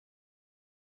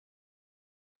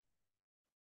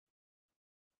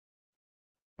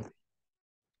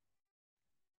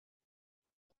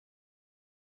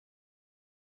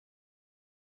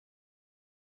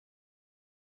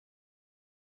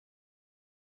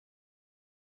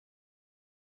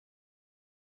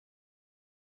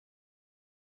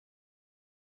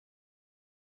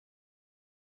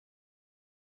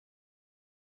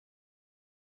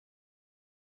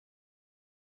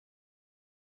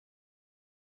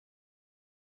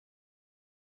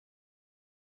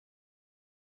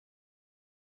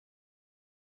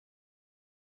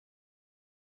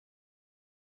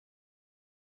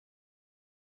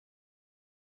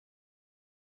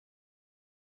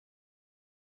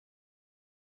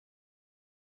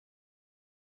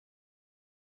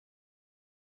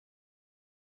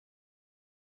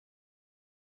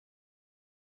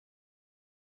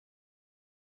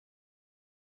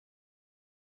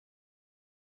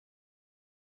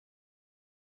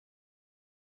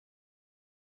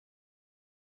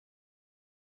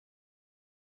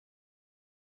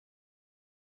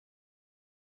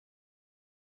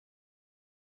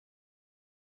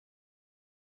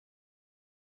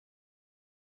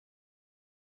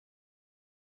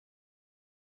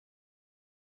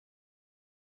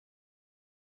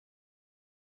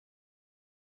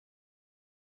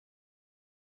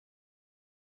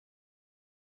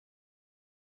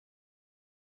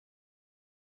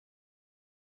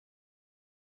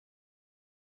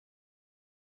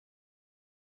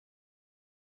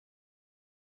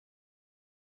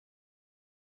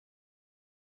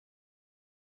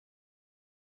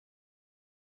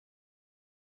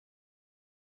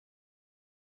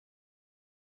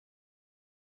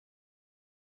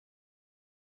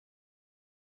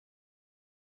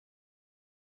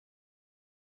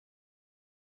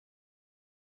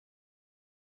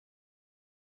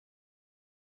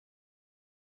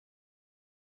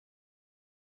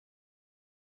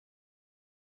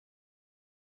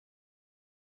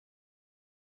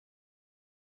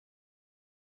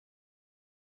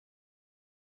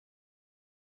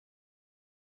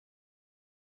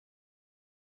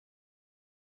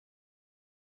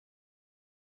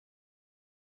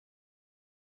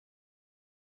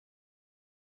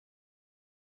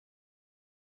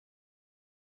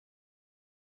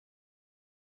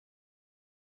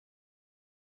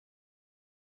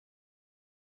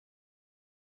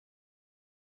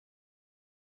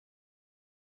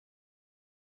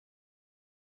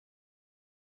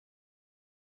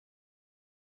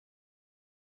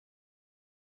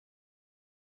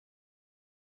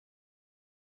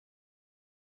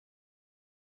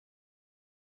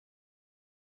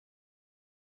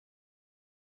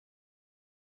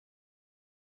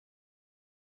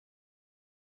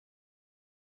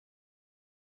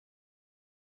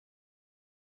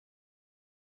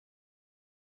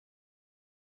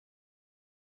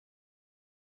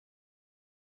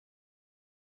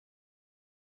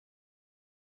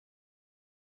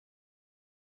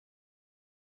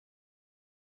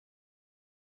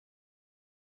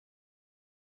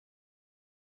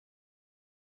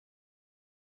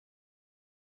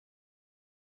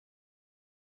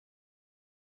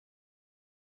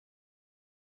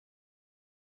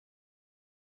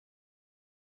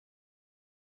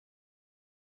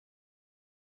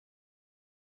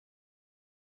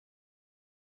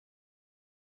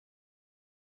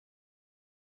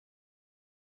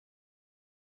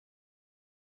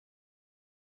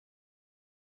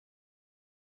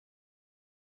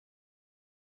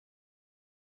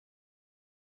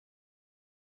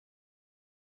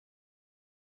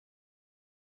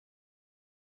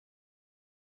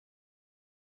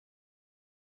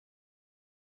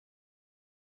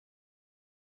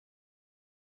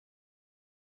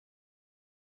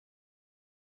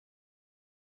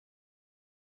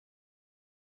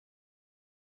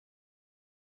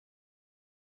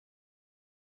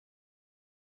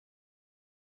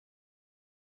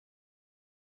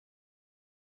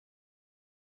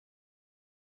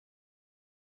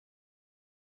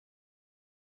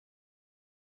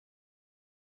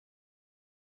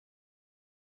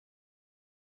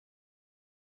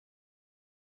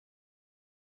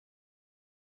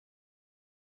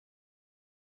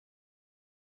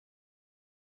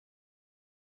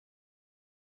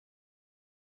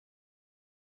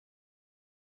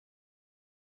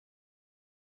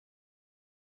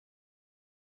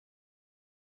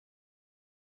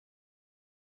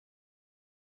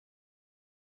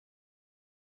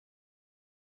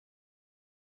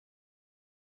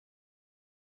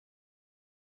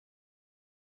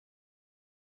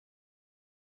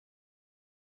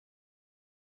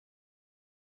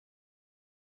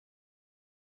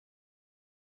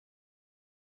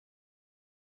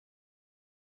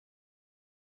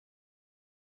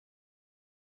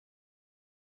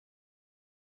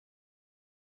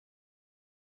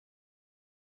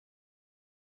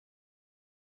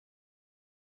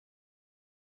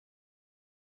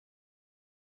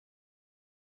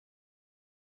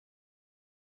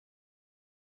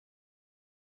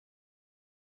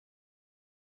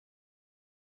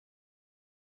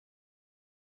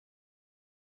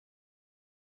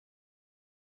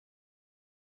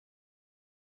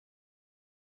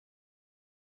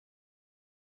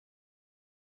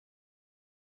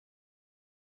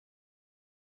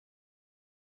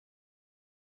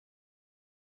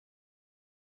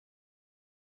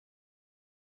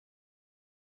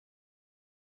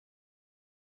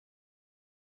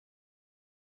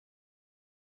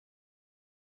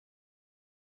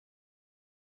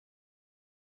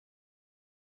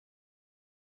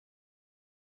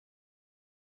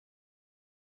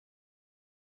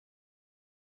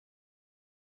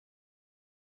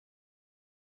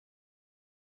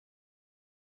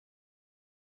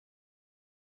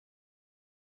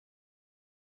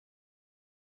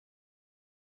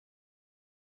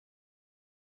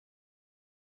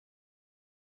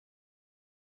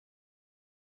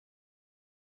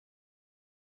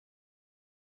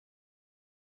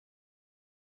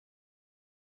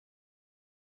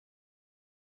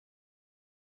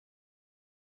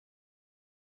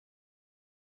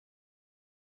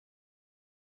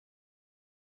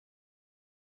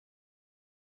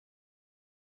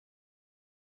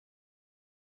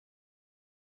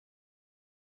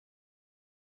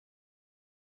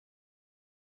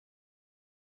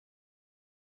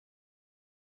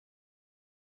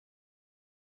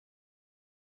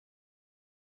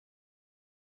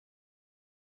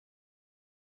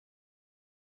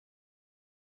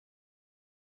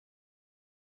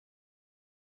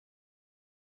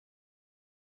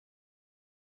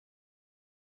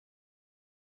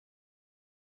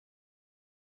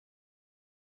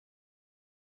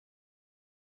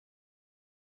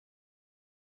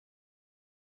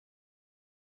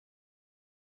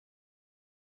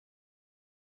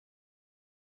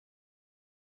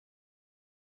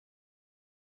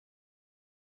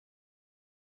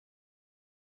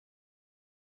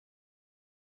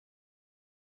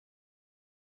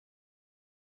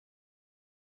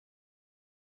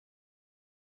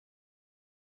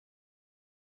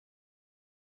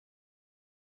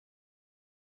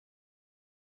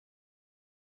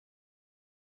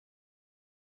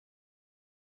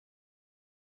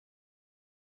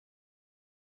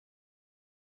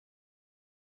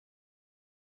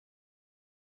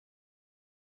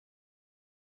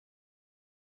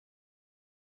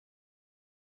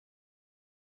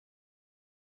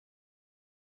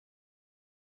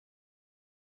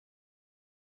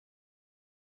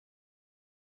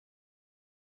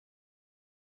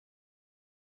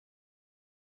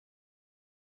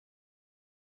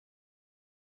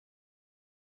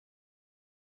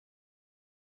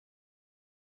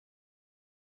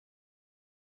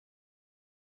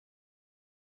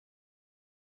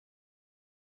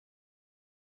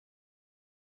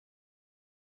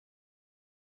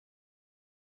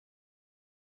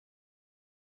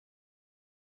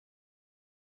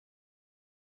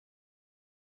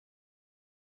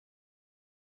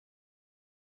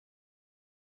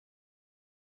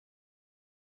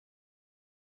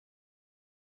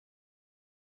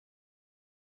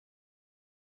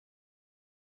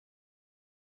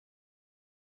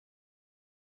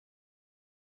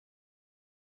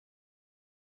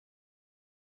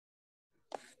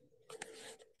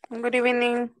Good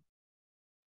evening.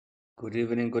 Good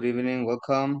evening,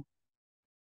 welcome.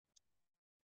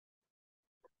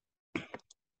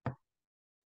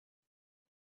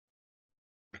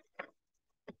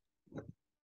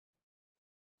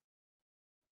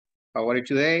 How are you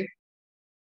today?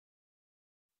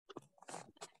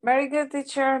 Very good,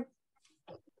 teacher.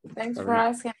 Thanks for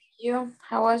asking. You,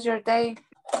 how was your day?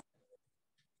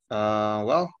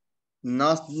 Well,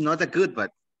 not that good,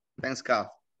 but thanks God,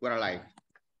 we're alive.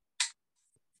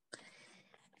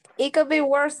 It could be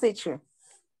worse, teacher.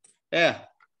 Yeah,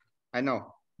 I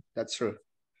know, that's true.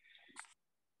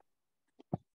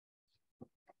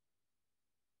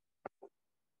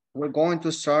 We're going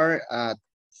to start at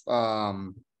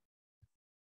A5,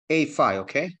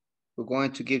 okay? We're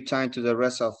going to give time to the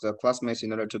rest of the classmates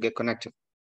in order to get connected.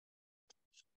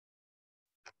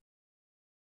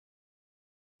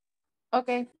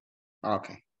 Okay.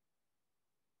 Okay.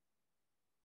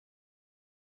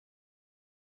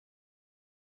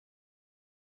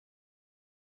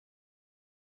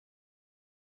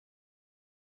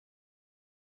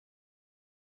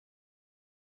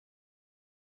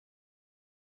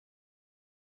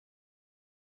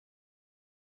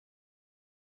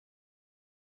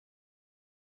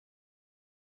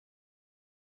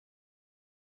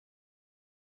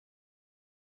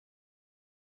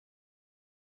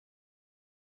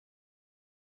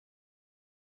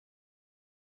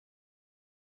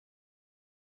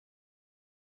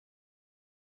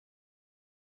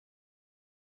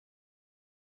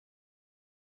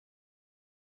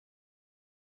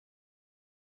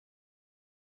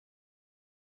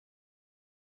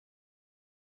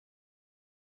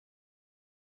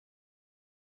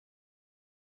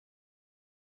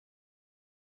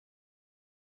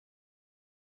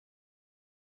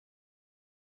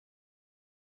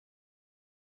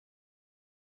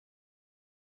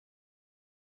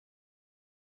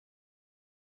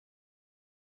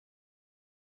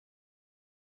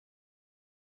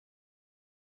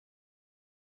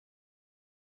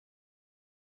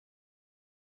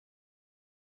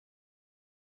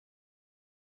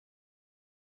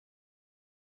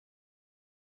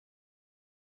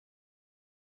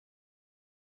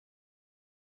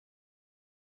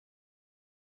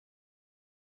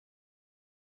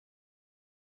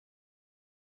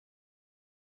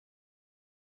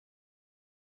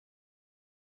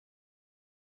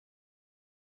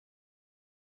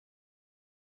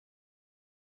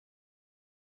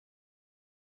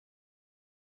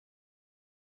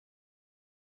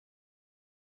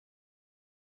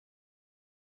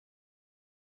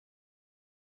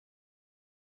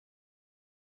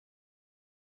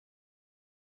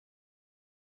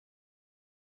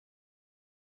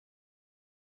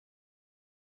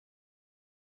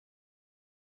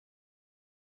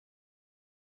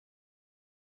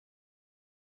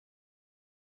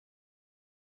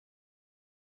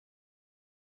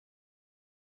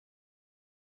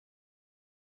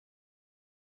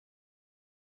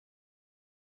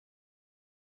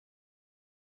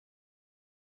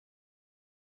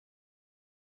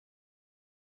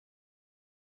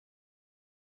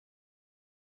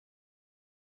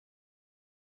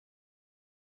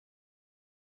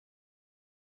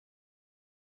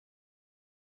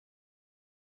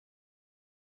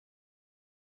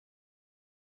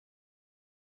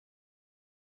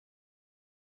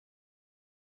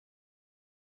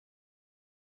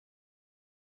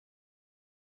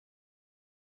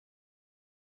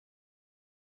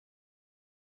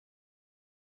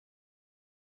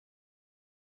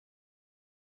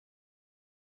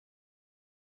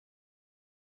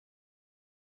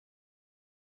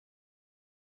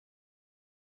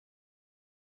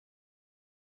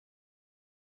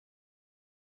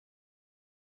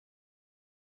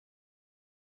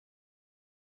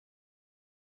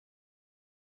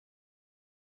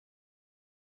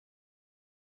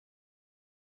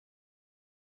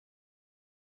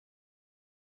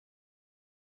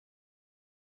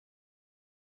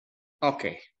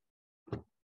 Okay.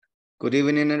 Good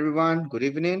evening, everyone. Good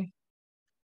evening.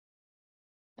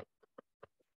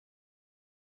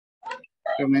 Good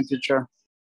evening, teacher.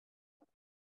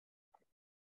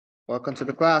 Welcome to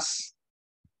the class.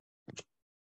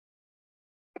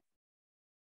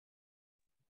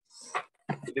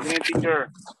 Good evening,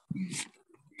 teacher.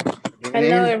 Good Hello,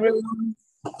 evening. everyone.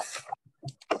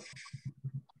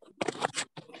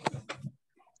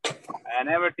 I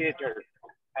never teacher.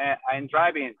 I'm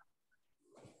driving.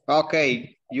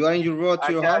 Okay, you are in your road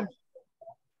to your home?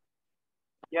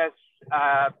 Yes.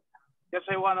 Just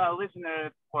I want to listen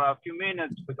for a few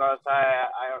minutes because I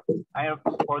have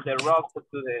for the road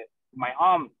to my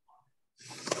home.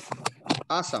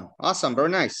 Awesome, awesome, very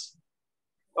nice.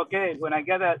 Okay, when I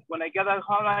get at home,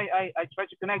 I try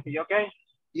to connect you. Okay.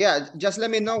 Yeah, just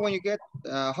let me know when you get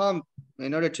home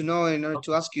in order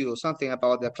to ask you something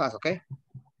about the class. Okay.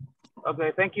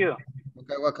 Okay. Thank you.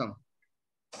 Okay, welcome.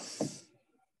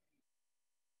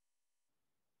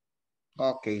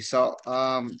 Okay, so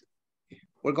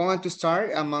we're going to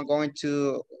start. I'm going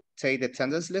to take the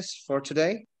attendance list for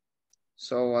today.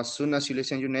 So as soon as you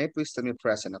listen your name, please tell me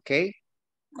present, okay?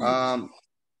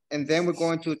 And then we're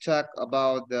going to talk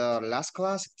about the last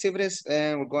class activities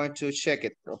and we're going to check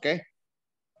it, okay?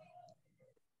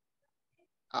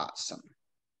 Awesome.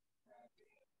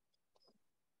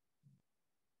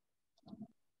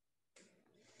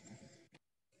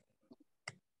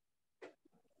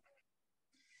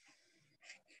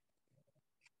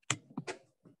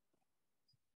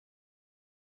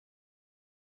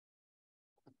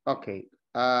 Okay,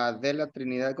 de la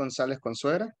Trinidad González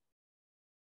Consuegra.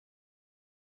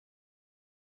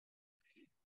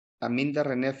 Aminda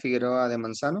René Figueroa de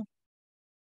Manzano.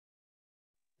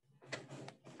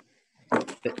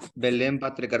 Belén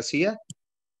Patrick García.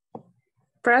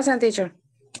 Present, teacher.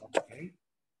 Okay.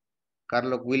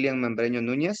 Carlos William Membreño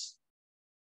Núñez.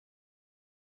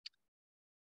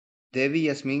 Debbie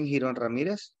Yasmín Girón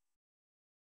Ramírez.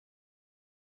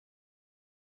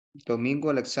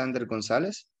 Domingo Alexander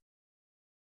González.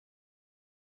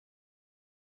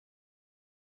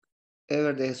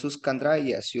 Ever de Jesús Candray,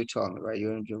 yes, you told me, right?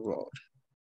 You're in your road.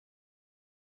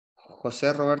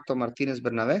 José Roberto Martínez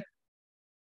Bernabé.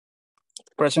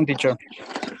 Present, teacher.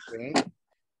 Okay.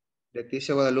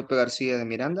 Leticia Guadalupe García de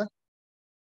Miranda.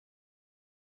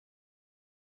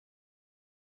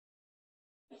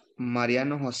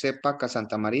 Mariano José Paca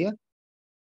Santa María.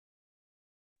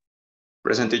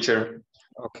 Present, teacher.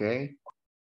 Okay.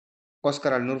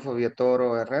 Oscar Arnulfo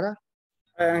Villatoro Herrera.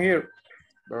 I am here.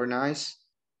 Very nice.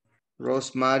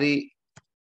 Rosemary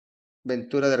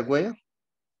Ventura del Arguello.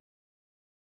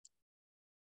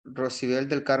 Rosibel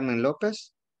del Carmen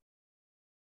López.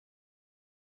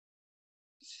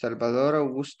 Salvador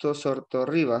Augusto Sorto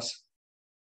Rivas.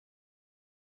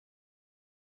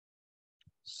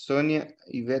 Sonia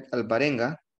Ivette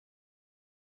Alvarenga.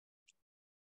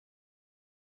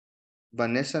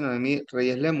 Vanessa Noemí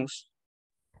Reyes Lemus.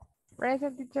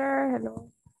 Present, teacher.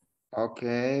 Hello.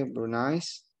 Okay, very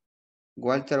nice.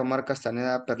 Walter Omar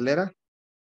Castaneda Perlera.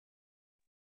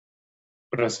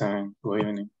 Present. Good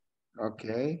evening.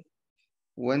 Okay.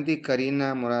 Wendy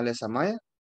Karina Morales Amaya.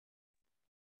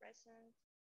 Present.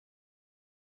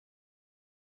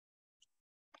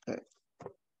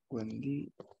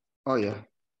 Wendy. Oh, yeah.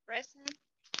 Present.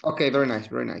 Okay, very nice,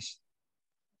 very nice.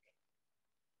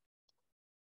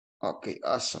 Okay,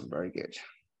 awesome, very good.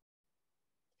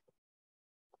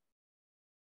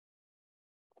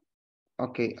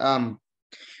 Okay,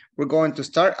 we're going to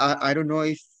start. I don't know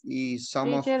if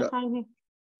some of the...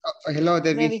 hello,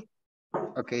 Debbie.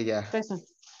 Okay, yeah. Present.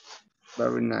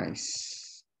 Very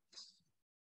nice.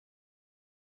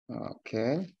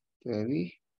 Okay,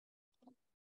 Debbie.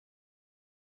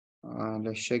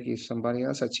 Let's check if somebody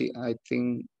else. Actually, I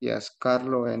think, yes,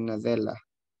 Carlo and Adela.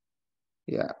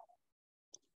 Yeah.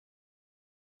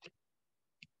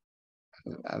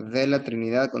 Adela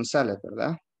Trinidad González,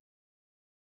 ¿verdad?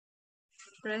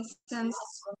 Present.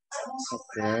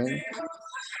 Okay.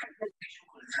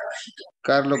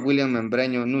 Carlos William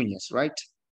Membreño Núñez, right?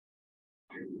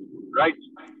 Right.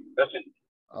 Present.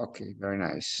 Okay, very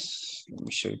nice. Let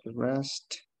me show you the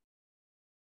rest.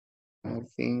 I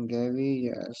think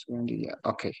Debbie, yes, Wendy, yeah.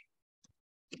 Okay.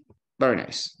 Very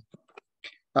nice.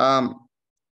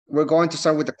 We're going to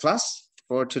start with the class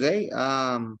for today.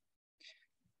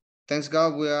 Thanks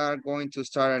God, we are going to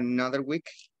start another week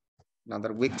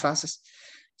classes.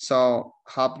 So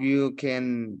hope you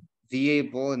can be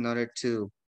able in order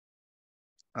to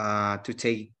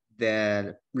take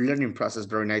the learning process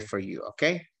very nice for you,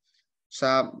 okay?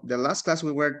 So the last class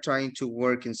we were trying to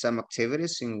work in some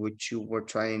activities in which you were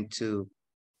trying to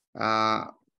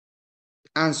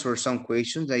answer some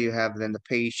questions that you have on the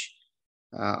page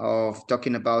of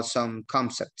talking about some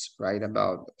concepts, right?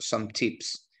 About some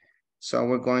tips. So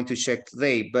we're going to check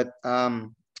today, but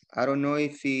I don't know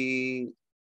if you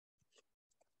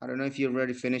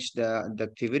already finished the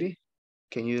activity.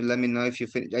 Can you let me know if you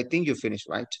finished? I think you finished,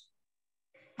 right?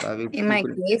 In my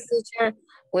case, teacher,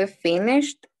 we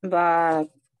finished, but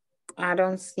I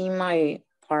don't see my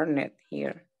partner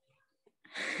here.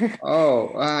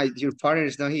 Oh, your partner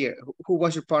is not here. Who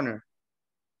was your partner?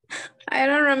 I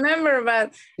don't remember,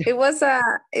 but it was a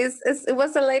it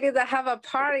was a lady that have a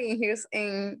party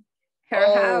in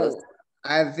her house.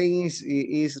 I think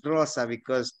it's Rosa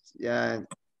because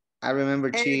I remember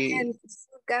And she's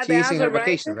got the in answer her right.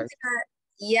 vacation, right?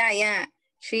 Yeah.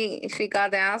 she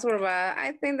got the answer, but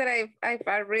I think that if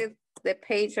I read the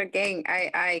page again,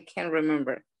 I can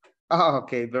remember. Oh,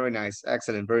 okay, very nice,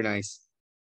 excellent, very nice.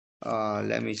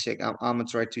 Let me check. I'm gonna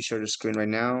try to share the screen right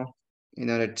now in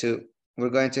order to. We're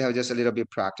going to have just a little bit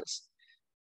practice.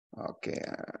 Okay,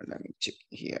 let me check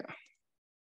here.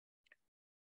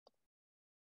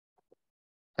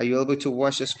 Are you able to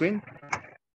watch the screen?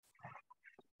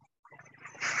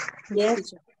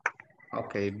 Yes.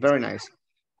 Okay, very nice.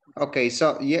 Okay,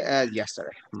 so yeah, yesterday,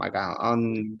 oh my God,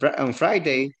 on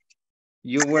Friday,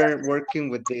 you were working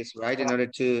with this, right? In order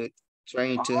to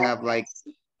trying to have like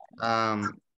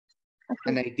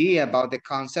an idea about the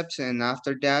concepts, and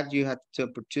after that, you had the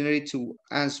opportunity to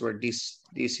answer these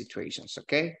situations.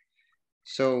 Okay,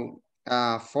 so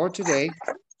for today,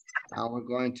 we're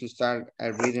going to start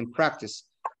a reading practice.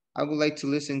 I would like to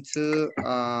listen to,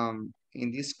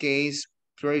 in this case,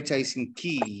 prioritizing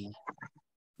key.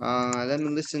 Let me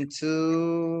listen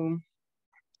to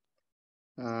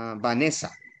Vanessa.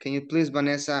 Can you please,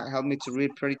 Vanessa, help me to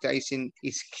read prioritizing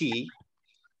is key?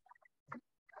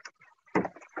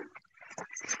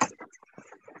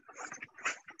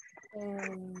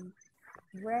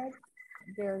 Read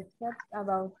their steps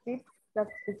about tips that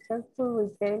successful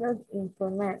retailers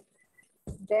implement.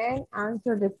 Then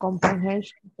answer the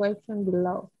comprehension question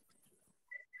below.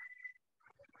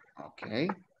 Okay.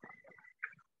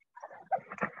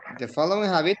 The following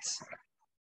habits.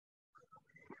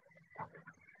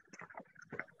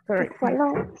 Sorry.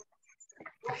 Follow.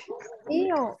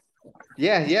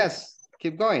 Yeah, yes.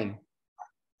 Keep going.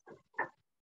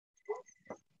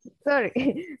 Sorry.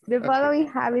 The Okay. following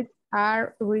habits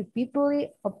are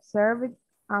repeatedly observed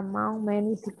among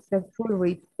many successful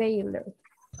retailers.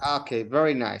 Okay,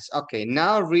 very nice. Okay,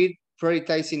 now read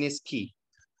prioritizing is key.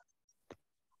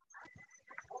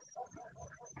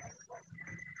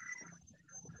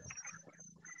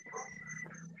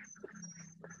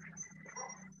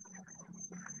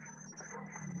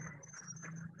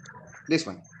 This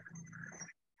one.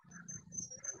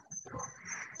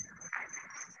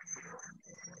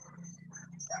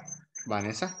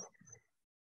 Vanessa.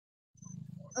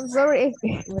 I'm sorry,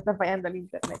 me está fallando el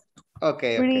internet.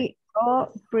 Okay, okay.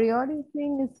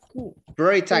 Prioritizing is key.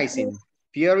 Prioritizing.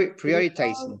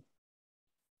 Prioritizing.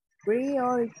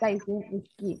 Prioritizing is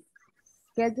key.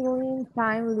 Scheduling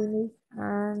time limits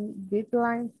and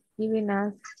deadlines given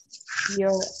as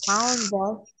your own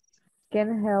boss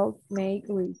can help make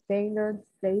retailers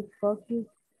stay focused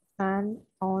and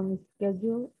on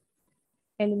schedule,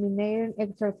 eliminating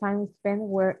extra time spent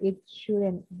where it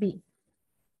shouldn't be.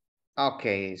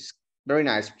 Okay, very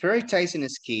nice. Prioritizing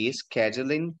is key.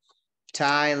 Scheduling,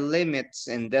 time limits,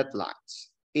 and deadlines,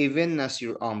 even as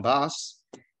your own boss,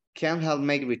 can help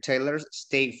make retailers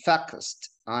stay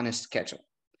focused on a schedule,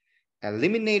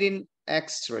 eliminating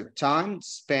extra time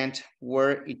spent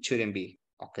where it shouldn't be.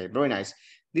 Okay, very nice.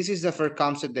 This is the first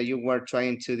concept that you were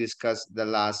trying to discuss the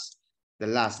last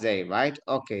day, right?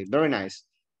 Okay, very nice.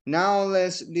 Now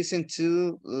let's listen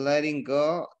to letting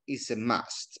go is a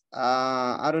must.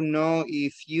 I don't know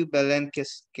if you, Belen,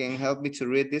 can help me to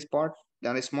read this part.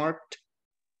 That is smart.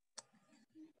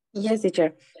 Yes,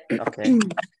 teacher. Okay.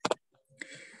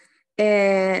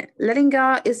 Letting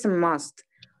go is a must.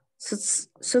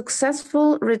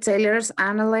 Successful retailers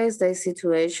analyze the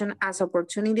situation as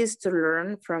opportunities to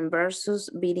learn from versus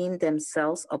beating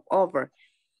themselves up over.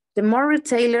 The more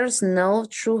retailers know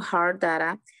through hard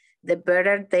data, the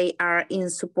better they are in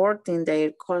supporting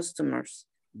their customers.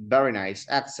 Very nice,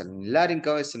 excellent. Letting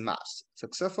go is a must.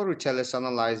 Successful retailers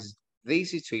analyze these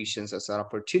situations as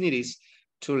opportunities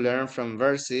to learn from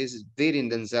versus beating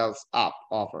themselves up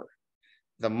over.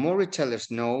 The more retailers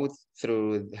know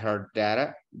through her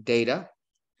data,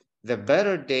 the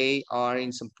better they are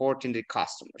in supporting the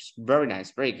customers. Very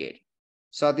nice, very good.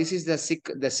 So this is the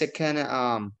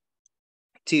second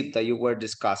tip that you were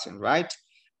discussing, right?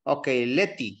 Okay,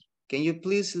 Letty, can you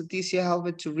please, Leticia, help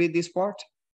me to read this part?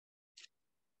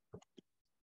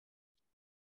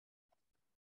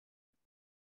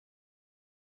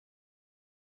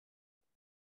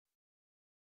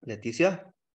 Leticia?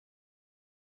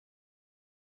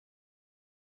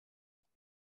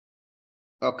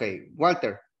 Okay,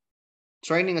 Walter,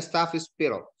 training staff is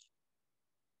Spiral.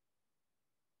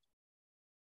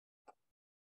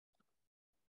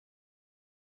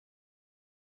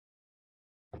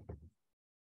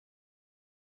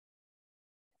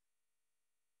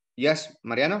 Yes,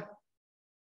 Mariano?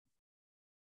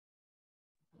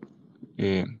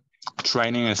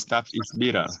 Training staff is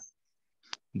vital.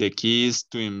 The key is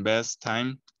to invest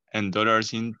time and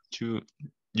dollars into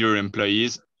your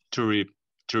employees to reap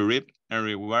a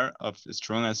reward of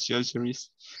strong associates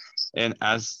and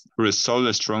as a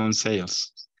result, strong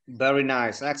sales. Very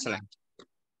nice, excellent.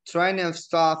 Training of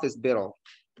staff is vital.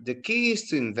 The key is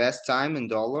to invest time and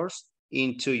dollars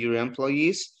into your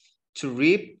employees to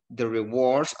reap the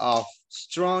rewards of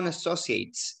strong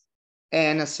associates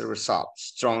and as a result,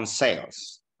 strong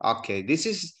sales. Okay, this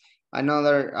is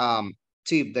another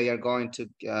tip they are going to,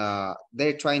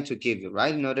 they're trying to give you,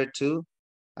 right? In order to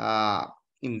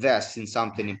invest in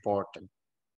something important.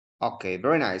 Okay,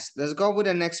 very nice. Let's go with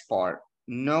the next part.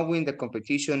 Knowing the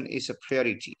competition is a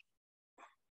priority.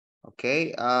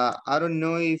 Okay, I don't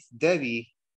know if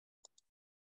Debbie.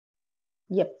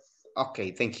 Yep.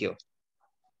 Okay, thank you.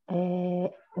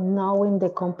 Knowing the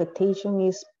competition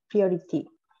is priority.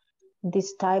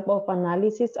 This type of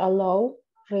analysis allows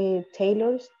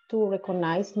retailers to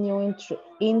recognize new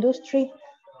industry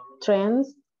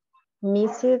trends,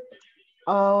 missed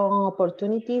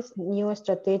opportunities, new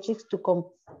strategies to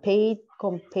compete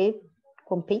for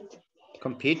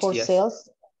Yes.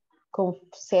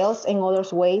 sales and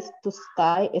other ways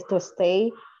to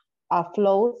stay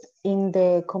afloat in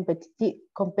the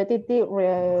competitive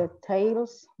retail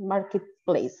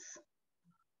marketplace.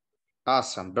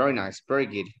 Awesome, very nice, very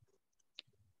good.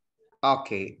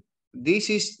 Okay, this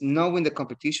is knowing the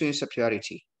competition is a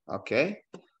priority. Okay,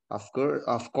 of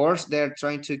course, they're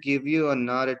trying to give you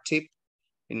another tip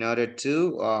in order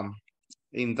to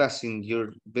invest in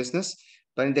your business.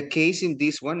 But in the case in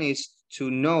this one is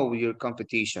to know your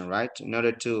competition, right? In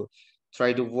order to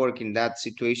try to work in that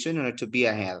situation in order to be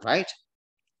ahead, right?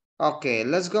 Okay,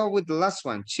 let's go with the last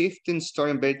one. Shifting store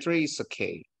inventory is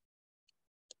okay.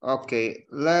 Okay,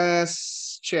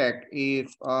 let's check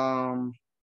if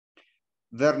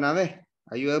Bernabe,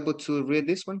 are you able to read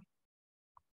this one?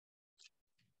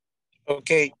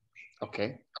 Okay.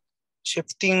 Okay.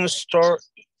 Shifting store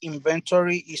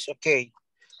inventory is okay.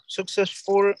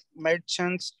 Successful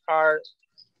merchants are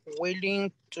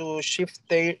willing to shift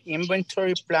their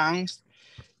inventory plans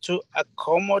to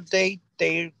accommodate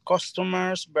their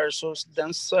customers versus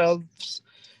themselves.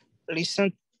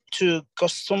 Listen to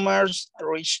customers,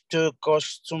 reach to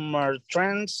customer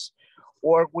trends,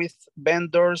 work with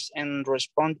vendors, and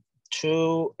respond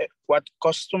to what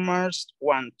customers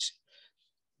want.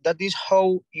 That is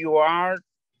how you are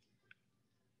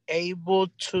able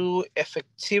to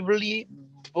effectively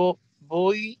buy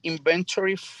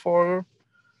inventory for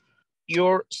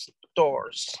your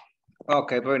stores.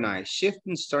 Okay, very nice.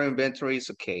 Shifting store inventory is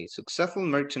okay. Successful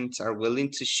merchants are willing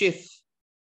to shift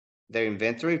their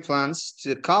inventory plans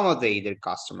to accommodate their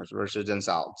customers versus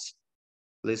themselves.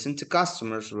 Listen to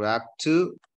customers, react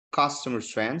to customer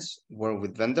trends, work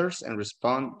with vendors, and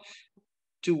respond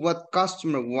to what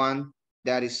customer want.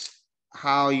 That is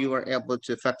how you are able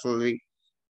to effectively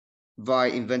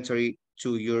buy inventory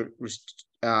to your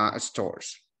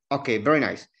stores. Okay, very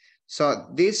nice. So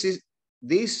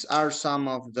these are some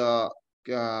of the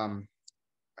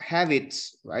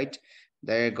habits, right?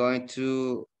 They're trying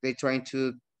to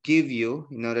give you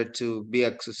in order to be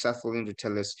a successful in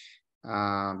retailers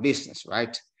business,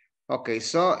 right? Okay,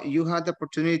 so you had the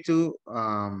opportunity to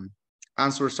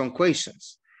answer some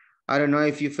questions. I don't know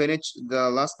if you finished the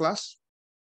last class.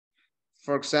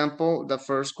 For example, the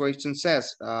first question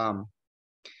says,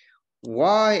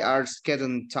 why are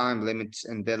scheduling time limits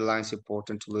and deadlines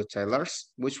important to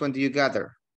retailers? Which one do you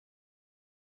gather?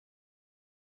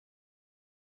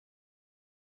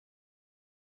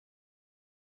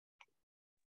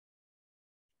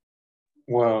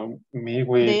 Well, me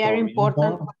with They are Domingo.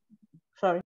 important.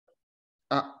 Sorry.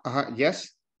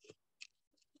 Yes.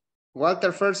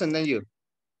 Walter first and then you.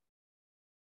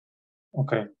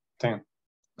 Okay, thank.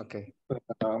 Okay.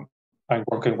 I'm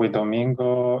working with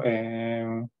Domingo,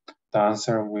 and the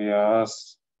answer we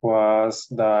asked was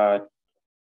that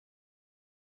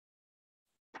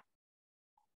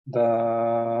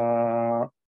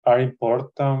are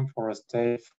important for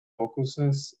stay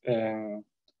focuses and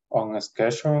on a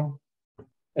schedule,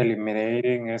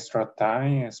 eliminating extra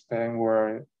time spent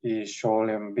where it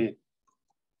shouldn't be.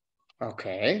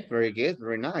 Okay, very good,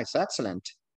 very nice, excellent.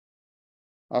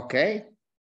 Okay,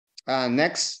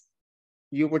 next,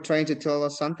 you were trying to tell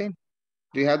us something?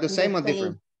 Do you have the same or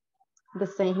different? The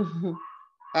same.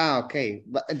 Okay,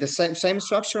 but the same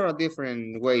structure or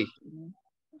different way?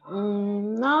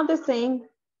 No, the same.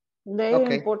 They're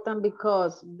Okay. important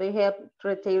because they help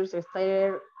retailers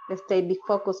stay be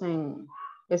focused on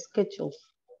schedules.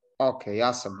 Okay,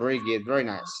 awesome, very good, very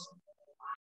nice.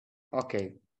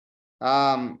 Okay,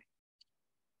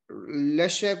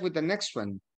 let's check with the next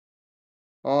one.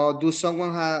 Or do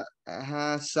someone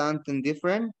have something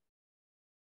different?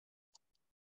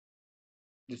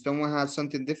 Does someone have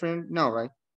something different? No,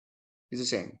 right? It's the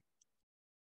same.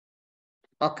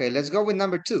 Okay, let's go with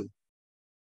number 2.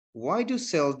 Why do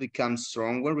sales become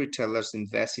strong when retailers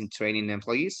invest in training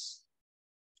employees?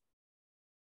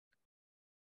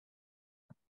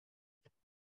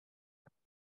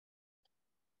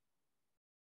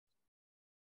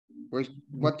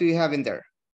 What do you have in there?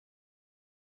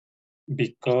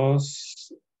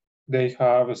 Because they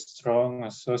have strong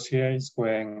associates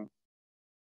when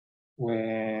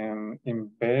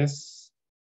invest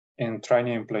in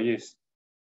training employees.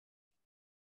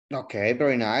 Okay,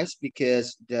 very nice,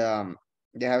 because they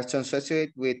have to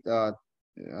associate with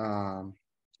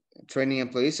training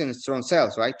employees and strong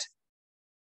sales, right?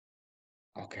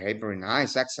 Okay, very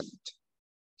nice, excellent.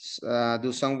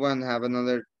 Do someone have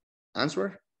another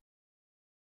answer?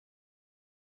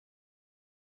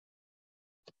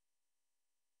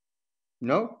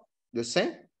 No, the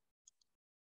same?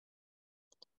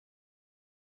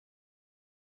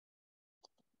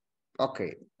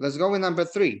 Okay, let's go with number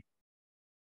 3.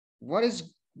 What is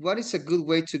a good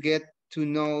way to get to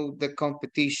know the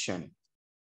competition?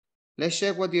 Let's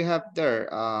check what you have there.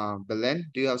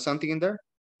 Belen, do you have something in there?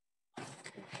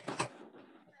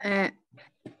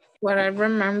 What I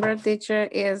remember, teacher,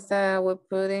 is that we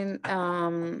put in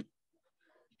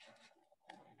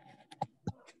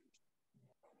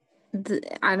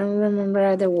I don't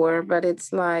remember the word, but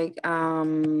it's like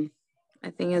I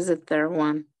think it's the third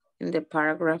one in the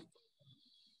paragraph.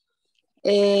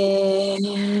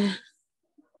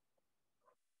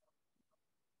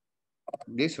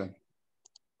 This one.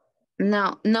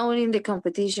 No, knowing the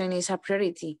competition is a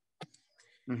priority.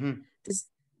 Mm-hmm.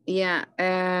 Yeah,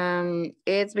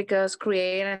 it's because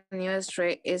creating a new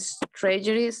strategies.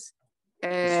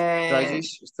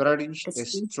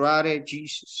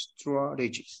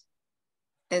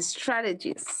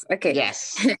 Strategies. Okay.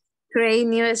 Yes. Create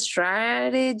new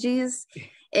strategies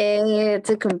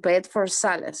to compete for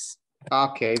sales.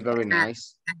 Okay, very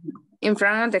nice. In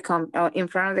front of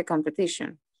the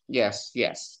competition. Yes,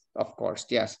 yes, of course,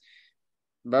 yes.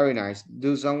 Very nice.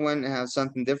 Do someone have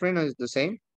something different or is the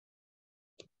same?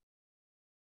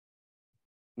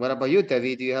 What about you,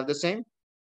 Teddy? Do you have the same?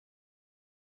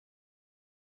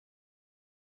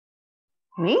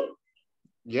 Me?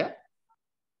 Yeah.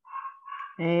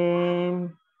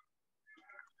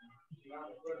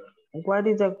 What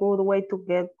is a good way to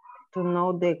get to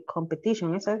know the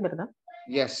competition? ¿Esa es verdad?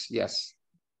 Yes, yes.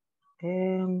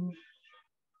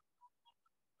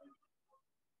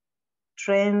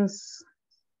 Trends,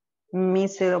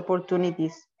 missed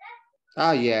opportunities.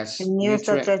 Ah, yes. New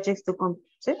strategies to come.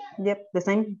 Yep, the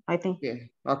same, I think. Yeah.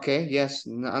 Okay, yes.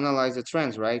 Analyze the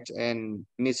trends, right? And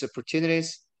miss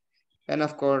opportunities. And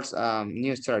of course,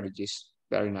 new strategies.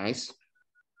 Very nice.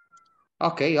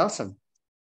 Okay, awesome.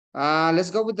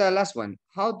 Let's go with the last one.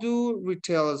 How do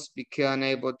retailers become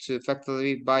able to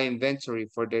effectively buy inventory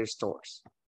for their stores?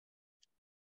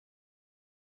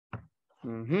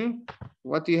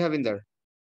 What do you have in there?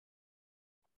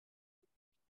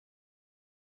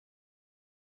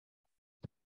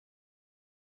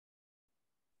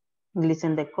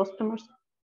 Listen the customers.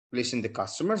 Listen the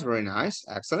customers. Very nice.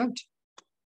 Excellent.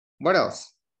 What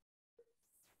else?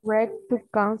 React to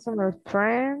customer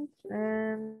trends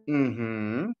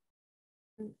and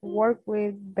work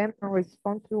with them and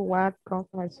respond to what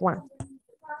customers want.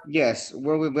 Yes,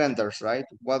 work with vendors, right?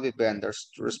 Work with vendors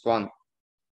to respond.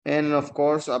 And of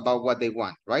course, about what they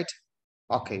want, right?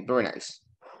 Okay, very nice.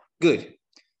 Good.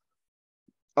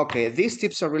 Okay, these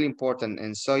tips are really important,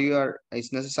 and so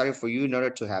it's necessary for you in order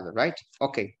to have it, right?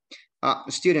 Okay.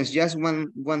 Students, just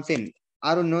one thing.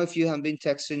 I don't know if you have been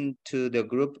texting to the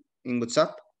group in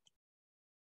WhatsApp.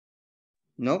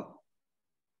 No?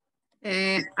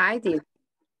 I did.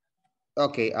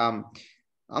 Okay,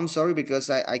 I'm sorry because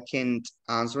I can't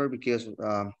answer because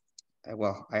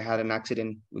well, I had an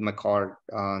accident with my car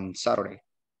on Saturday.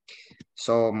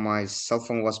 So my cell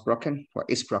phone was broken, or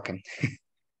is broken.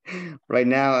 Right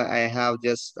now I have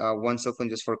just one cell phone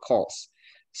just for calls.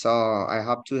 So I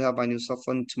have to have my new cell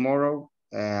phone tomorrow.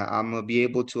 I'm gonna be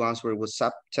able to answer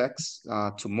WhatsApp text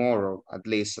tomorrow, at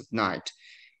least at night.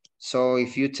 So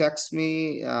if you text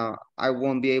me, I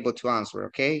won't be able to answer,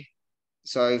 okay?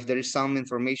 So if there is some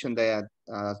information that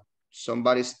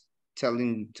somebody's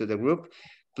telling to the group,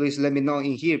 please let me know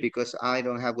in here because I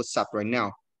don't have WhatsApp right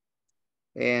now.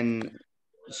 And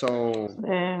so,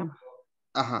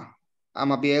 I'm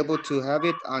gonna be able to have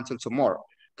it until tomorrow,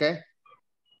 okay?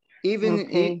 Even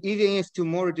if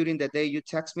tomorrow during the day you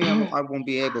text me, I won't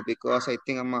be able because I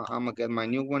think I'm gonna get my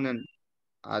new one in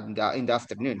the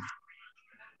afternoon.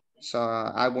 So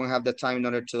I won't have the time in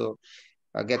order to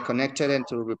get connected and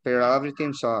to repair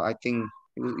everything. So I think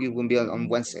it will be on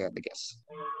Wednesday, I guess.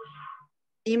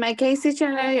 In my case, teacher,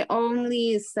 I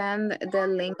only send the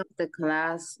link of the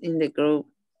class in the group.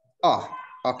 Oh,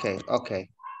 okay, okay.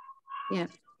 Yeah.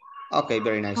 Okay,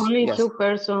 very nice. Only Yes. two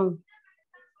persons.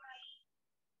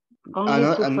 Only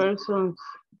No, two persons.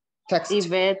 text.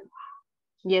 Yvette,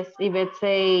 yes, Yvette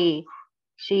say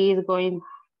she is going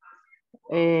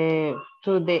to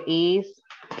the east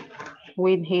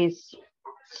with his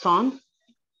son.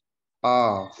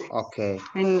 Oh, okay.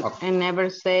 And, Okay. and never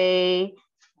say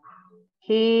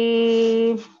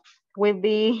he will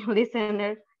be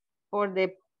listener for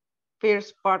the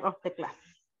first part of the class.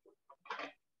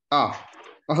 Oh,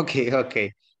 okay,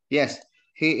 okay. Yes,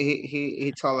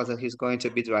 he told us that he's going to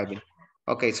be driving.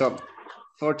 Okay, so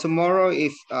for tomorrow,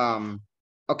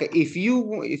 okay, if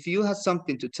you have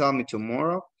something to tell me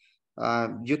tomorrow,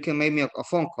 you can make me a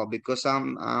phone call because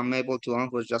I'm able to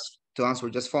answer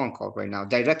just phone call right now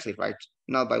directly, right?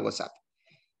 Not by WhatsApp.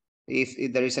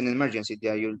 If there is an emergency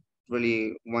that you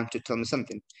really want to tell me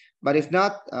something, but if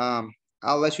not,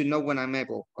 I'll let you know when I'm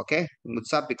able. Okay,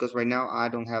 WhatsApp, because right now I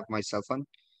don't have my cell phone.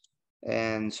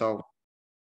 And so,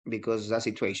 because of that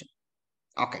situation.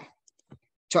 Okay,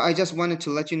 so I just wanted to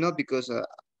let you know because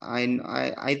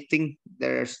I think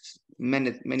there's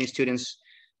many students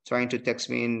trying to text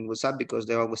me in WhatsApp because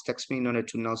they always text me in order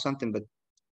to know something, but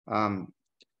um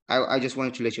I just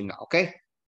wanted to let you know. Okay,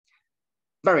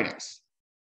 very nice.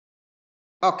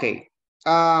 Okay,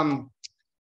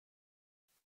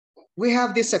 we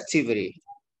have this activity.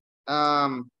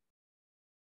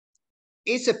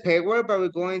 It's a paper, but we're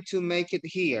going to make it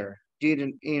here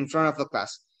in front of the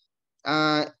class.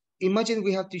 Imagine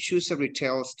we have to choose a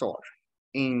retail store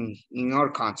in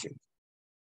our country.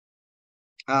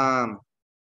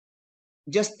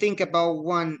 Just think about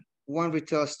one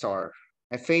retail store,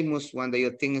 a famous one that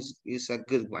you think is a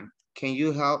good one. Can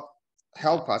you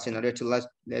help us in order to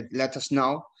let us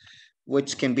know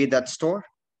which can be that store?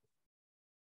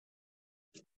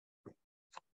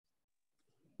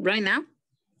 Right now?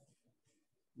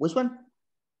 Which one?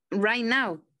 Right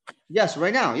now. Yes,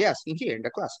 right now. Yes, in here in the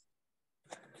class.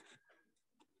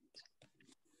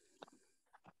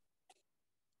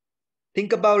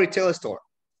 Think about retail store.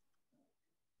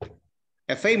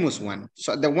 A famous one.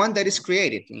 So the one that is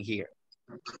created in here.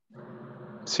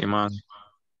 Simon.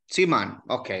 Simon.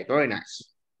 Okay, very nice.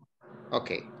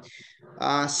 Okay.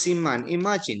 Simon,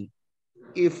 imagine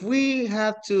if we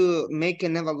have to make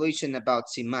an evaluation about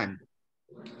Simon,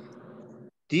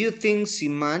 do you think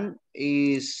Simon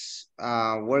is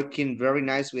working very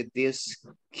nice with these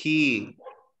key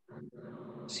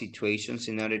situations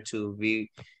in order to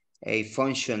be a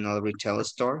functional retail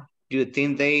store? Do you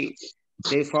think they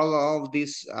follow all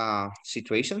these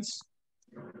situations?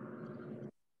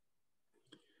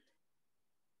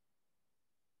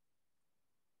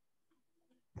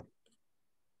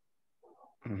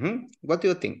 What do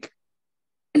you think?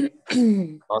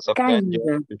 Most of them, Kind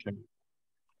yeah. of.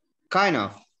 Kind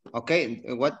of. Okay.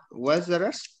 What's the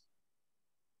rest?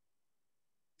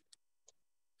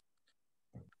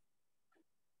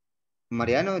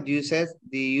 Mariano, do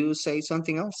you say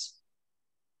something else?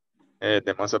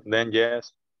 The most of them,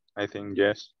 yes. I think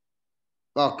yes.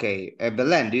 Okay.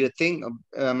 Belen, do you think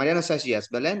Mariano says yes?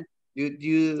 Belen,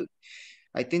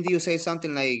 I think you say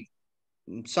something like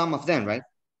some of them, right?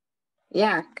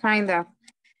 Yeah, kind of.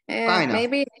 Kind of.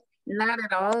 Maybe not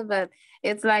at all, but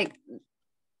it's like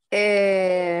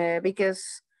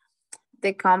because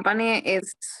the company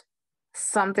is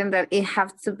something that it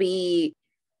has to be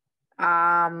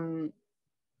 ¿cómo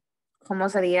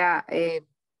sería?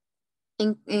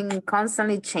 In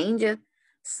constantly changes.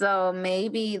 So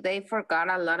maybe they forgot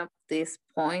a lot of these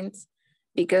points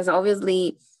because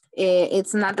obviously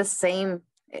it's not the same.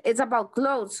 It's about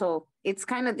clothes, so it's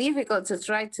kind of difficult to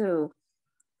try to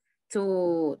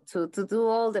do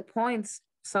all the points.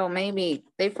 So maybe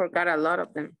they forgot a lot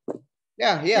of them.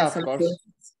 Yeah, of course.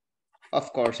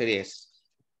 Of course it is.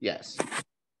 Yes.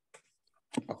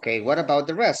 Okay, what about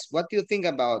the rest? What do you think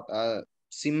about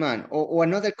Simon or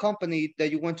another company that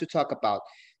you want to talk about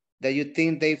that you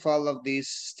think they follow these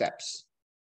steps?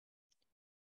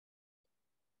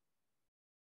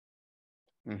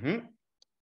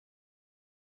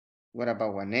 What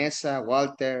about Vanessa,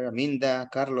 Walter,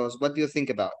 Aminda, Carlos? What do you think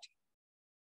about?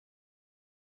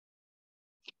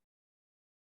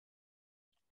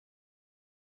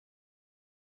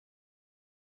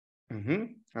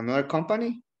 Another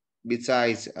company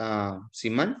besides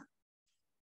Simon?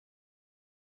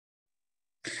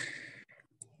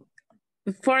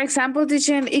 For example,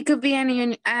 teacher, it could be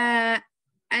any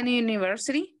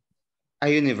university. A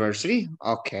university?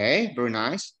 Okay, very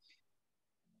nice.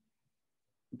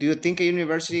 Do you think a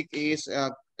university is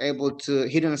able to,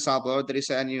 here in El Salvador, there is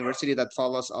a university that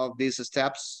follows all these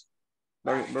steps.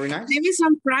 Very, very nice. Maybe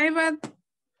some private,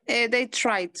 they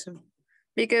try to,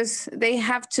 because they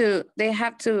have to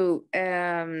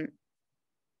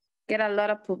get a lot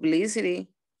of publicity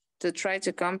to try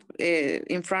to come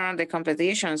in front of the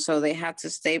competition. So they have to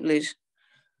establish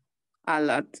a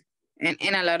lot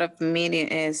and a lot of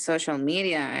media, social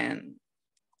media and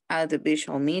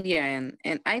audiovisual media.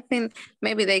 And I think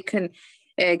maybe they can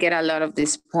get a lot of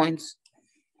these points.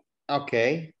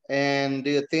 Okay. And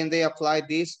do you think they apply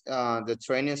this, the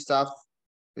training stuff,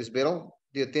 Ms. Biddle?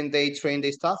 Do you think they train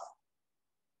this stuff?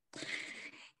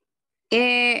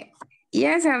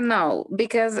 Yes and no,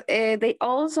 because they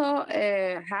also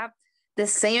have the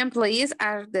same employees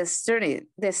as the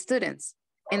students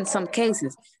in some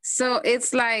cases. So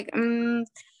it's like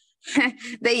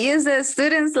they use the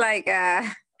students like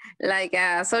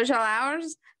social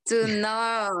hours to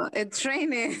know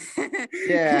training.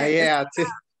 Yeah.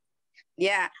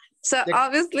 Yeah. So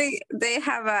obviously they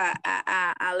have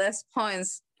a less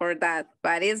points for that,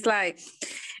 but it's like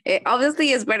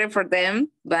obviously it's better for them,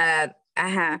 but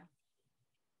yeah,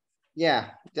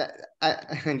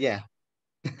 yeah.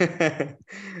 That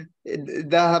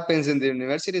happens in the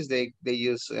universities. They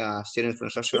use students from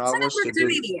social it's an hours to do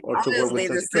opportunity, or to work with obviously,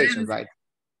 the concentration, students. right?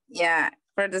 Yeah,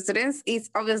 for the students, it's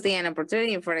obviously an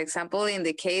opportunity. For example, in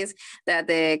the case that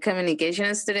the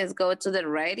communication students go to the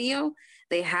radio,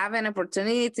 they have an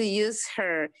opportunity to use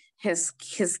his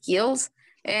skills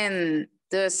and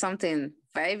do something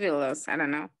fabulous. I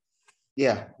don't know.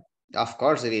 Yeah, of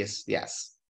course it is. Yes.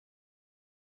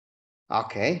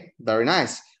 Okay, very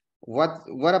nice. What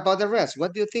about the rest?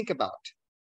 What do you think about?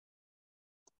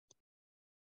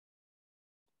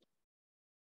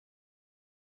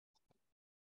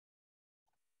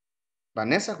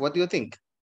 Vanessa, what do you think?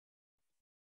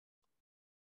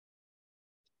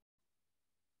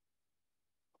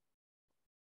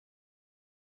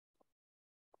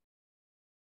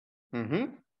 Mm-hmm.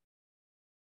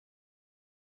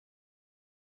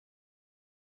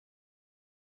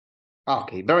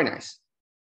 Okay, very nice.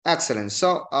 Excellent.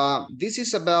 So this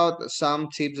is about some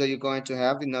tips that you're going to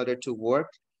have in order to work.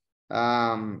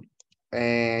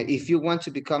 If you want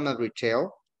to become a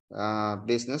retail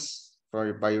business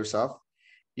by yourself,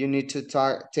 you need to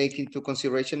take into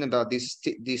consideration about these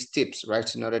tips,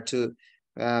 right? In order to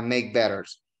make better.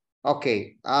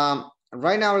 Okay.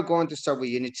 Right now we're going to start with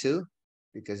unit 2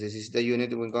 because this is the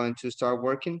unit we're going to start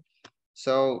working.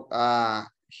 So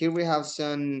here we have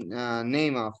some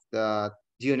name of the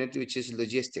unit, which is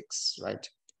logistics, right?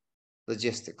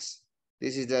 Logistics.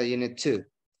 This is the unit 2.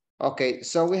 Okay,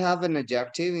 so we have an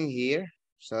adjective in here.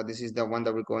 So this is the one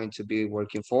that we're going to be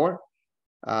working for.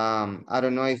 I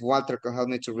don't know if Walter can help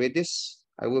me to read this.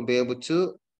 I will be able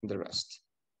to the rest.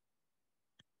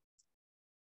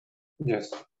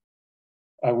 Yes,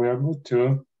 I will be able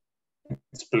to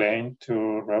explain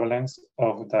to relevance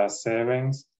of the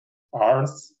 7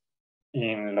 R's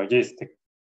in logistics.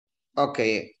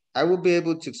 Okay, I will be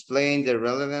able to explain the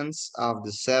relevance of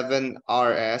the 7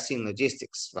 R's in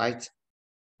logistics, right?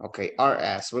 Okay,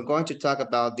 RS. We're going to talk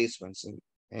about these ones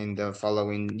in the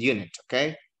following unit,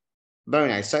 okay? Very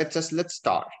nice. So let's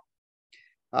start.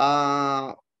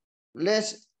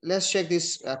 Let's check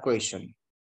this question.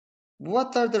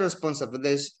 What are the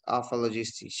responsibilities of a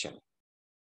logistician?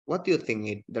 What do you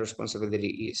think the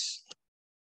responsibility is?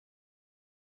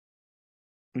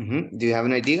 Do you have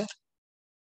an idea?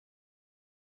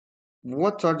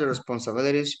 What are the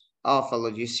responsibilities of a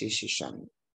logistician?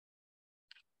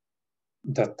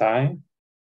 The time.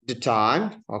 The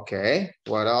time, okay.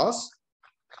 What else?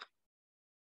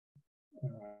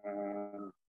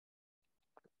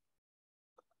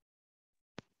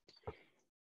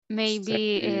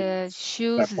 Maybe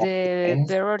choose the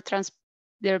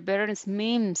better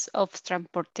means of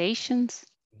transportations.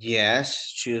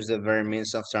 Yes, choose the better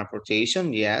means of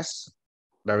transportation. Yes,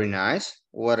 very nice.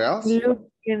 What else?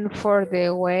 Looking for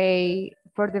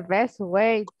the best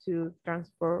way to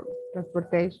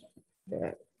transportation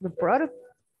the product.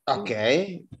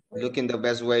 Okay, looking the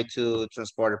best way to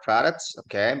transport the products.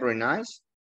 Okay, very nice.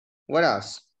 What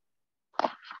else?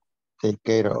 Take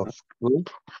care of food.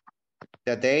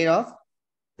 The date of?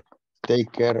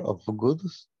 Take care of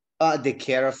goods. The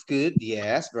care of good.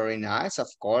 Yes, very nice. Of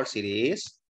course it is.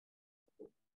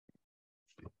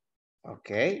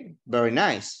 Okay, very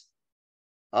nice.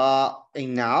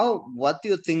 And now, what do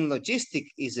you think logistic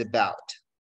is about?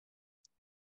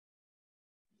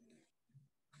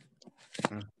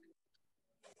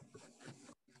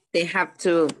 They have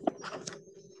to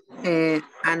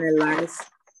analyze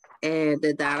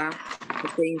the data,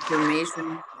 the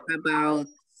information about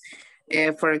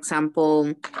For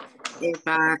example,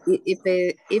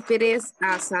 if it is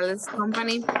a sales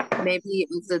company, maybe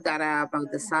use the data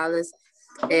about the sales,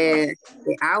 the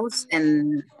outs,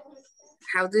 and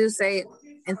how do you say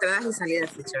entradas y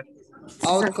salidas, teacher?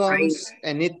 Outcomes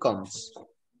and incomes.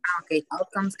 Okay,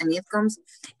 outcomes and incomes.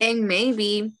 And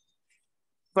maybe,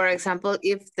 for example,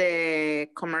 if the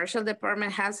commercial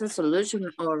department has a solution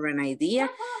or an idea,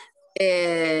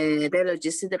 the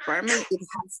logistics department, it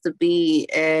has to be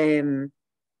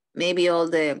maybe all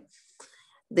the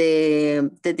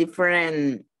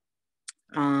different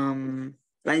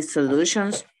like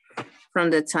solutions from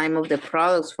the time of the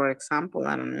products, for example.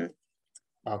 I don't know.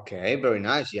 Okay, very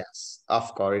nice. Yes,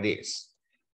 of course it is.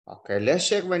 Okay, let's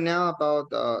check right now about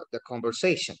the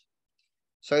conversation.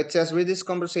 So it says, read this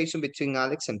conversation between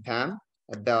Alex and Pam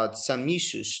about some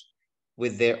issues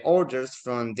with their orders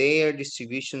from their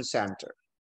distribution center.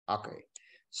 Okay,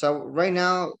 so right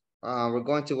now we're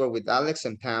going to work with Alex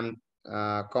and Pam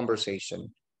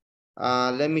conversation.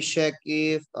 Let me check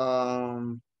if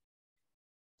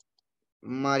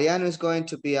Mariano is going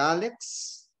to be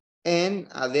Alex and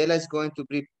Adela is going to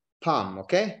be Pam,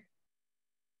 okay?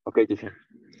 Okay, teacher.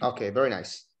 Okay, very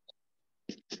nice.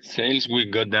 Sales will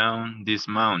go down this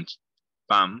month.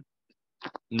 Pam,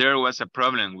 there was a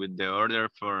problem with the order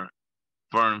from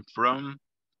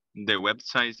the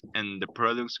website and the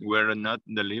products were not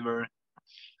delivered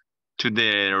to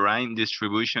the right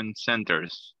distribution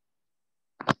centers.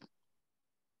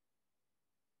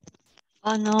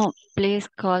 Oh no, please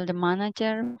call the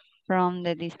manager from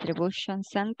the distribution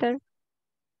center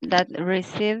that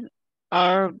received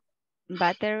our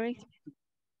batteries.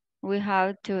 We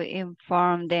have to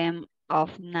inform them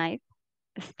of night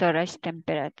storage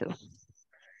temperature.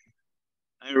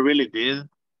 I really did,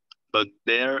 but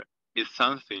there is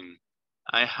something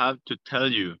I have to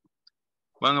tell you.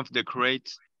 One of the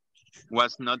crates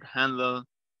was not handled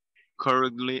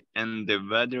correctly and the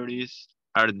batteries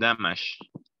are damaged.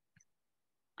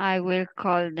 I will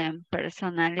call them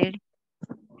personally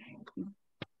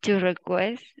to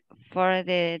request for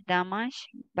the damaged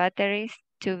batteries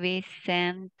to be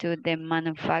sent to the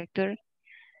manufacturer.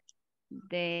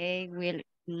 They will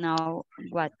know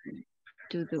what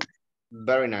to do.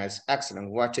 Very nice,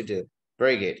 excellent, what to do,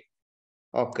 very good.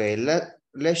 Okay,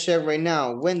 let's check right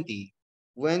now. Wendy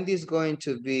is going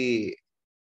to be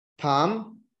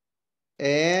Pam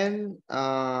and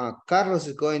Carlos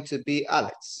is going to be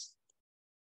Alex.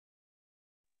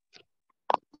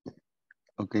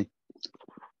 Okay.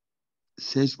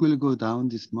 Sales will go down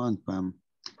this month, Pam.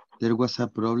 There was a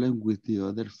problem with the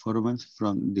other formats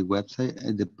from the website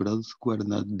and the products were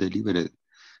not delivered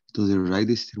to the right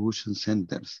distribution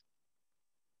centers.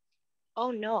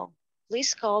 Oh no,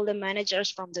 please call the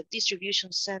managers from the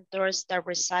distribution centers that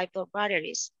recycle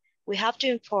batteries. We have to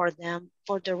inform them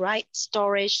for the right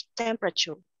storage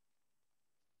temperature.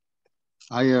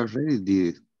 I already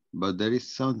did, but there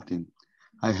is something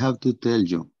I have to tell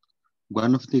you.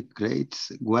 One of the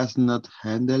crates was not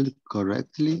handled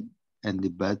correctly and the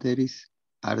batteries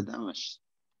are damaged.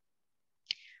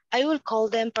 I will call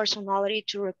them personally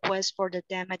to request for the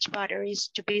damaged batteries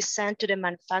to be sent to the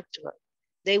manufacturer.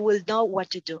 They will know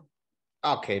what to do.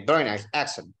 Okay, very nice,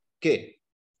 excellent, good.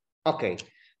 Okay,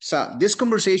 so this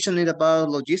conversation is about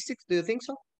logistics, do you think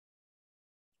so?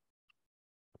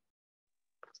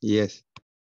 Yes.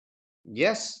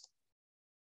 Yes.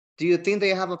 Do you think they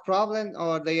have a problem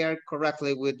or they are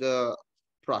correctly with the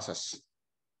process?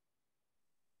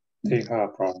 They have a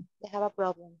problem. They have a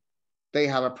problem. They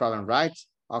have a problem, right?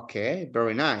 Okay,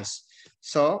 very nice.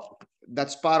 So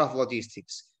that's part of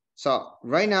logistics. So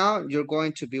right now you're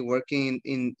going to be working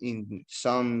in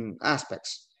some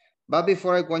aspects. But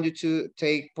before I want you to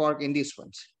take part in this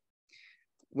one.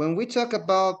 When we talk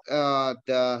about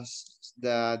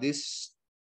this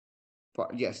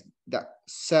part, yes, the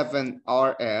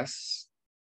 7RS.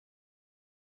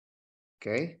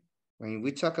 Okay, when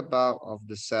we talk about of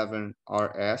the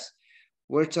 7RS,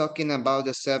 we're talking about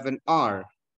the 7R.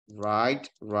 Right.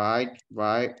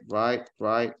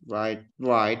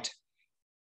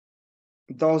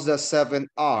 Those are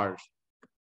 7R.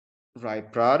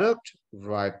 Right product,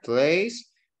 right place,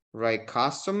 right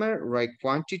customer, right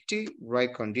quantity,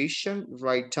 right condition,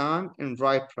 right time, and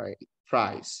right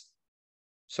price.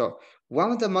 So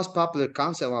one of the most popular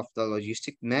concepts of the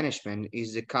logistic management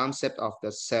is the concept of the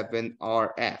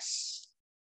 7RS.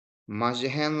 Match the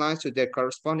headlines to their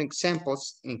corresponding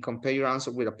examples and compare your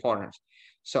answer with a partner.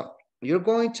 So you're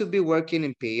going to be working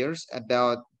in pairs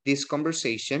about this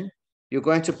conversation. You're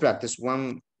going to practice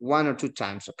one or two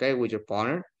times, okay, with your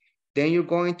partner. Then you're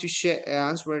going to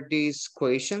answer these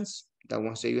questions, the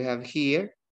ones that you have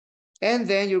here. And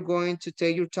then you're going to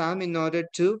take your time in order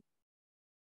to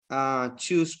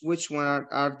choose which one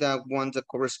are the ones that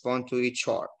correspond to each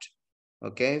chart.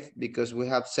 Okay, because we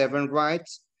have 7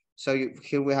 rights. So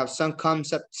here we have some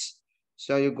concepts.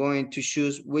 So you're going to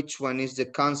choose which one is the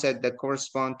concept that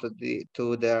correspond to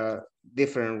the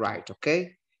different right.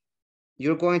 Okay,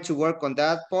 you're going to work on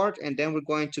that part, and then we're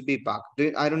going to be back.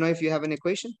 I don't know if you have any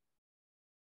question.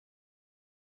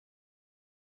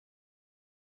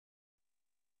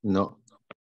 No.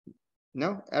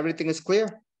 No, everything is clear.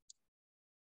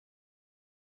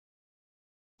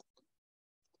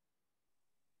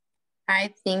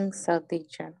 I think so,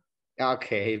 teacher.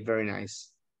 Okay, very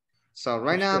nice. So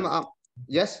right now,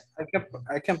 yes?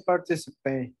 I can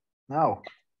participate now.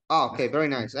 Oh, okay, very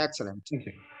nice, excellent. Thank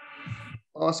you.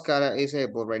 Oscar is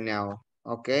able right now.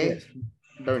 Okay, Yes.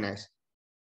 very nice.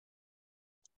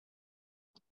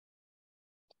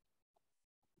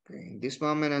 Okay, in this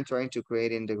moment, I'm trying to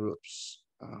create in the groups.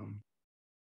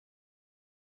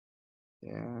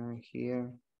 Yeah,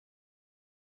 here.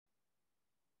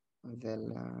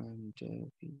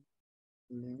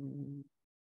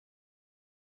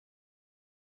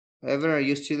 Ever, are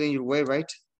you still in your way,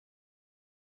 right?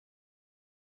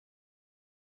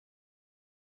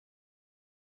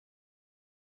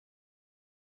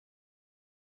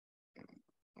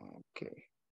 Okay.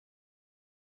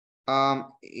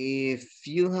 If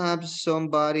you have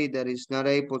somebody that is not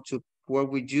able to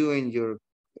work with you in your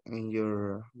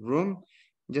room,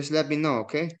 just let me know,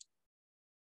 okay?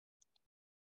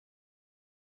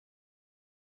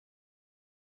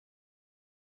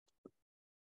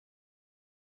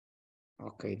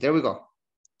 Okay, there we go.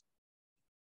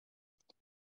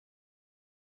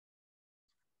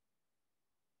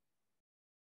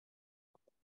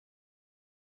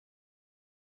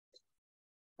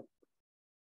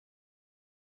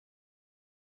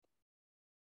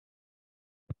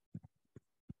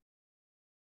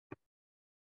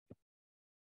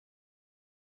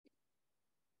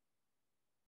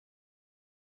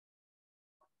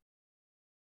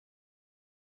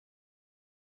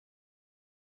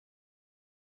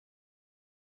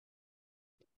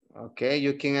 Okay,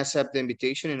 you can accept the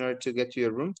invitation in order to get to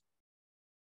your room.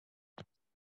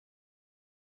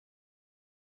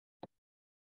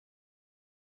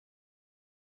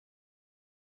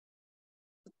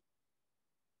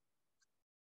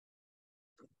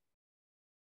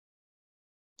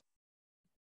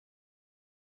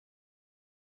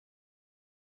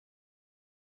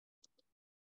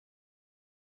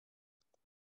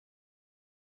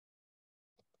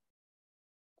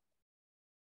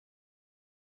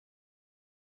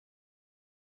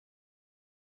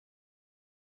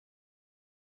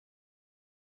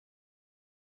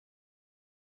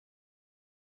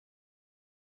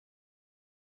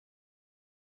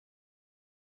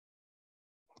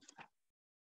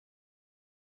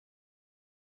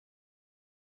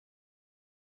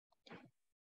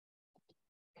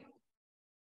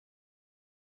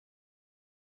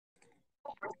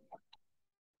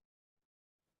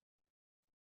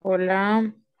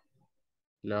 Hola.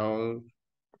 Hello.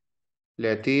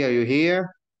 Letty, are you here?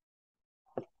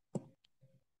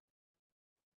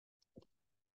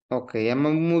 Okay, I'm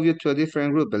gonna move you to a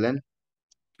different group, Belen.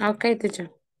 Okay, teacher.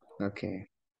 Okay.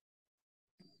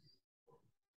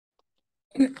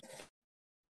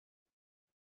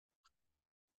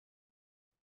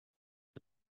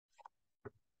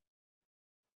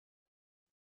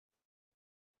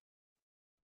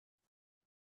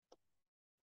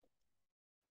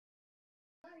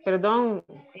 Perdón,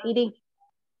 Iri.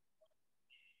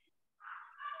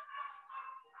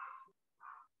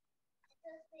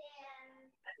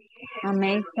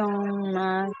 Amazon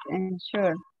Math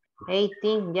Ensure.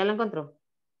 18, ¿ya lo encontró?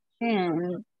 Sí,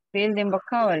 building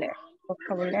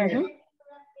vocabulary.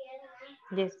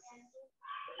 Yes.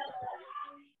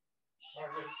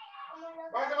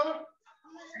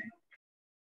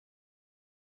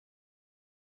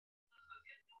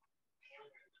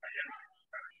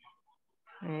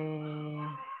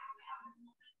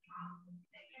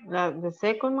 The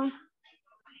second one.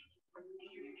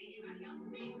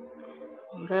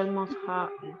 They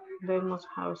must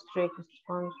have strict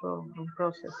control and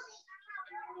process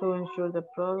to ensure the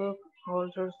product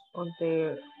orders on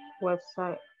their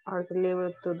website are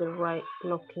delivered to the right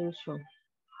location.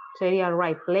 Sería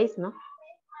right place, ¿no?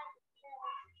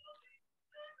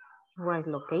 Right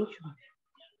location,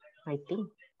 I think.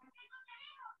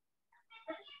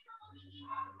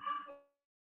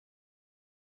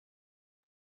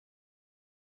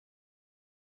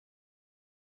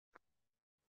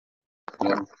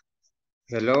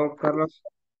 Hello, Carlos.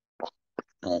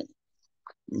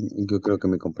 Yo creo que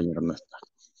mi compañero no está.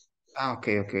 Ah,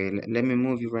 okay, okay. Let me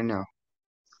move you right now.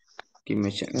 Give me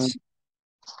a chance.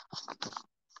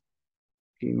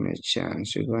 Give me a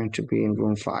chance. You're going to be in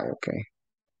room 5, okay?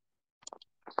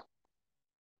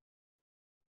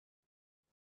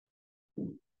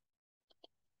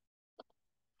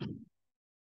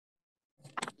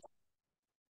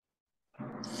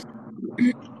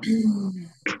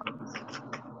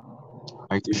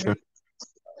 Hi, teacher.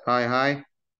 Hi, hi.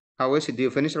 How is it? Do you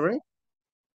finish already?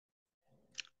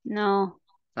 No,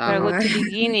 Ah, we're No, going to okay.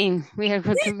 beginning. We are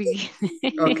going to Okay. begin.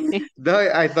 No,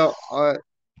 I thought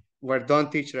we're done,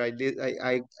 teacher. I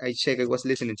checked. I was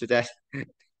listening to that.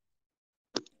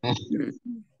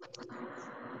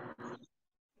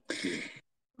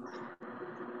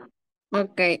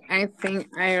 okay, I think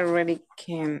I already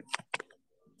can.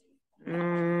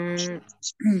 Mm,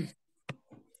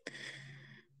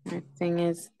 I think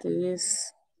it's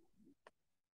this.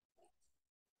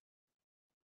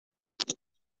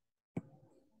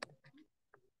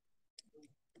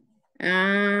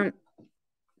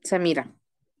 Se mira.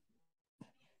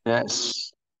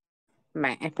 Yes.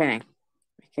 Esperen.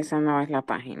 Es que esa no es la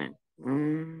página.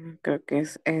 Creo que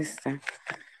es esta.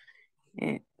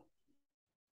 Eh,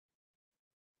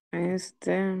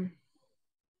 Este.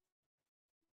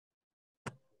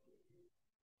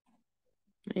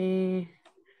 Y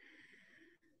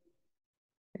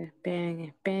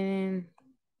esperen.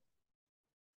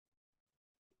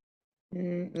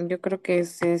 Yo creo que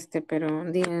es este, pero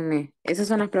díganme. Esas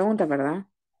son las preguntas, ¿verdad?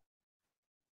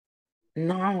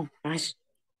 No. Ay,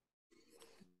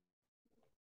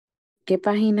 ¿qué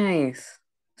página es?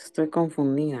 Estoy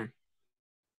confundida.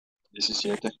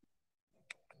 17.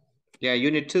 Yeah,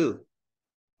 unit 2.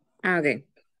 Ok.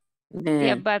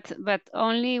 Yeah, Eh, but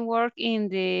only work in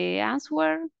the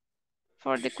answer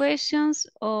for the questions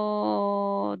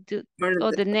or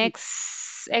the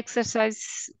next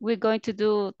exercise we're going to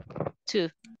do too.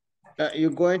 You're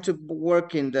going to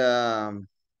work in the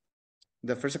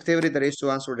first activity that is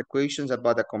to answer the questions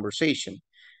about the conversation.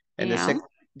 And Yeah.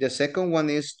 the second one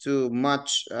is to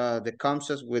match the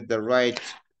concepts with the right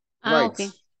Okay.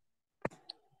 rights.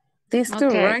 These two,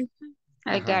 Okay. right?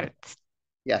 I got it.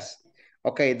 Yes.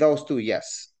 Okay, those two,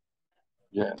 yes.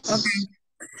 Yes. Okay.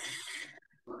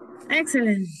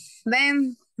 Excellent.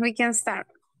 Then we can start.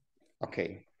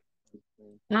 Okay.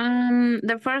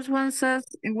 The first one says,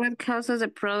 what causes the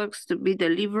products to be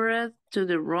delivered to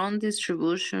the wrong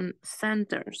distribution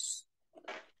centers?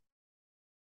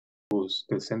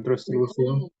 Del centro de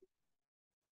distribución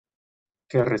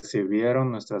que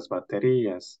recibieron nuestras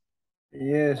baterías.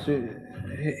 Yes,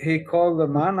 he called the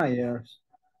managers.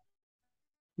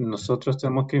 Nosotros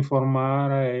tenemos que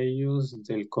informar a ellos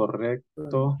del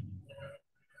correcto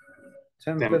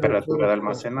temperatura de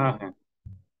almacenaje.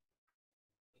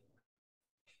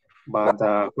 But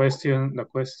the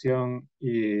question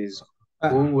is,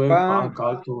 who will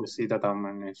call to receive that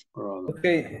managed product?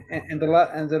 Okay, in the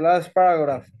last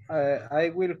paragraph,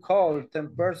 I will call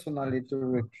them personally to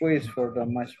request for the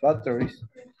match batteries.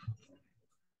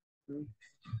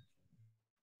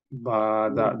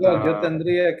 But Yo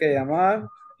tendría que llamar.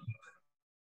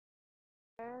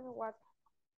 And what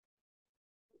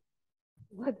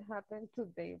happened to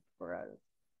their product?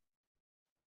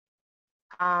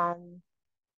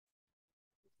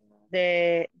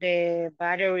 The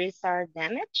batteries are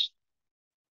damaged,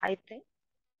 I think,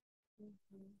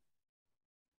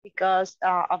 because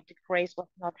of the craze was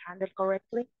not handled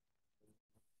correctly.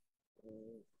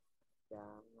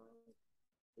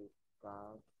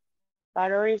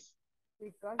 Batteries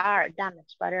are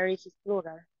damaged. Batteries is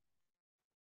plural.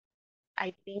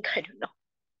 I think, I don't know.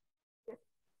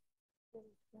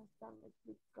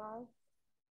 Because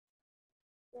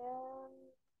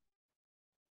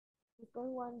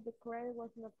when the credit was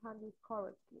not handled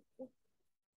correctly.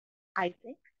 I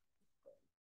think.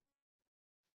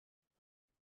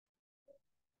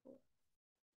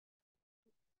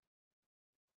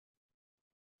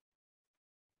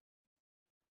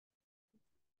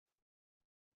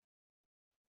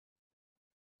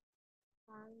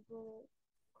 Handled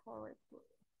correctly.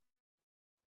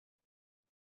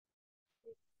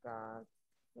 Because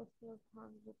was not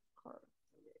handled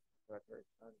correctly. Records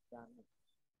are damaged.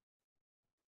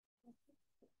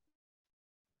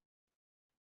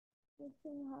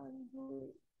 Wasn't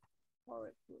handled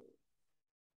correctly.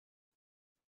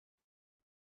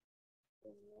 The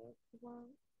next one.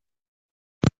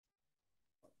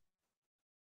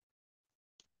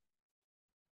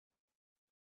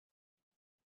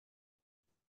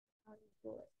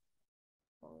 Handled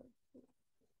correctly.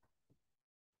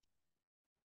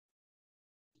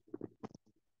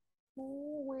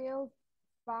 Who will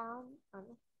ban and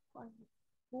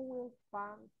who will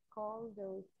spam call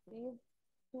the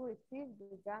receive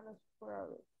the damaged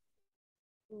product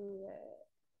to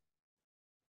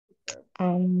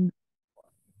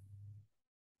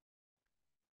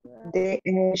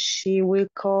She will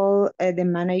call the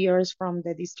managers from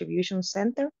the distribution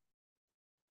center.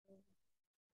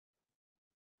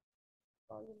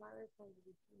 call the manager from the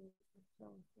distribution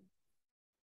center.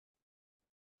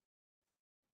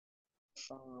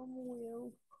 Some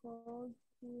will call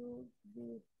to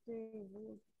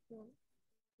distribution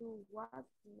to what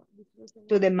distribution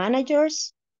To the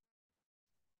managers.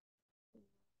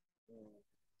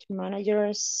 To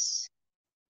managers.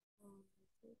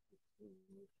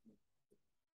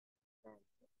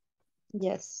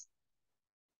 Yes.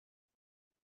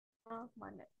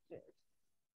 Managers.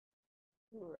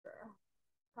 Sure.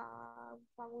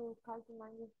 Some will call to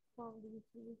managers from the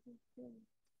distribution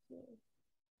center.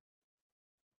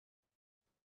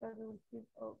 That will receive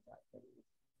all batteries.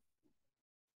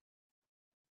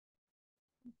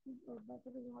 Receive all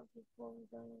batteries have to form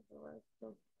down the rest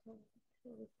of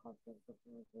the content of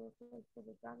the materials for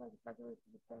the damaged batteries to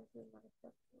be sent to the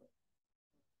manufacturer.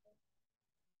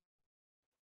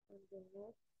 And the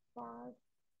next part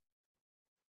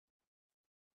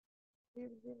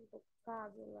building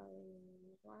vocabulary.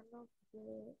 One of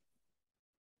the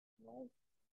most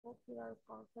popular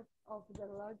concepts of the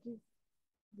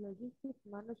logistics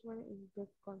management is the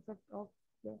concept of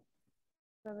the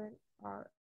 7R.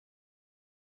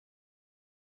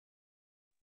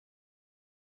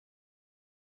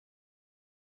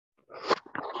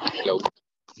 Hello.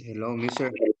 Hello,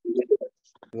 mister.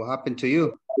 What happened to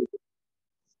you?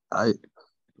 Ay,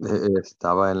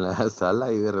 estaba en la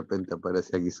sala y de repente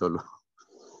aparece aquí solo.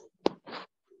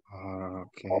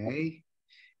 Okay.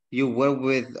 You work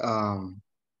with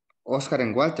Oscar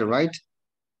and Walter, right?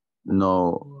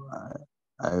 No,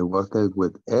 I worked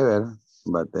with Ever,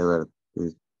 but Ever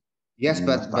is Yes, no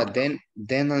but estaba.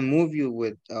 then I move you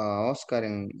with Oscar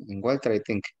and Walter, I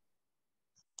think.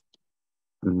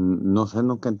 No sé,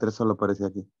 nunca entré, solo aparece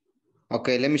aquí.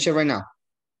 Okay, let me share right now.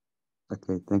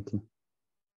 Okay, thank you.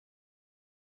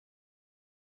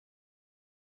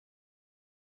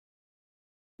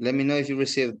 Let me know if you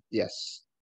received yes.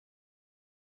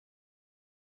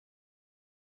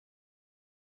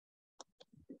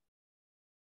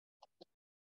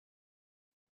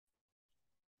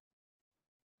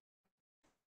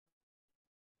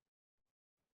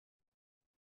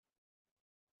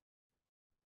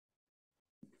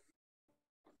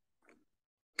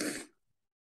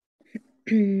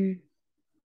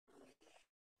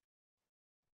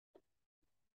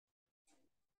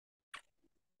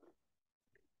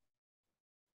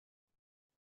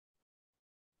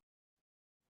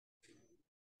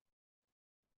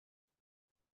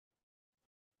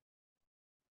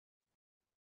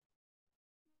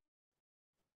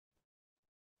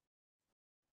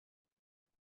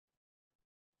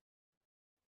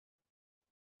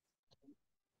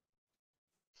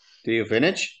 Do you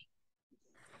finish?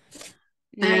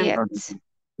 Not yet.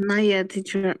 Not yet,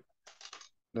 teacher.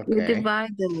 Okay. We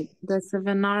divide the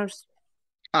 7 hours.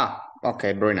 Ah,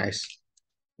 okay, very nice.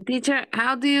 Teacher,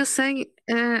 how do you say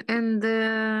in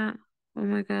the, oh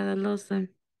my God, I lost them.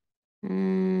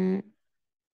 In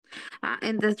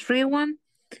the 3 one,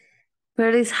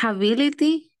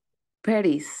 perishability,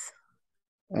 peris.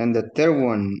 And the third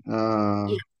one,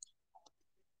 Yeah.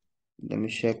 let me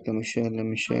check. What's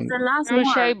the last word?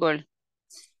 Crucible.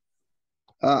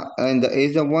 And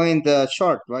is the one in the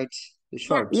short, right? The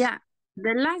shorts. Yeah,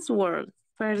 the last word,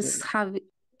 perishability.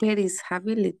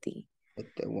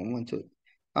 The 1, 2.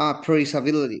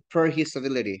 Perishability.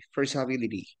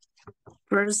 Perishability.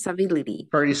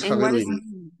 And what is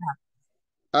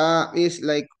It's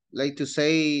like to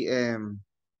say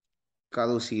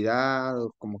caducidad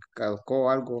o como que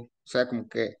caducó algo. O sea, como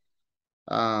que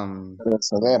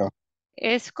perecedero.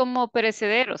 Es como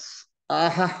perecederos.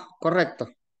 Ajá, correcto.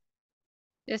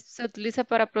 Esto se utiliza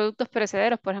para productos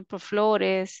perecederos, por ejemplo,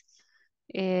 flores,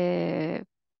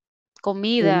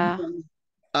 comida.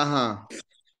 Ajá.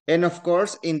 And of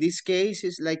course, in this case,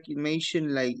 it's like you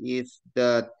mentioned, like if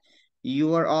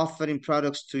you are offering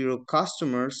products to your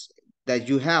customers that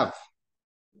you have.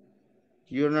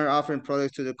 You're not offering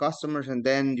products to the customers, and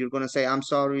then you're gonna say, "I'm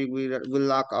sorry, we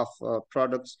lack of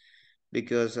products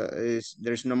because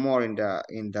there's no more in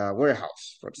the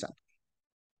warehouse," for example.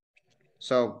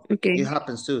 So it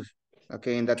happens too.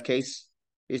 Okay, in that case,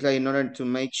 it's like in order to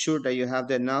make sure that you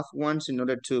have enough ones in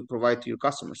order to provide to your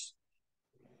customers.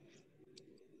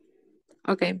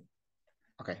 Okay.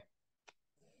 Okay.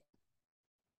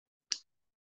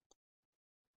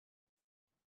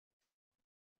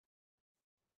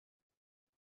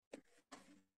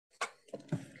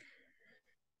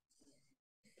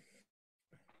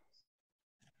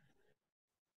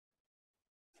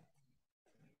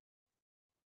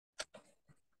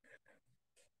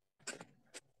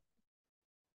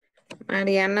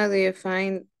 Ariana, do you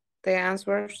find the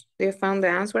answers? Do you found the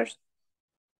answers?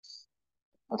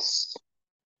 Yes.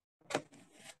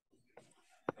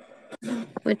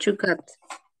 What you got?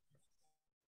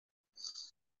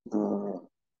 Mm,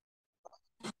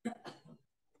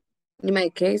 In my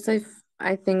case,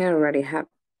 I think I already have.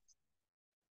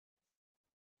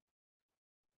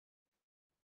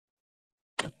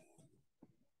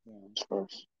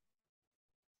 first.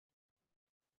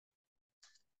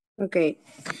 Okay.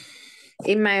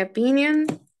 In my opinion,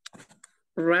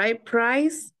 right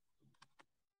price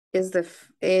is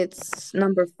it's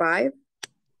number 5.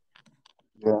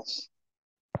 Yes.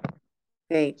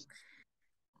 Okay.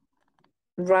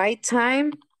 Right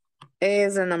time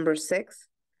is a number 6.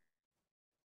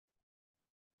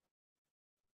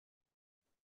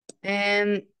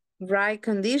 And right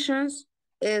conditions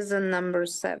is a number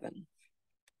 7.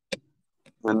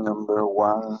 The number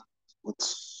 1,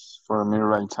 it's for me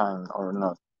right time or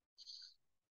not.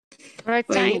 Right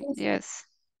For time, you? yes.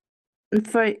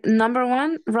 For number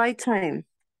 1, right time.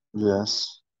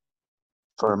 Yes.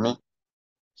 For me.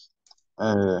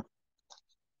 The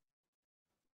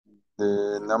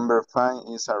number 5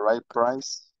 is a right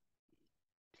price.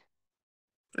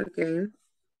 Okay.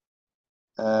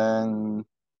 And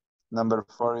number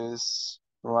 4 is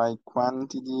right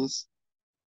quantities.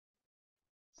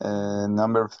 And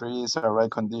number 3 is a right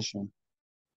condition.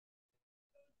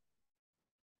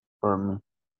 For me.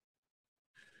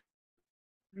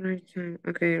 Right time.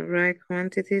 Okay, right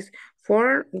quantities.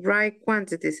 4 right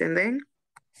quantities, and then?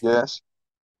 Yes.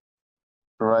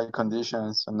 Right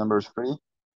conditions and number 3.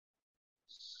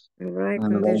 Right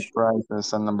And right condition.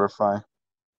 prices and number 5.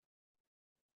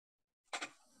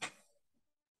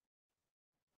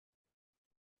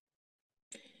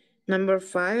 Number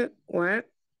 5, what?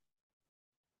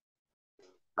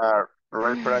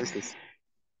 Right prices.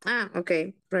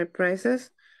 Okay. Right prices.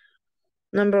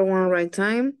 Number 1, right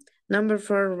time. Number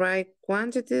 4, right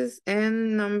quantities.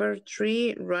 And number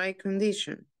 3, right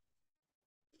condition.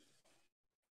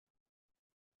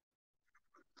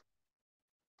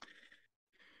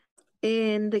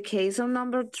 In the case of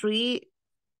number 3,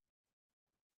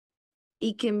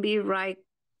 it can be right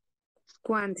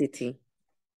quantity.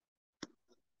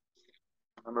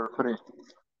 Number 3.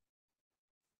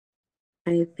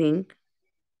 I think.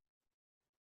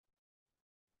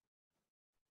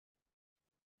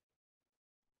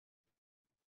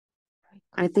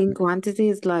 I think quantity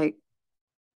is like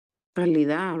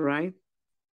calidad, right?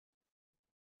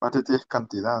 Quantity es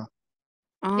cantidad.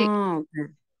 Oh,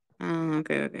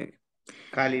 okay. Okay.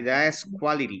 Calidad es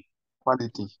quality.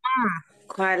 Quality.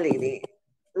 Quality.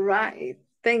 Right.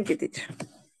 Thank you, teacher.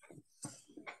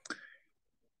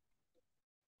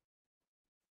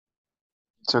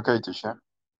 It's okay, teacher.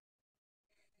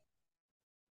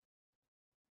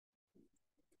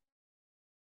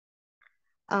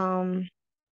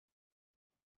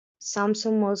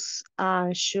 Samsung must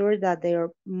ensure that their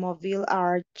mobile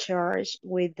are charged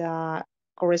with the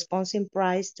corresponding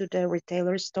price to the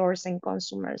retailer stores and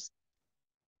consumers.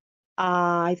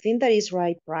 I think that is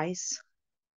right price.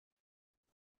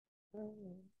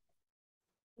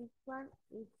 This one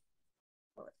is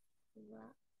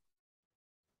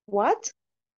What?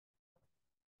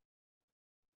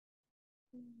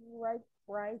 right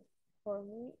price for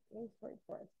me is right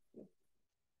price.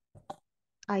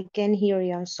 I can't hear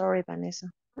you. I'm sorry, Vanessa.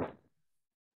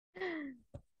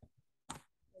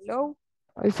 Hello?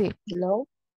 I see. Hello?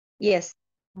 Yes.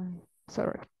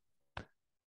 Sorry.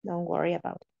 Don't worry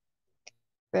about it.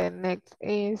 The next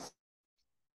is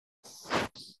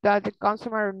that the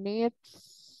consumer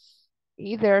needs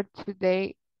either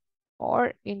today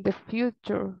or in the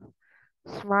future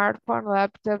smartphone,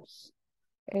 laptops,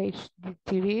 HD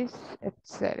TVs,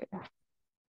 etc.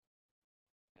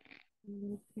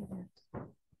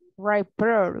 Right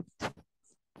product.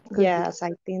 Yes, I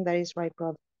think that is right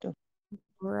product too.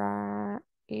 Right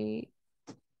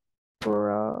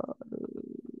product.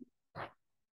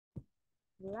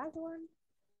 The last one.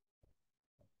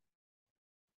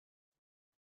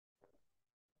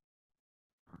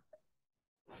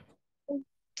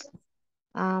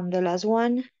 The last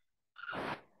one.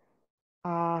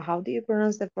 How do you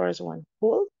pronounce the first one?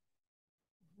 Full?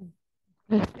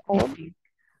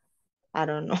 I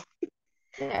don't know.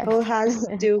 Yes. Who has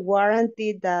to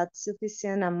guarantee that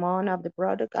sufficient amount of the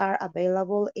product are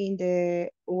available in the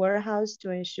warehouse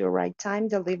to ensure right time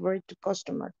delivery to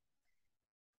customer?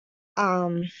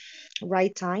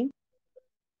 Right time.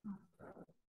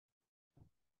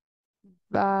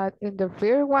 But in the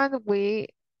first one, we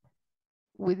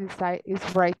decide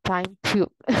it's right time too.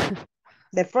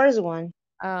 The first one.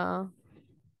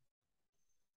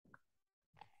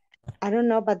 I don't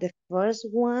know, but the first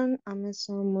one,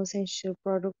 Amazon must ensure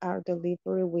products are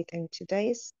delivered within 2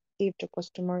 days if the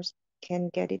customers can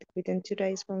get it within 2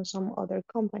 days from some other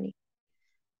company.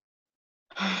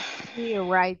 Be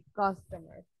right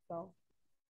customers. So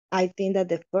I think that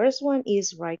the first one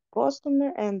is right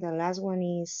customer and the last one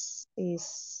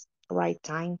is right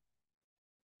time,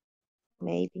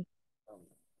 maybe.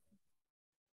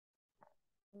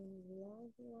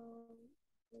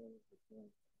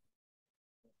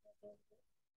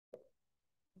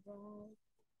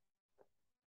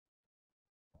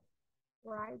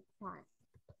 right time.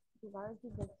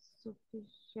 Regarding the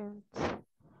sufficient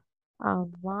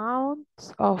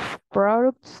amounts of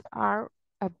products are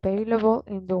available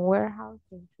in the warehouse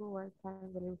and ensure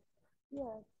time delivery.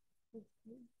 Yes, this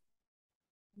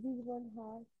one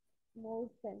has more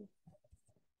sense.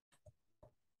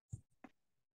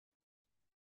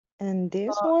 And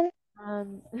this one,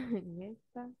 And yes,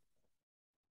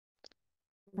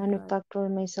 manufacturer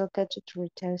may sell gadgets to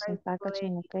retailers in right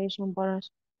packaging place, location bonus.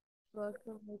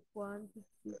 customer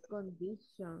quantity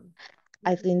condition.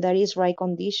 I think that is right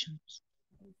conditions.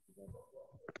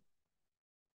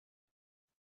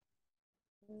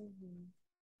 Mhm.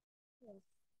 Yes,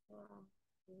 wow.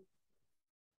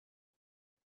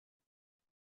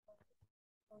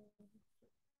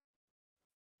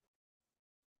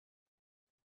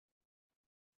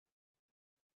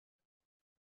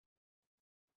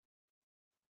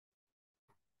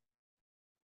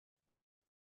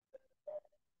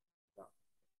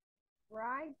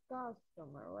 Right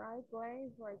customer, right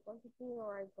place, right quantity,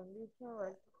 right condition,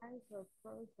 right price, right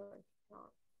price, right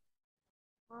stock.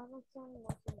 Amazon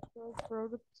must ensure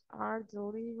products are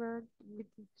delivered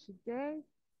within 2 days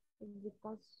and the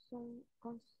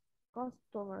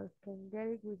customers can get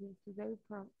it within 2 days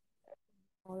from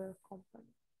other companies.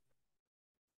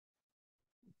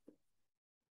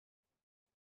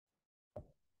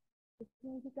 ¿Qué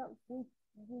significa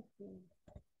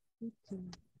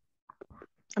within?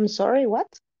 I'm sorry,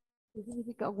 what? ¿Qué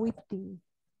significa within?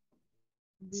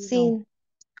 Do you know? Sin,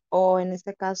 o en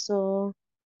este caso,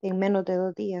 en menos de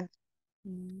 2 días,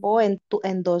 o en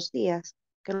 2 días.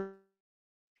 O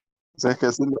sea, es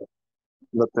que sí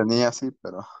lo tenía así,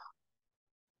 pero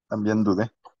también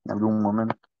dudé en algún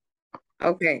momento.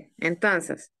 Okay,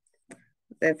 entonces,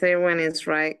 the third one is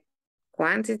right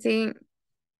quantity.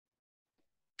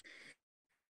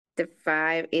 The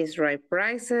 5 is right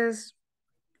prices.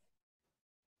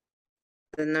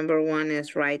 The number 1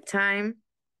 is right time.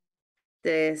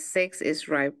 The 6 is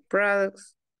right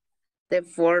products. The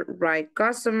 4 right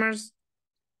customers.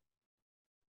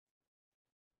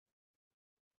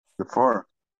 The 4.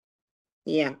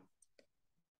 Yeah.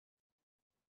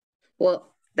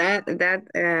 Well, that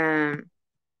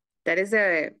is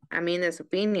Amina's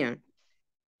opinion.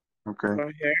 Okay.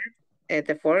 For her,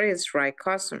 the 4 is right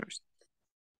customers.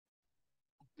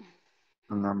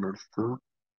 The number 2.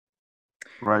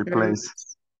 Right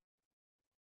place.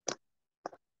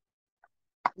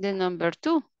 The number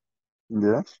 2.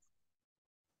 Yes.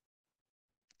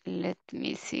 Let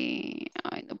me see.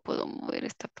 Ay, no puedo mover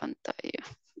esta pantalla.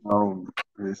 No,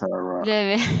 these are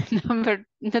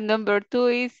The number 2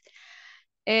 is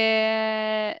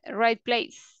right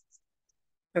place.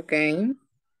 Okay.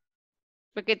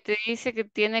 Porque te dice que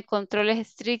tiene controles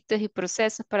estrictos y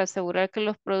procesos para asegurar que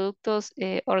los productos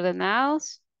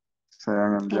ordenados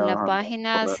sean en enviados la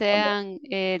página sean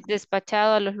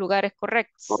despachados a los lugares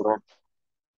correctos. Correcto.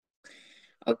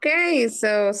 Okay,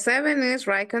 so 7 is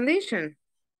right condition.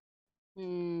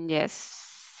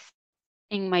 Yes.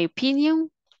 In my opinion,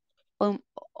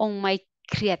 on my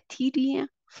criteria.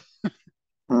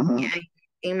 Yeah,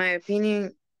 in my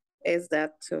opinion, is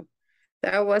that too.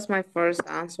 That was my first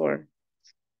answer.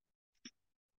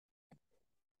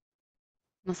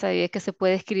 No sabía que se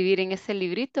puede escribir en ese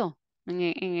librito, en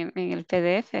el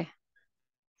PDF.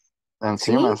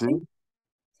 Encima, sí.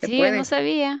 Sí, yo no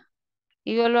sabía.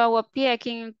 Y yo lo hago a pie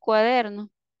aquí en el cuaderno.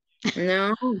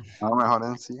 No. No, mejor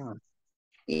encima.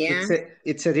 Yeah.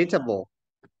 It's editable.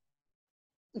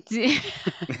 Sí.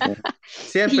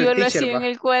 Siempre Y yo el lo teacher hacía en va.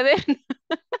 el cuaderno.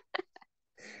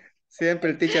 Siempre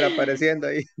el teacher apareciendo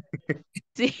ahí.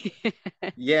 Sí.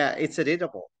 Yeah, it's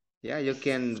editable. Yeah, you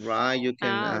can write, you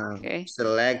can Okay.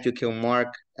 select, you can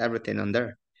mark everything on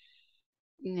there.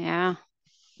 Yeah.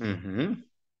 Mm-hmm.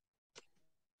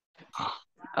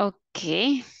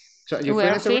 Okay. So you We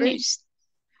are finished already? finished.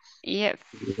 Yes.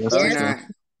 Okay,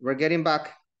 we're getting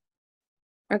back.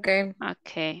 Okay.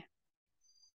 Okay.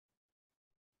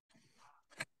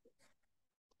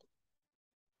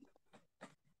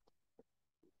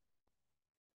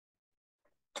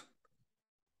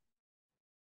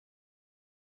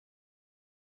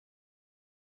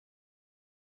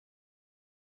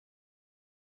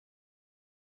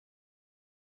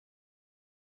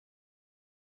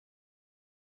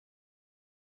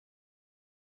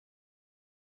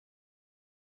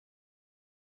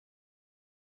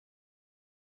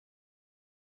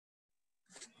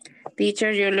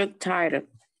 Teacher, you look tired.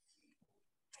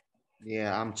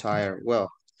 Yeah, I'm tired.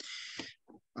 Well,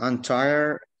 I'm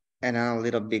tired and I'm a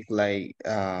little bit like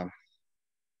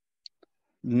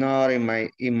not in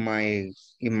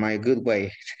my good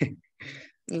way.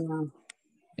 Yeah.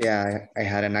 Yeah, I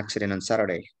had an accident on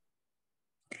Saturday.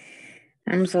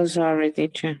 I'm so sorry,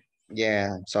 teacher.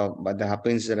 Yeah, so but that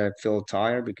happens that I feel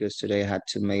tired because today I had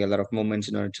to make a lot of movements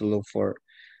in order to look for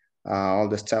all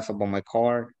the stuff about my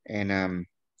car. And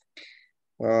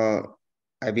well,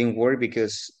 I've been worried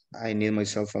because I need my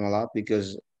cell phone a lot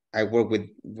because I work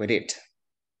with it.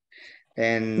 Yeah.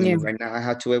 And right now I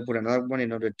have to wait for another one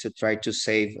in order to try to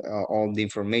save all the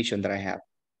information that I have.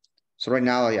 So right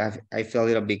now I feel a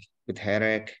little bit with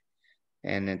headache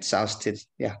and exhausted.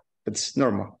 Yeah, it's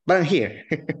normal, but I'm here.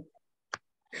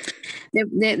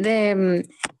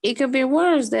 It could be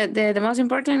worse. The most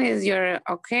important is you're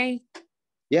okay.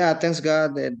 Yeah, thanks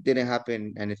God that didn't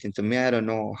happen anything to me. I don't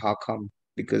know how come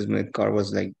because my car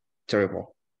was like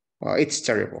terrible. Well, it's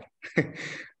terrible,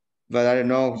 but I don't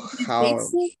know Fix how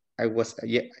it? I was.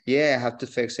 Yeah, I have to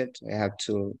fix it. I have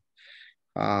to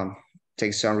um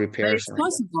take some But repairs. it's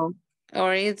possible.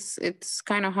 Or it's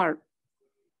kind of hard.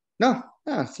 No,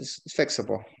 it's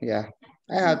fixable. Yeah,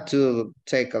 I had to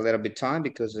take a little bit time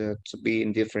because to be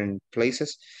in different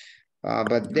places.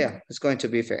 But yeah, it's going to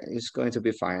be it's going to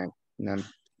be fine in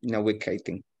a week, I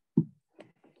think.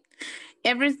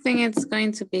 Everything is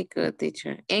going to be good,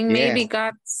 teacher. And Yeah. maybe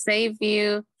God save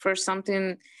you for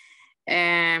something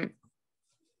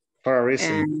For a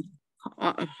reason.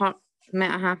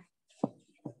 Uh-huh.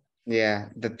 Yeah,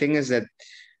 the thing is that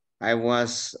I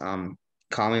was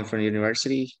coming from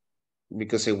university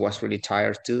because I was really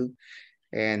tired too,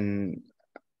 and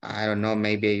I don't know,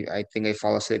 maybe I think I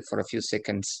fall asleep for a few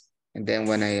seconds, and then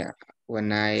when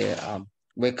I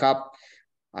wake up,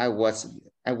 I was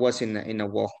in a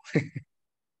wall.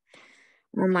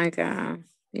 Oh my God.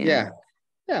 Yeah,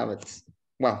 yeah, but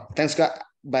well, thanks God.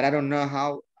 But I don't know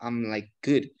how I'm like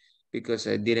good because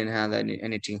I didn't have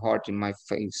anything hard in my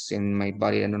face, in my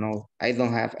body. I don't know. I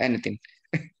don't have anything.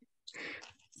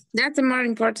 That's the more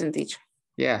important, teacher.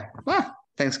 Yeah. Well,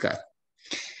 thanks God.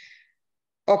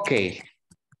 Okay.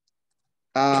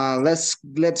 Let's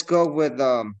go with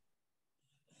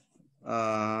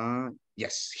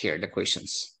yes, here the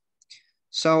questions.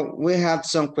 So we have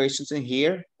some questions in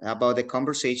here about the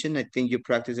conversation. I think you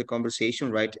practice the conversation,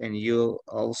 right? And you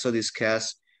also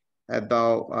discuss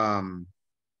about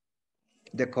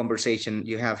the conversation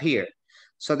you have here.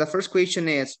 So the first question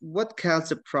is, what counts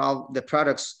the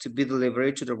products to be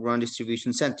delivered to the run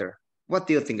distribution center? What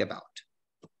do you think about?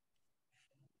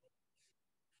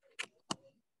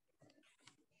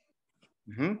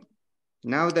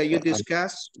 Now that you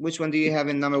discuss, which one do you have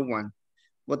in number one?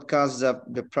 What causes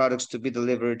the products to be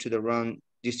delivered to the run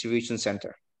distribution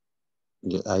center?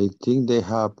 I think they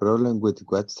have a problem with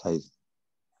websites.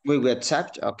 With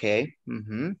website, okay.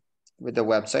 With the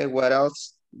website, what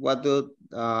else? What do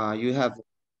you have?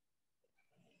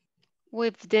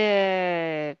 With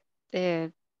the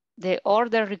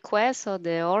order request or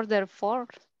the order form.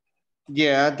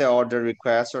 Yeah, the order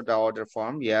request or the order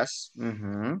form, yes.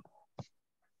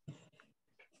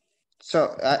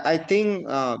 So I think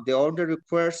the order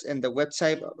request and the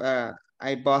website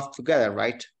I both together,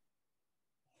 right?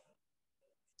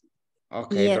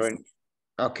 Okay, Yes.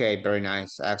 very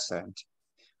nice, excellent.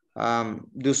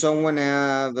 Do someone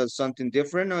have something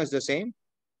different or is the same?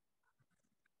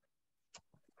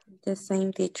 The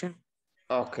same, teacher.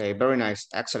 Okay, very nice,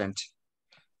 excellent.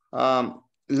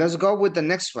 Let's go with the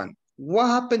next one. What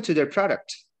happened to their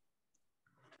product?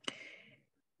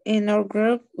 In our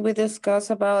group, we discussed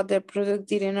about the product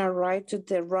didn't arrive to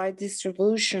the right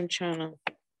distribution channel.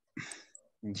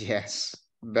 Yes,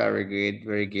 very good,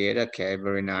 very good. Okay,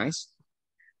 very nice.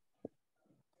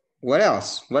 What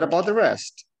else? What about the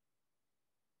rest?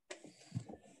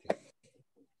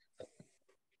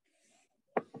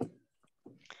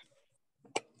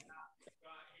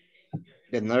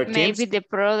 Maybe the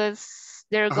products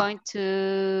they're going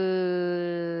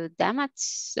to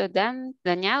damage,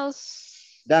 dañados.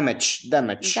 Damage.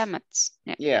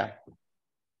 Yeah.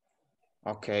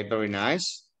 Okay, very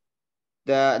nice.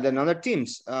 The other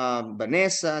teams,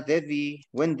 Vanessa, Debbie,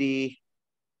 Wendy,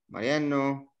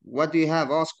 Mariano. What do you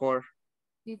have, Oscar?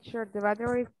 Teacher, the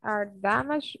batteries are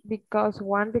damaged because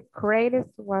one the crates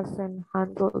wasn't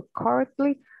handled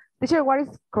correctly. Teacher, what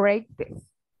is crates?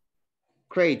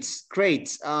 Crates.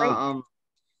 Crate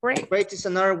is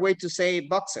another way to say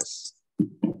boxes.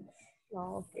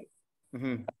 Oh, okay.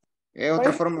 Es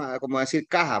otra forma como decir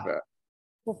caja, ¿verdad?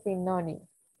 Sinónimo.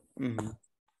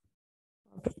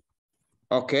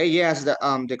 Okay, yes,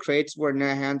 the crates were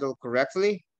not handled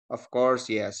correctly. Of course,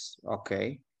 yes.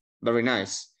 Okay, very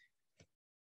nice.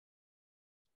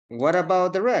 What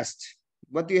about the rest?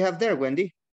 What do you have there,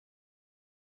 Wendy?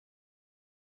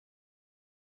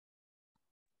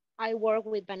 I work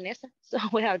with Vanessa, so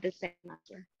we have the same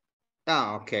answer.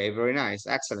 Ah, okay, very nice,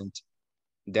 excellent.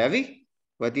 Debbie,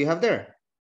 what do you have there?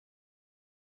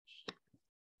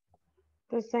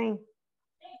 The same.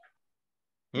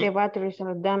 Hmm? The batteries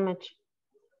are damaged.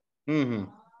 Mm-hmm.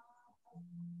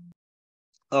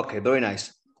 Okay, very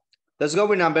nice. Let's go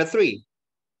with number 3.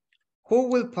 Who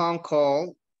will Palm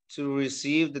call to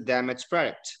receive the damaged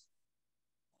product?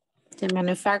 The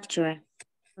manufacturer.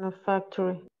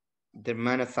 Factory. The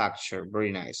manufacturer.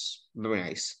 Very nice. Very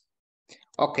nice.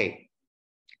 Okay.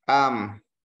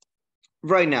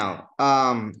 Right now,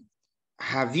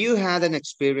 have you had an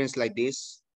experience like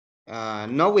this?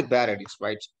 Not with batteries,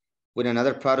 right? With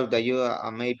another product that you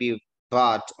maybe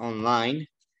bought online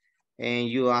and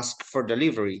you ask for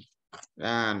delivery.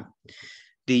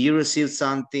 Do you receive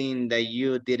something that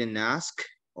you didn't ask,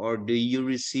 or do you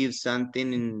receive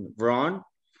something wrong,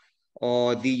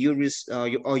 or you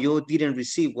didn't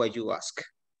receive what you asked?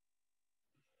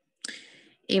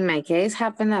 In my case,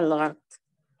 happened a lot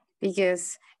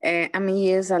because I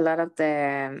use a lot of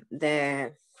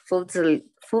the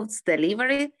foods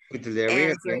delivery. With delivery,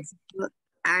 And for okay. example,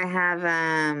 I have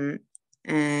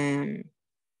an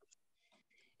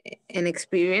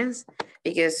experience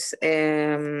because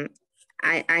I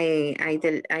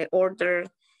order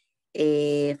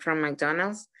from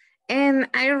McDonald's and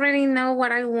I already know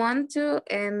what I want to,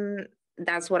 and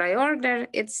that's what I order.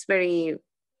 It's very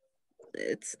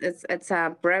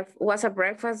was a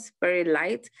breakfast, very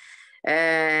light,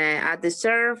 a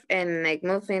dessert and like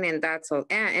muffin, and that's all,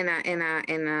 and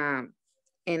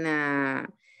a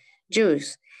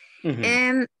juice. Mhm.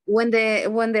 And when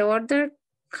the order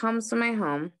comes to my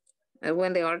home,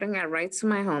 when the order arrives to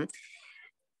my home,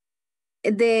 I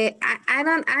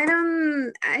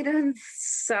don't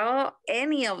saw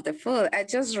any of the food. I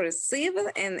just received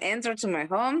it and entered to my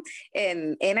home,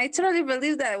 and I totally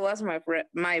believe that it was my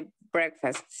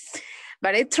breakfast.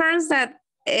 But it turns that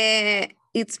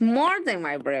it's more than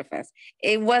my breakfast.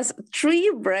 It was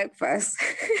 3 breakfasts.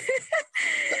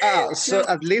 So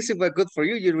at least it was good for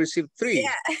you. You received 3.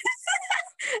 Yeah.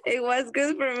 It was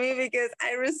good for me because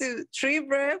I received 3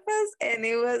 breakfasts, and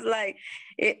it was like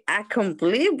a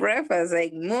complete breakfast,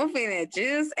 like muffin and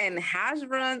juice and hash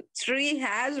brown, 3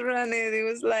 hash brown, and it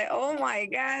was like, oh my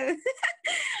God.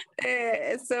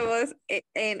 So it was,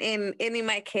 and in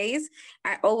my case,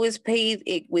 I always paid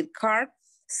it with card.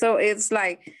 So it's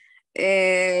like,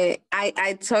 I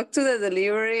talked to the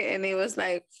delivery, and it was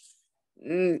like,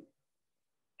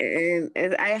 and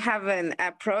I have a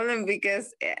problem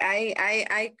because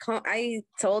I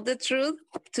told the truth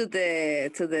to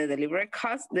the delivery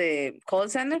cost, the call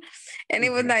center, and it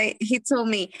was like, he told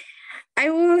me, I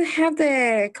will have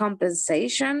the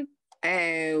compensation.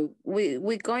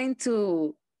 We're going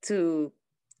to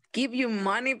give you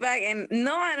money back, and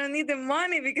no, I don't need the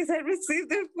money because I received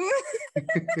the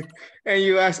food. And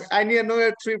you ask, I need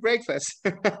another 3 breakfasts.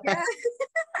 Yeah.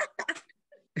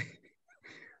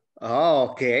 Oh,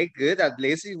 okay, good. At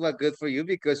least it was good for you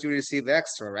because you received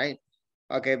extra, right?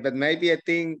 Okay, but maybe I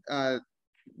think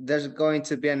there's going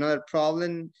to be another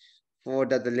problem for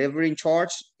the delivery charge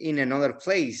in another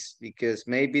place, because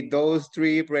maybe those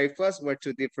 3 breakfasts were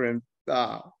to different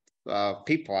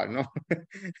people, I don't know.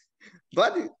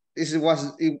 But it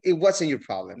wasn't your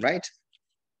problem, right?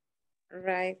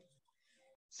 Right.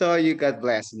 So you got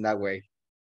blessed in that way.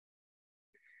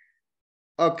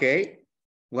 Okay.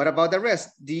 What about the rest?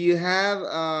 Do you have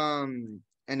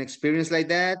an experience like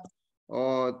that?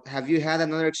 Or have you had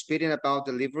another experience about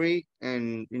delivery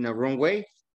and in a wrong way?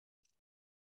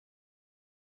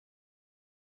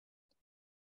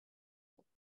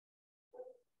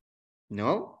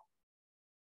 No?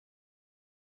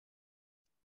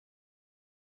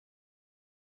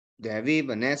 Debbie,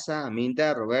 Vanessa,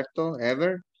 Aminta, Roberto,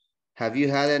 ever? Have you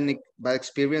had any bad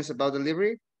experience about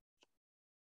delivery?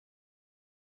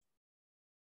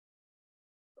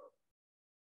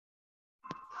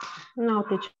 No,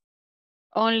 teacher.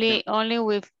 Only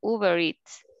with Uber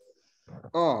Eats.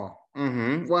 Oh,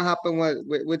 what happened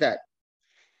with that?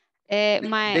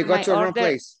 My They got to a wrong order,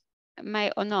 place.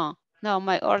 my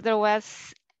order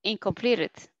was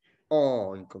incompleted.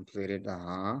 Oh, incompleted.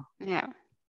 Yeah.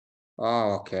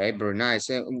 Oh, okay, very nice.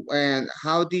 And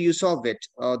how do you solve it?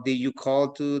 Did you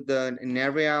call to an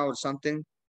area or something?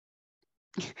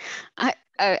 I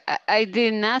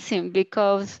did nothing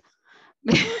because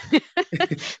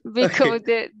because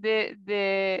the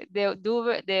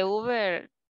Uber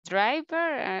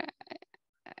driver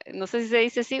no sé si se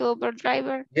dice así, Uber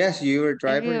driver. Yes, you were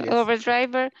driver, yes. Uber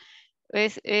driver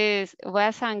was a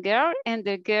girl, and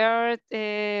the girl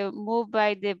moved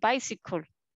by the bicycle.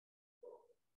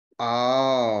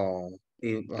 Oh,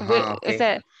 okay. O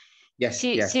sea, yes,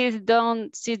 she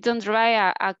don't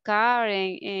drive a car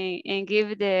and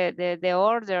give the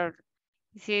order.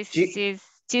 She's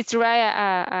drive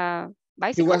a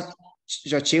bicycle.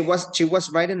 She was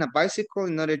riding a bicycle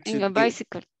in order to a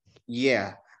bicycle.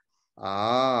 Yeah.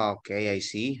 Ah, okay, I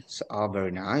see. So,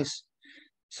 very nice.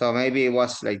 So maybe it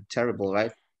was like terrible,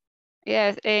 right?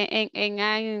 Yes, and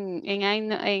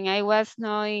I was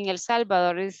not in El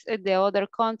Salvador, it's the other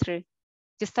country.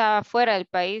 Yo estaba fuera del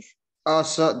país. Oh,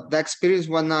 so the experience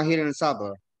was not here in El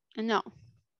Salvador? No.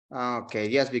 Okay,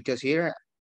 yes, because here,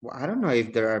 I don't know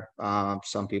if there are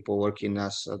some people working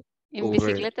as En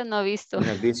bicicleta no he visto. In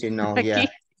a bici, no, yeah.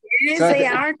 Yes, So they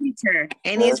are, teacher.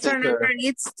 And it's for number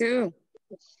eights too.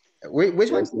 Which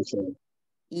one?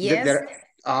 Yes. There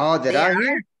are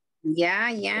here?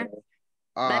 Yeah.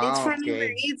 But it's for number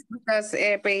Okay. 8 because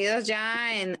pedidos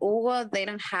ya en Hugo, they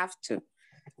don't have to.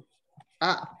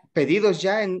 Pedidos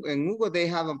ya en Hugo, they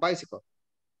have a bicycle.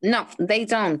 No, they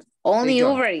don't. Only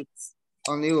Uber Eats.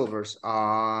 Only Ubers.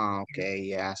 Okay,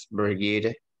 yes, very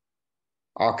good.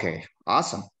 Okay,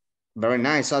 awesome. Very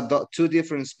nice. So two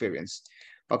different experience.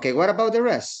 Okay, what about the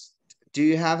rest? Do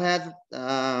you have had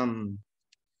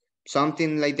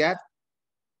something like that?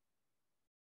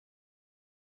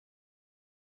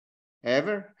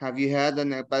 Ever? Have you had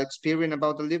an experience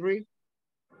about delivery?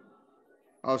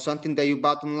 Or something that you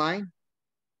bought online?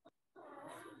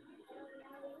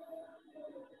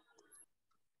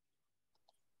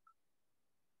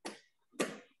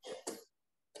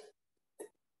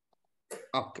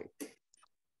 Okay.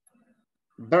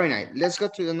 Very nice. Let's go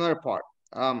to another part.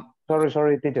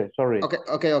 Sorry, teacher. Sorry.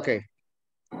 Okay.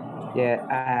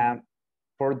 Yeah.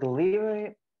 For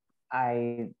delivery,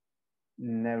 I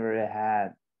never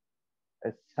had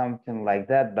something like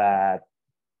that, but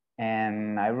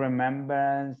I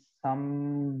remember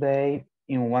someday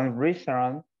in one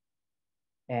restaurant,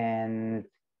 but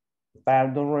I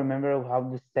don't remember how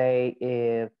to say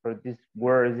for this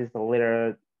word. It's a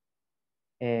little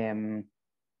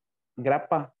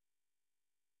grappa.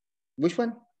 Which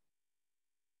one?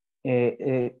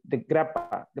 The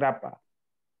grappa. Grappa.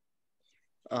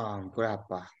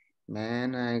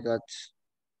 Man,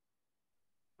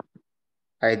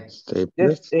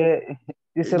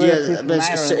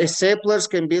 staplers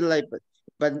can be like,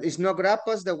 but it's not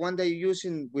grappas, the one that you're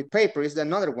using with paper, is the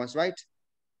another ones, right?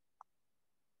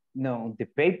 No, the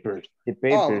papers. I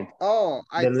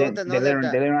thought another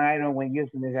the little iron when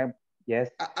using the yes.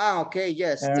 Okay,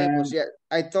 yes, staples, yeah.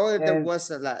 I thought there was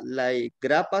like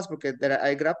grapas, porque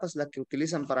hay grapas las que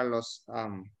utilizan para los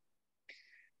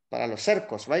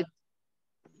cercos, right?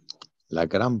 Las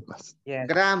grampas. Yes.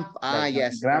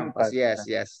 Yes, grampas. Yes.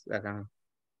 Yes.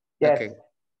 Okay.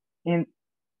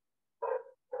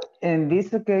 In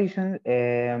this occasion,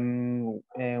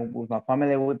 with my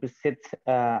family, we visit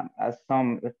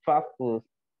some fast food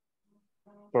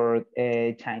for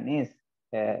Chinese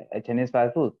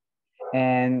fast food.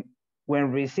 And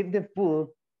when we received the food,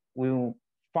 we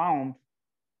found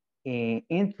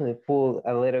into the food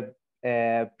a little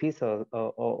piece of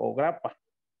grappa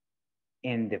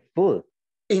in the food.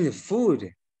 In the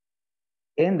food?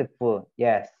 In the food,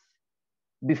 yes.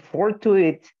 Before to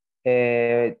it,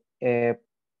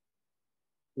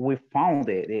 we found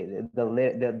the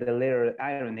little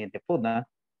iron in the food,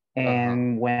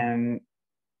 and when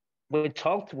we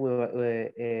talked with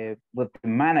the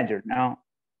manager now,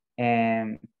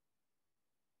 and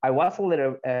I was a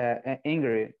little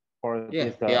angry for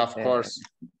this. Of course.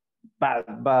 Bad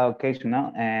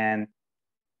occasion,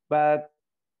 but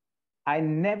I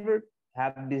never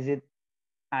have visited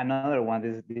another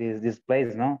one. This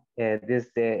place, no. This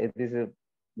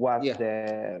was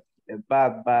the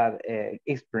bad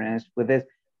experience with this,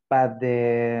 but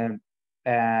the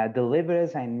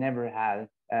deliveries I never had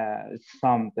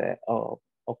some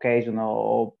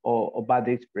occasional or bad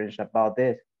experience about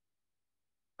this.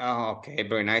 Oh, okay,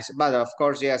 very nice. But of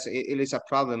course, yes, it is a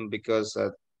problem because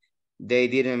they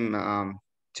didn't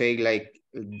take like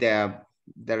the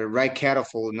right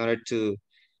careful in order to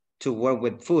work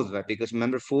with food, right? Because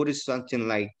remember, food is something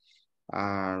like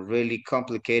really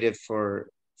complicated for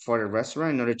a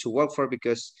restaurant in order to work for,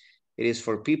 because it is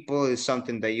for people. It's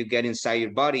something that you get inside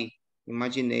your body.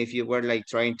 Imagine if you were like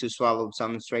trying to swallow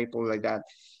some staple like that,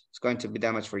 it's going to be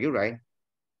damage for you, right?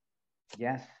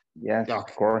 Yes, of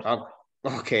course.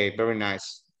 Okay, very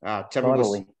nice.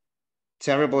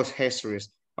 Terrible histories.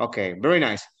 Okay, very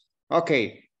nice.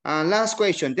 Okay, last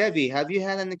question, Debbie, have you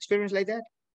had an experience like that?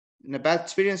 In a bad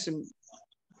experience?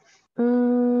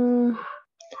 No.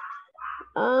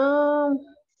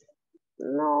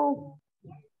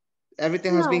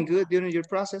 Everything has been good during your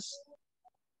process?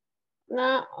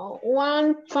 No,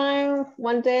 one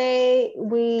day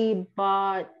we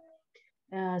bought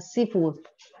seafood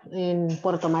in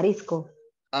Puerto Marisco.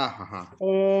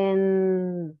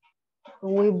 And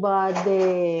we bought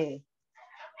they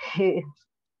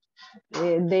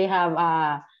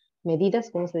have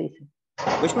medidas, ¿cómo se dice?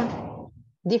 Which one?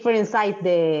 Different size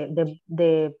del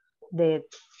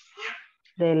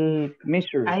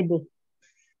measure.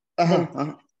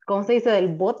 ¿Cómo se dice? Del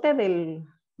bote del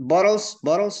bottles.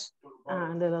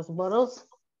 De los bottles.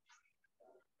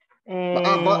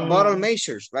 Bottle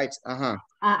measures, right?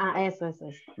 Eso.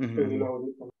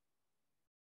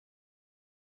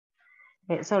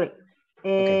 Sorry.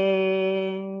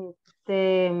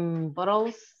 The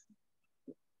bottles.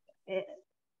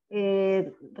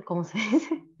 ¿Cómo se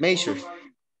dice? Measures.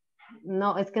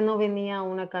 No, es que no venía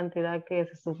una cantidad que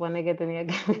se supone que tenía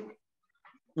que.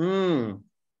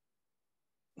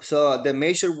 So the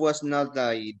measure was not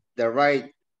the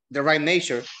right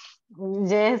measure.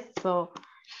 Yes, so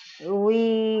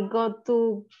we got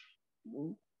to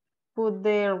put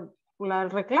the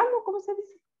reclamo, ¿cómo se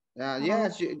dice?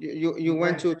 Yes, you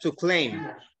went to claim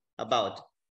about.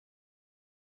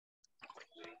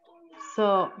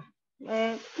 So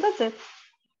that's it.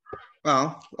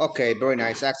 Oh, okay, very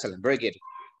nice, excellent, very good.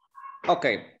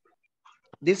 Okay,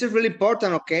 this is really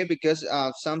important, okay, because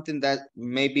something that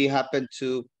maybe happened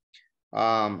to,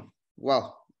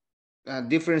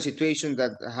 different situations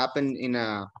that happen in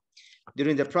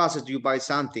during the process. You buy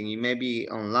something, it may be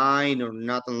online or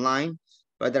not online,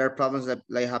 but there are problems that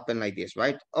happen like this,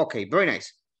 right? Okay, very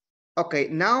nice. Okay,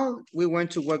 now we want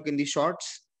to work in these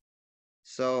charts.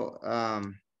 So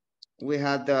we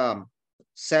had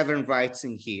 7 rights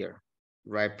in here.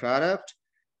 Right product,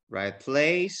 right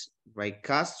place, right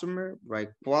customer, right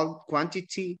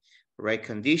quantity, right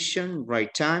condition,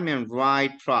 right time, and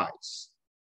right price.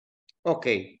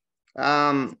 Okay.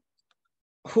 Who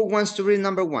wants to read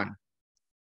number 1?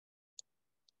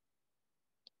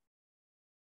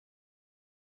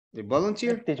 The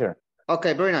volunteer? Yes, teacher.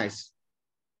 Okay, very nice.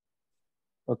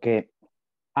 Okay.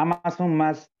 Amazon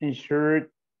must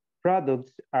ensure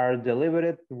products are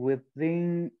delivered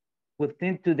within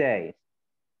 2 days.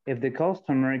 If the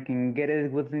customer can get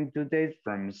it within 2 days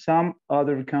from some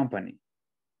other company.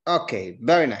 Okay,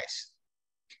 very nice.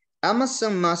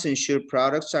 Amazon must ensure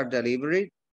products are delivered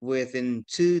within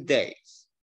 2 days.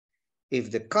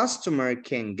 If the customer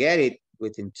can get it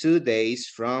within 2 days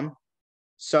from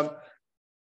some,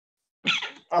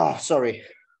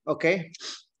 okay,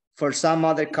 for some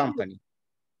other company.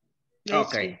 Yes,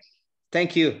 okay,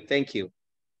 thank you.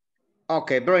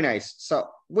 Okay, very nice. So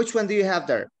which one do you have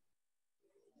there?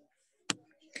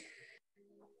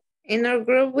 In our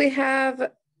group, we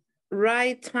have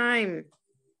right time.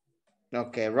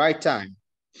 Okay, right time.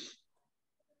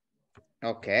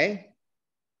 Okay.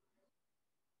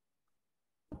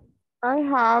 I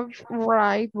have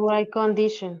right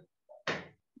condition.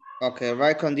 Okay,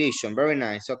 right condition. Very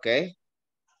nice. Okay.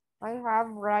 I have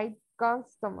right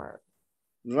customer.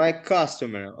 Right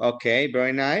customer. Okay,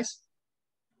 very nice.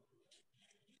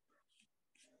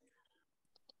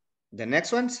 The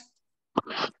next ones?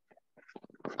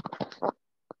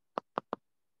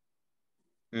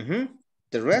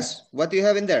 The rest, what do you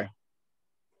have in there?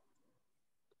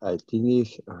 I think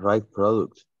it's right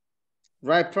product.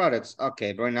 Right products.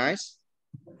 Okay, very nice.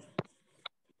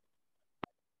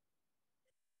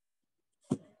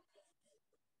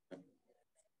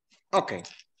 Okay.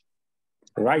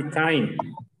 Right time.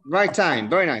 Right time.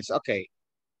 Very nice. Okay.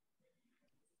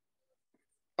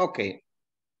 Okay.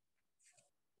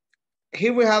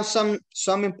 Here we have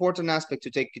some important aspect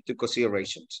to take into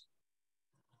considerations.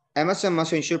 Amazon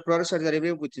must ensure products are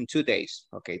delivered within 2 days.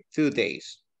 Okay, 2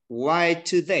 days. Why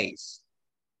 2 days?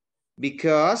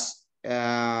 Because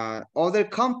other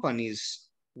companies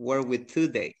were with 2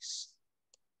 days,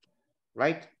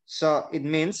 right? So it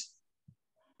means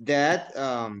that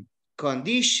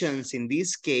conditions in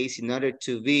this case, in order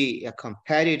to be a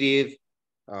competitive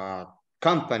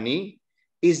company,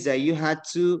 is that you had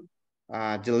to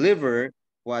deliver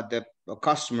what the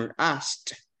customer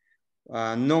asked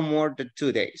no more than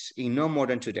 2 days, in no more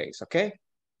than 2 days, okay?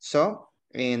 So,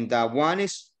 and one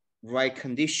is right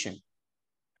condition,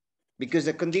 because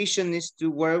the condition is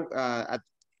to work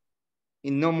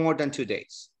in no more than 2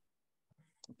 days,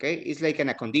 okay? It's like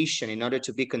a condition in order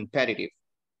to be competitive,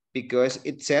 because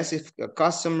it says if the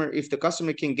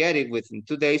customer can get it within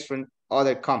 2 days from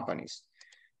other companies.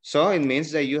 So it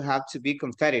means that you have to be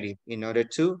competitive in order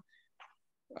to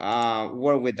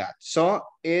work with that. So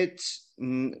it's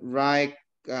right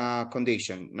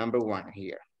condition, number one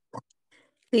here.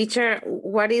 Teacher,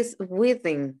 what is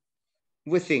within?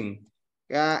 Within.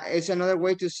 It's another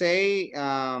way to say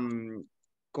con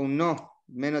no,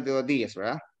 menos de 2 días,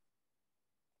 ¿verdad?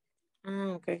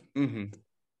 Okay.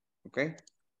 Okay.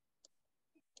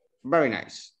 Very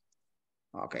nice.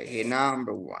 Okay, here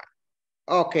number one.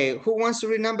 Okay, who wants to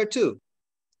read number two?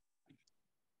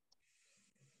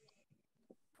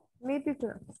 Me,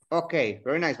 teacher. Okay,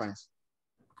 very nice, Vanessa.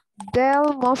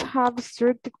 Dell must have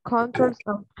strict controls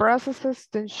and processes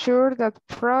to ensure that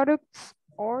products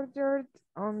ordered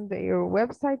on their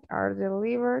website are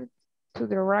delivered to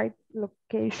the right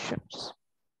locations.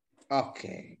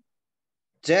 Okay.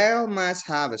 Dell must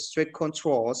have strict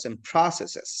controls and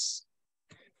processes.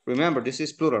 Remember, this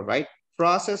is plural, right?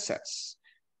 Processes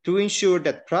to ensure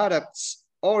that products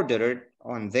ordered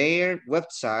on their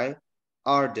website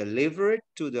are delivered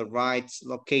to the right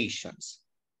locations.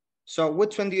 So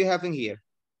which one do you have in here?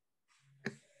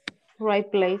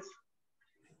 Right place.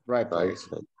 Right place.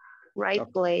 Right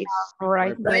place.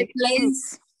 Right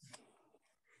place.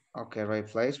 Okay, right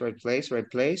place, right place, right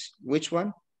place. Which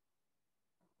one?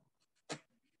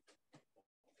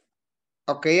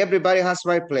 Okay, everybody has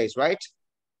right place, right?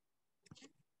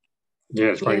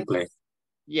 Yes, right place.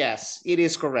 Yes, it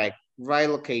is correct. Right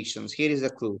locations. Here is the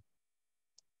clue.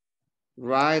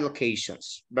 Right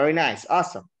locations. Very nice.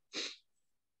 Awesome.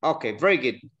 Okay, very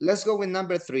good. Let's go with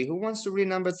number 3. Who wants to read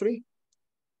number 3?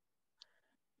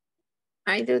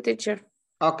 I do, teacher.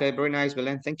 Okay, very nice,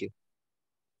 Belen. Thank you.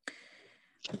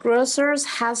 Grocers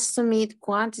has to meet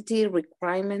quantity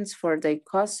requirements for their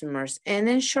customers and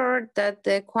ensure that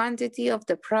the quantity of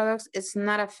the products is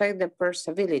not affect the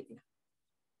purchasability.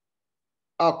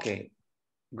 Okay.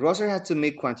 Grocer has to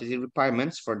meet quantity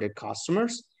requirements for their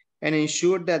customers and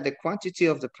ensure that the quantity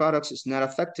of the products is not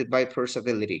affected by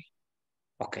purchasability.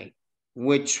 Okay.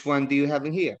 Which one do you have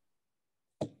in here?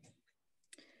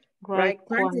 Right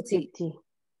quantity.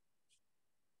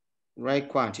 Right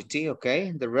quantity,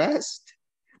 okay. The rest?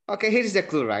 Okay, here's the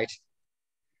clue, right?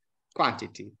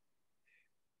 Quantity.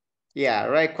 Yeah,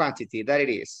 right quantity, that it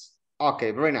is.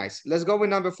 Okay, very nice. Let's go with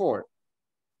number 4.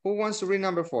 Who wants to read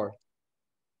number 4?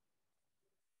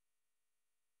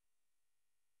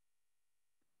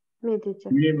 Me, teacher.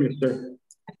 Me, mister.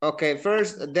 Okay,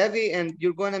 first, Debbie, and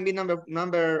you're going to be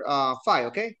number 5,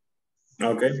 okay?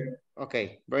 Okay.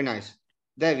 Okay, very nice.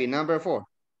 Debbie, number 4.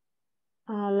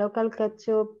 Local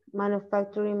ketchup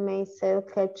manufacturing may sell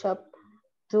ketchup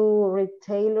to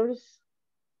retailers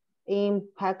in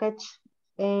package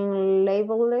and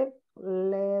labeled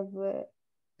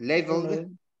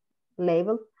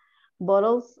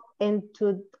bottles and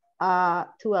to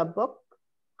a book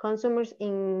consumers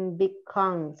in big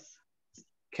cans.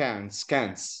 Cans.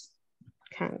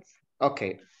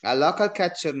 Okay. A local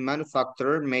ketchup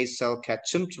manufacturer may sell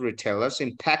ketchup to retailers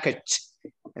in packaged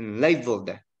and labeled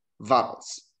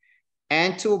bottles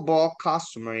and to a bulk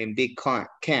customer in big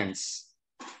cans.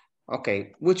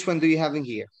 Okay. Which one do you have in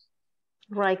here?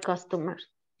 Right customers.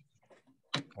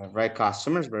 Right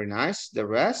customers. Very nice. The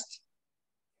rest?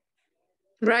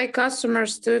 Right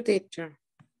customers too, teacher.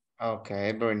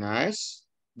 Okay. Very nice.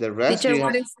 The rest? Teacher,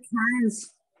 what is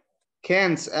cans?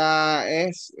 Cans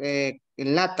es en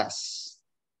latas.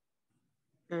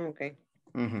 Okay.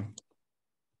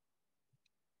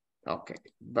 Okay,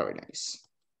 very nice.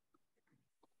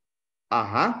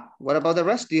 What about the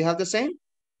rest? Do you have the same?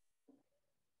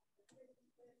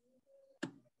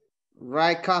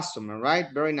 Right customer, right?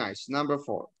 Very nice. Number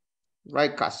 4.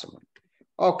 Right customer.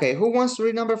 Okay, who wants to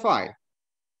read number 5?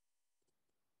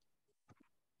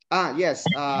 Yes,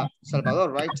 Salvador,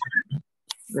 right?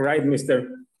 Right, mister.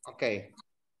 Okay.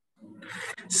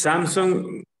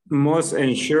 Samsung must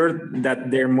ensure that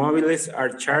their mobiles are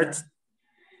charged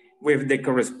with the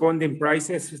corresponding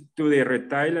prices to the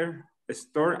retailer,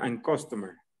 store, and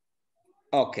customer.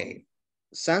 Okay.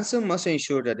 Samsung must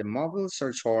ensure that the mobiles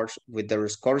are charged with the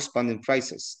corresponding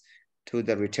prices to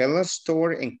the retailer,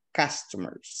 store, and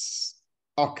customers.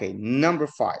 Okay, number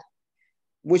 5.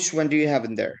 Which one do you have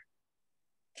in there?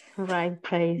 Right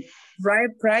price. Right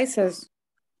prices.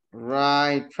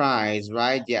 Right price,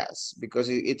 right? Yes, because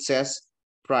it says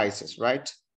prices, right?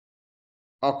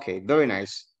 Okay, very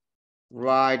nice.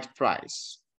 Right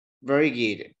price. Very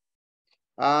good.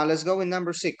 Let's go with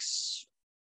number 6.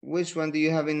 Which one do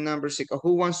you have in number 6? Or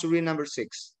who wants to read number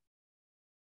 6?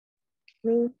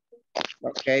 Me.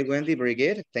 Okay, Wendy, very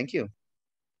good. Thank you.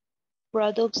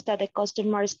 Products that the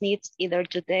customers need either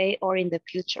today or in the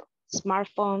future.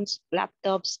 Smartphones,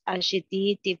 laptops,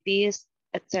 LCD, TVs,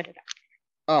 etc.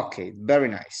 Okay, very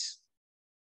nice.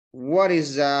 What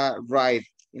is right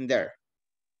in there?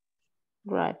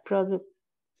 Right product.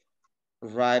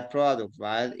 Right product,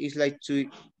 right? It's like to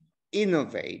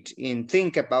innovate and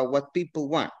think about what people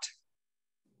want.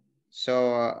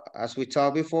 So as we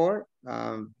talked before,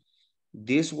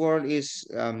 this word is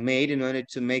made in order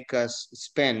to make us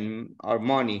spend our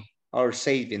money, our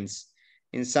savings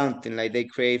in something like they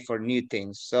create for new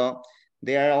things. So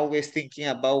they are always thinking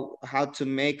about how to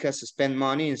make us spend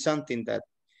money in something that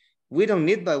we don't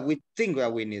need, but we think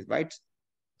that we need, right?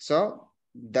 So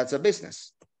that's a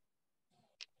business.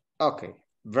 Okay,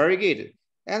 very good.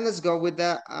 And let's go with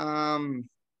the,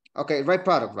 okay, right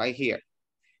product right here.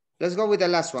 Let's go with the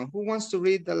last one. Who wants to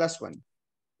read the last one?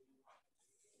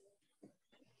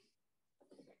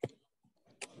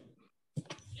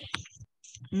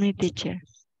 Me, teacher.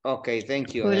 Okay,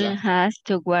 thank you, Who Adela. has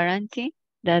to guarantee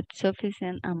that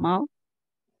sufficient amount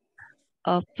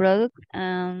of products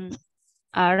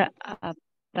are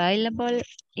available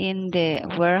in the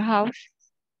warehouse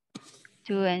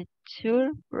to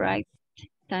ensure right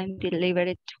time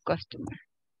delivery to customer.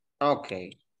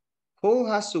 Okay. Who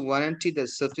has to guarantee that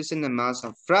sufficient amounts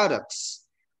of products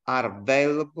are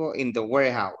available in the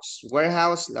warehouse?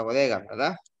 Warehouse, la bodega,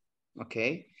 ¿verdad?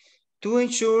 Okay. To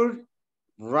ensure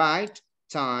right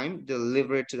time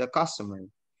delivery to the customer.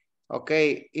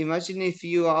 Okay, imagine if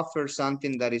you offer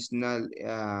something that is not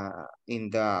in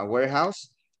the warehouse.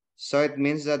 So it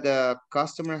means that the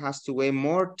customer has to wait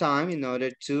more time in order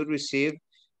to receive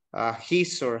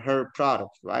his or her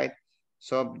product, right?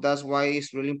 So that's why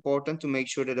it's really important to make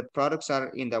sure that the products are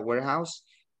in the warehouse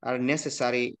are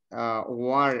necessary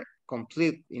or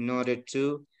complete in order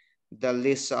to the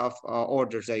list of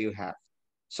orders that you have.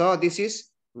 So this is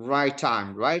right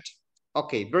time, right?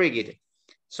 Okay, very good.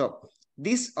 So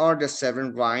these are the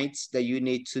 7 rights that you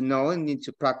need to know and need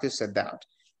to practice about.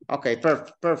 Okay,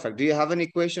 perfect. Do you have any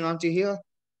question until here?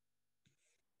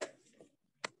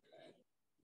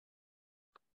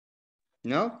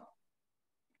 No?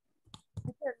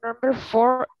 Number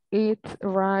 4, it's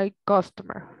right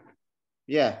customer.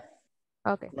 Yeah.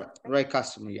 Okay. Right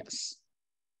customer, yes.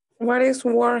 What is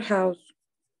warehouse?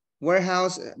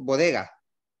 Warehouse, bodega.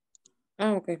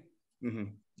 Oh, okay.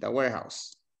 The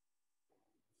warehouse.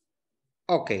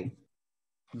 Okay,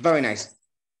 very nice.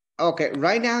 Okay,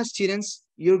 right now, students,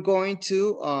 you're going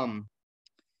to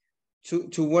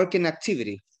work in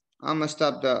activity. I'm gonna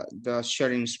stop the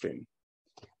sharing screen.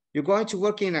 You're going to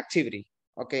work in activity.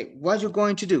 Okay, what you're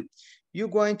going to do? You're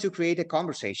going to create a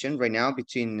conversation right now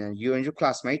between you and your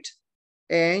classmate,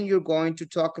 and you're going to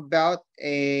talk about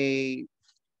a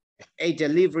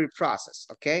delivery process.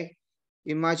 Okay,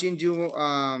 imagine you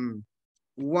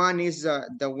one is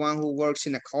the one who works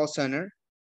in a call center,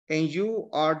 and you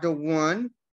are the one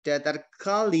that are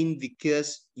calling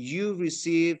because you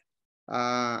receive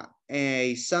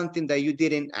something that you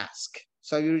didn't ask.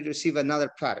 So you receive another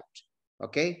product,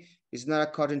 okay? It's not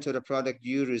according to the product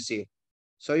you receive.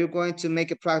 So you're going to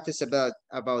make a practice about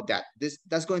that.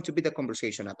 That's going to be the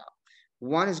conversation about.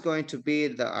 One is going to be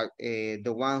the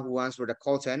one who answers the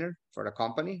call center for the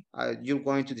company. You're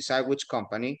going to decide which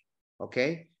company,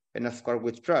 okay? And of course,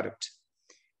 which product.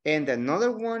 And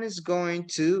another one is going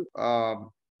to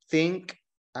think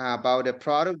about a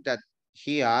product that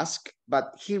he asked,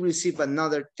 but he received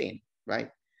another thing, right?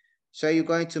 So you're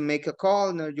going to make a call,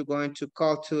 and you're going to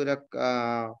call to the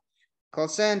call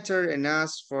center and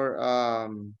ask for,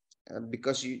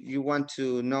 because you want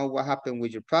to know what happened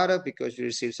with your product because you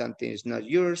received something that's not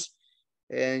yours.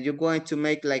 And you're going to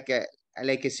make like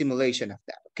a simulation of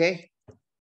that, okay?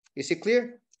 Is it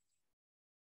clear?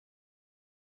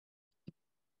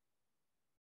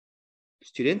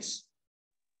 Students?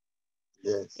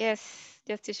 Yes,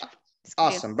 teacher.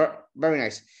 Awesome, very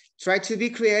nice. Try to be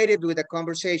creative with the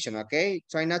conversation, okay?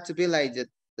 Try not to be like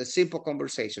the simple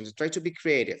conversations. Try to be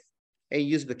creative and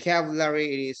use vocabulary.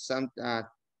 It is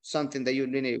something that you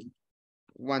really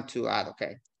want to add,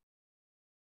 okay?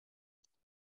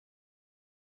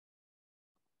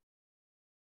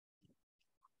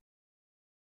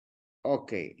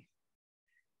 Okay.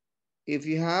 If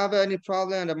you have any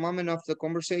problem at the moment of the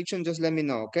conversation, just let me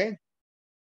know, okay?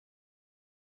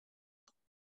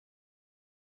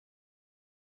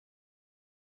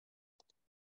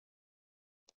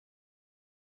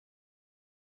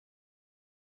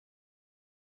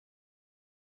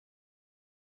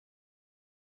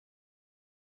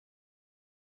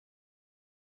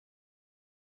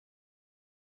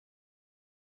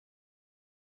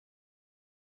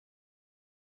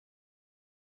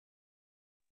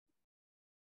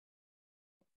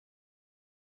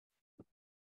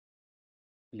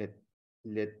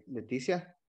 Leticia?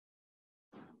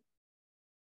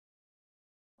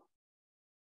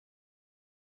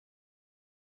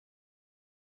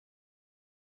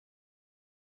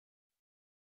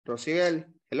 Rosibel,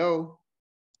 hello.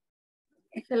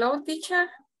 Hello, teacher.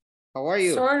 How are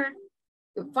you? Sorry.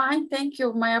 Fine, thank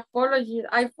you. My apologies.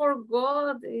 I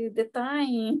forgot the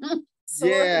time. Sorry.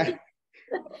 Yeah.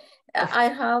 I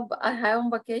have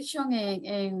on vacation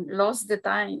and lost the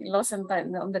time,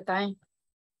 on the time.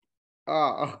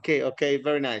 Oh, okay,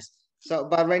 very nice. So,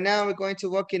 but right now we're going to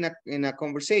work in a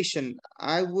conversation.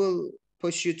 I will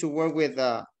push you to work with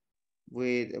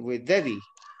Debbie,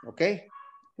 okay?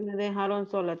 Me dejaron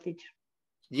sola, teacher.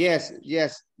 Yes.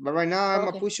 But right now I'm gonna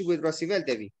Okay. push you with Rosibel,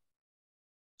 Debbie.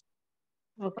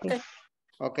 Okay.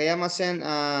 Okay, I'm gonna send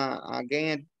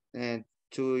again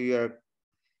to your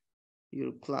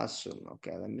classroom.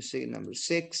 Okay, let me see number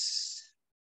 6.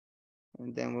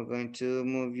 And then we're going to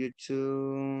move you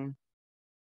to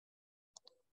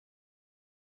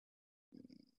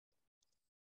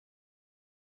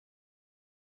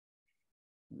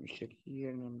let me check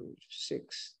here, number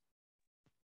 6.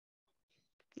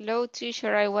 Hello,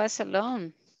 teacher, I was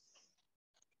alone.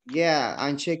 Yeah,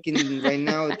 I'm checking right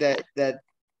now that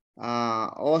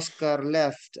Oscar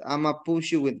left. I'm gonna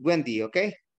push you with Wendy,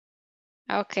 okay?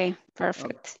 Okay,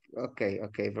 perfect.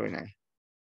 Okay, very nice.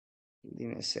 Give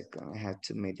me a second. I have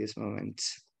to make this moment.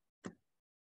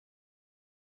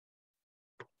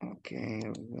 Okay,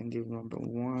 Wendy number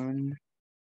 1.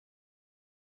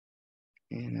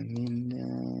 And I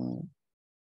mean,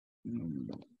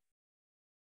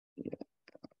 yeah,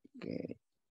 okay.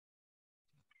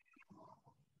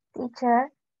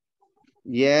 Teacher,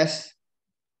 Yes.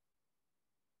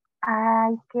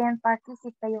 I can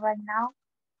participate right now.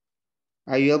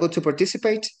 Are you able to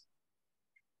participate?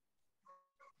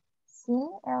 Sí,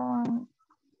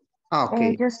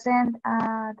 Okay. you send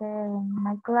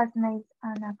my classmates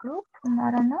on a group,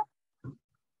 I don't know.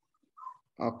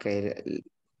 Okay.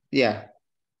 Yeah.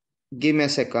 Give me a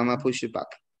second. I'm gonna push you back.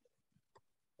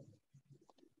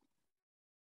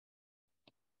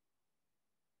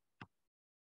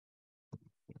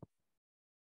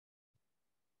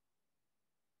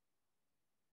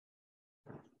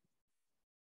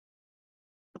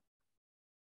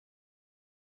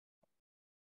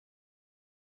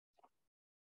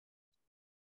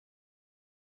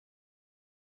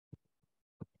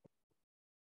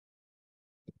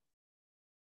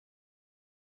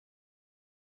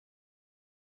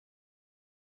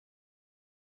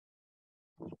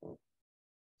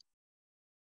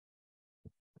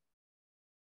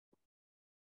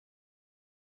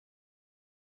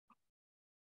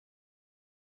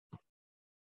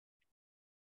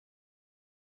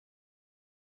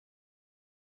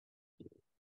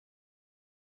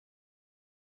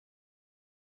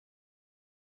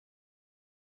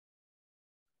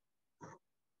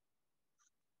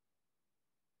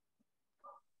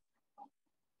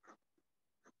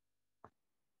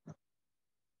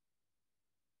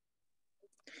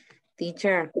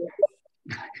 Teacher.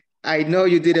 I know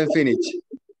you didn't finish.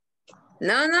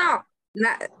 No, not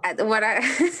what I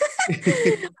obviously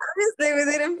we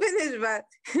didn't finish, but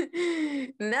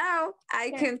now I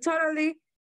can totally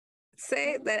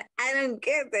say that I don't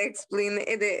get the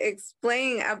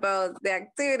explain about the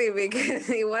activity because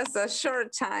it was a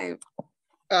short time.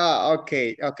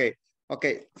 Okay.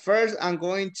 First, I'm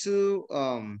going to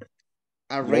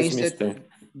arrange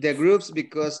the groups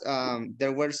because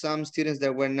there were some students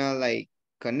that were not like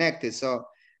connected. So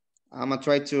I'm gonna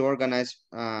try to organize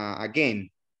again.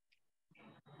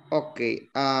 Okay.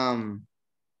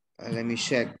 Let me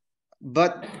check.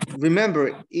 But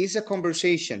remember, it's a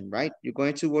conversation, right? You're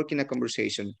going to work in a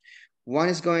conversation. One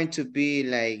is going to be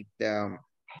like the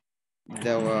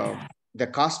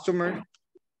customer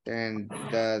and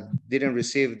didn't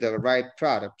receive the right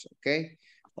product, okay?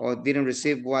 Or didn't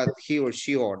receive what he or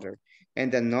she ordered.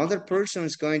 And another person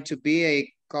is going to be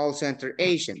a call center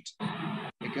agent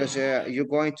because you're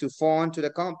going to phone to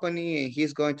the company and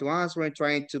he's going to answer and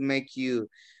trying to make you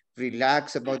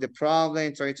relax about the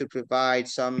problem, trying to provide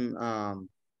some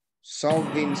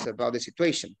solvings about the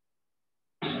situation.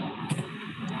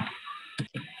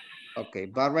 Okay,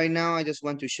 but right now I just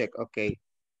want to check. Okay.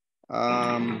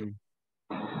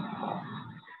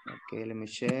 Okay, let me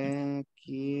check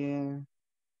here.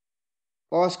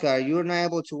 Oscar, you're not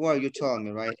able to work, you told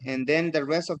me, right? And then the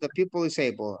rest of the people is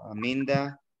able.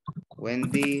 Aminda,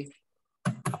 Wendy,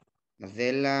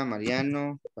 Adela,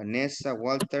 Mariano, Vanessa,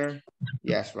 Walter.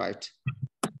 Yes, right.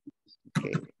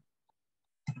 Okay.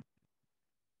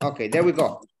 Okay, there we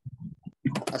go.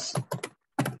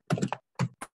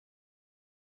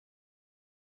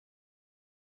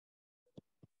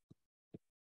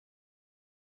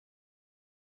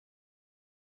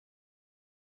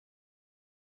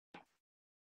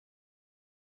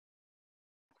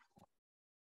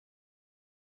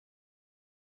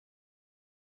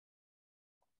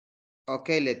 Ok,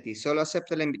 Leti, solo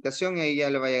acepte la invitación y ahí ya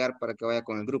le va a llegar para que vaya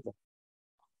con el grupo.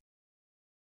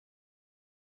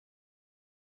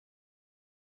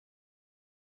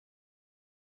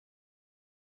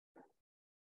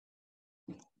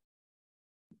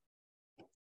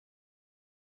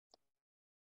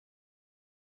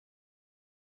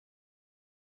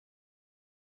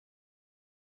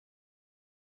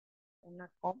 Una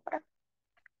compra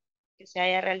que se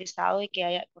haya realizado y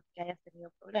que porque hayas tenido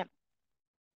problemas.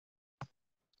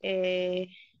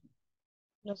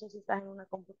 No sé si estás en una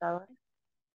computadora.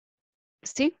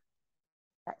 Sí.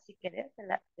 Si quieres,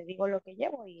 te digo lo que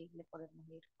llevo y le podemos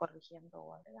ir corrigiendo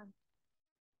o agregando.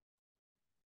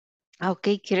 Ah, ok,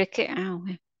 ¿quieres que? Ah,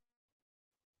 bueno.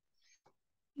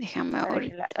 Déjame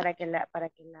ahorita. Para que la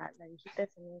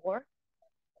digites en un Word.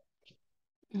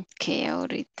 Ok,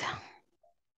 ahorita.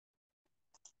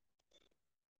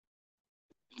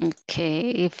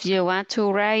 Okay, if you want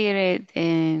to write it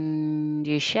in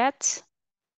your chat.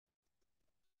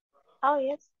 Oh,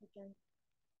 yes, we can.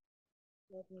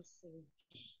 Let me see.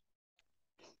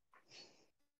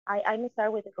 I may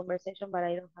start with the conversation, but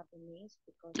I don't have the names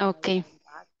because Okay. I'm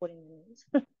bad putting the names.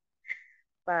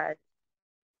 But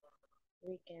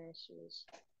we can choose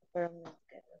a permanent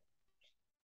schedule.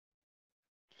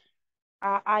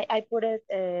 I put it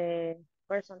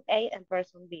person A and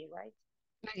person B, right?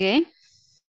 Okay.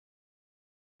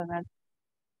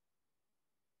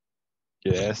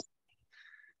 Yes.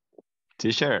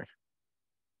 Teacher.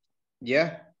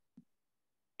 Yeah.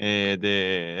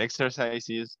 The exercise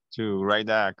is to write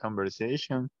a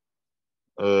conversation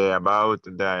about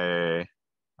the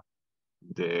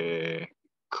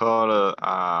call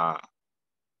a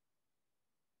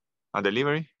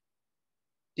delivery.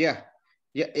 Yeah.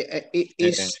 Yeah.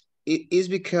 It is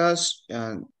because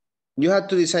you have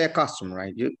to decide a customer,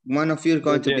 right? One of you is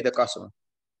going to be the customer.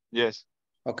 Yes.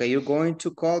 Okay, you're going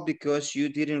to call because you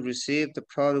didn't receive the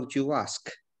product you asked.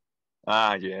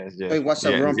 Ah, yes, yes. So it was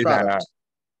yeah, a wrong product.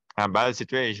 A bad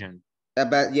situation.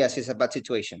 Yes, it's a bad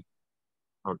situation.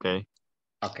 Okay.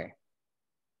 Okay.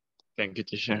 Thank you,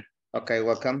 teacher. Okay,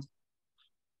 welcome.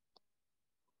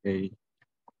 Okay.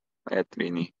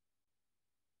 Trini.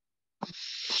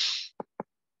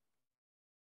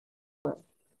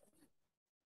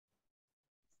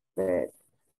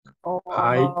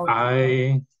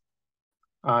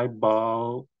 I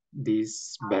bought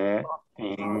this bed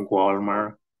in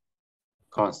Walmart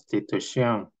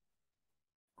Constitution.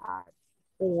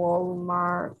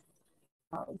 Walmart,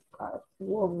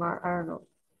 Walmart, I don't know.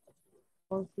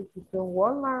 Constitution,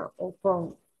 Walmart or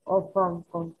from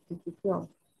Constitution?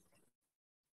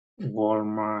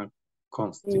 Walmart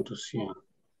Constitution.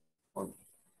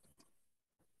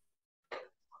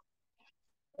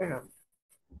 I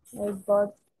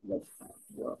bought the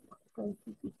Walmart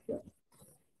Constitution.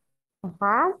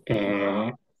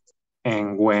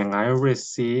 And when I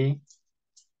receive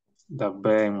the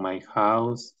bed in my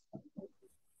house,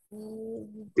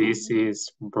 this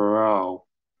is broke.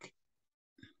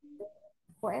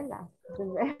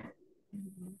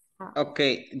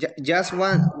 Okay, just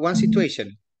one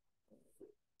situation.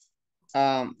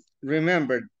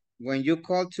 Remember, when you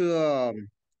call to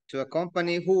a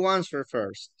company, who answers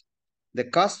first? The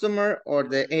customer or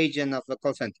the agent of the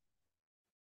call center?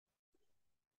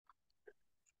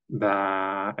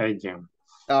 The agent.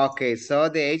 Okay, so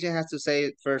the agent has to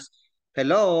say first,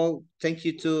 hello, thank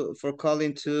you for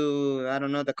calling to, I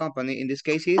don't know, the company. In this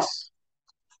case is?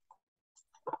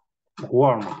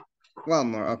 Walmart.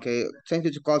 Walmart, okay. Thank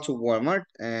you to call to Walmart.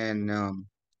 And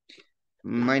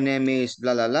my name is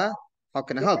blah, blah, blah. How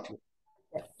can I help you?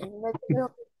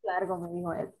 Largo, me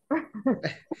dijo él.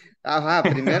 Ajá,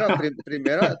 primero. Voy a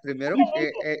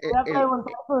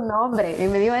preguntar su nombre y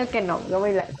me dijo él que no, yo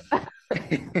voy a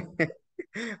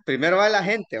Primero va la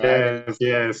gente, ¿vale?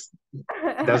 Yes.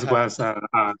 That was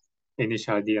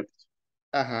initial idea.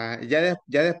 Ajá, ya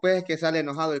después que sale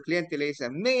enojado el cliente y le dice,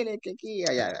 mire que aquí,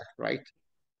 allá, right?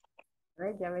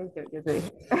 Ya ves, yo te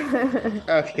dije.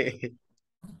 Okay.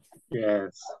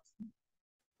 Yes.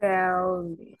 Tell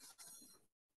me.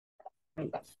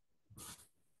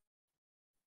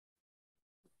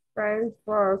 Thanks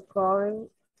for calling.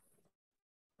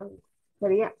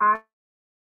 Sería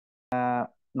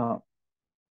No.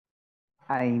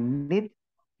 I need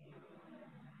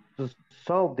to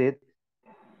solve it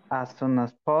as soon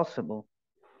as possible.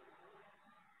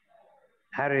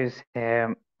 Harry es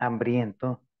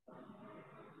hambriento.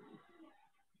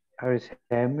 Harry es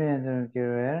hambriento,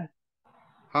 quiero ver.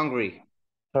 Hungry.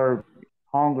 Or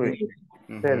hungry.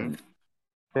 Mm-hmm.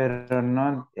 Pero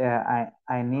no,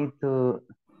 I need to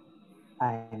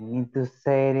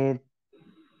say it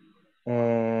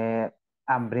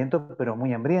hambriento, pero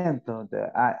muy hambriento.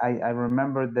 I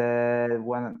remember the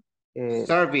one.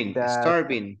 Starving,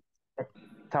 starving.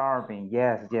 Starving,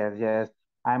 yes, yes, yes.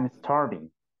 I'm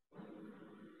starving.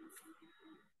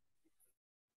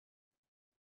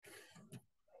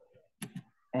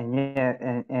 And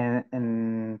yeah,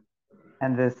 and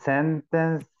the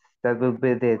sentence that will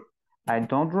be this. I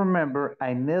don't remember.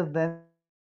 I need them.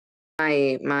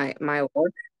 My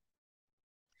work.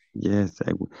 Yes,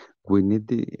 we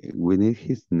need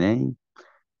his name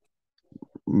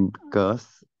because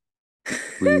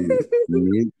we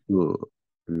need to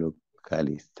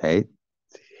localize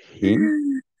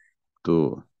him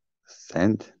to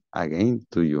send again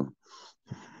to you.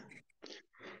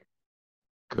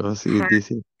 Because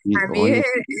this is the only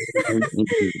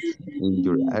in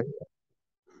your area.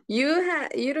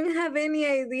 You don't have any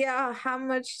idea how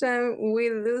much time we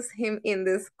lose him in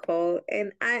this call,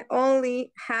 and I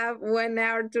only have 1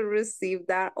 hour to receive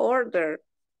that order.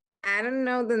 I don't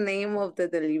know the name of the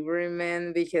delivery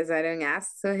man because I don't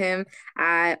ask to him.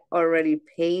 I already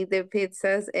paid the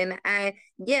pizzas, and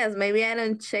yes, maybe I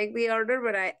don't check the order,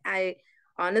 but I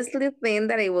honestly think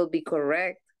that it will be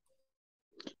correct.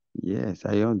 Yes,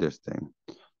 I understand.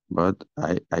 But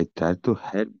I try to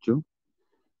help you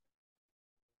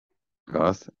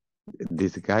because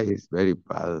this guy is very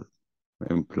bad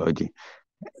employee.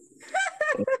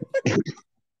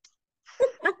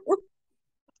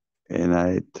 And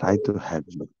I try to help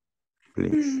you.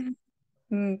 Please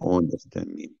understand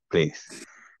me, please.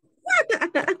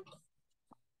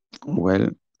 Well,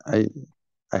 I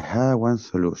have one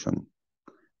solution.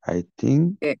 I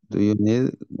think, do you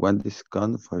need one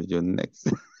discount for your next?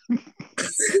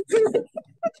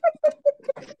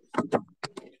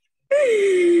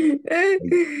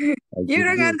 You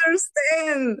don't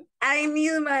understand. I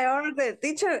need my order.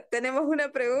 Teacher, tenemos una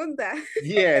pregunta.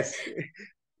 Yes.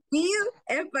 Feed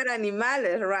es para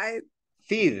animales, right?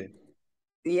 Feed.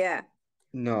 Yeah.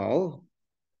 No.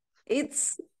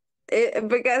 It's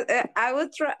because I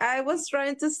was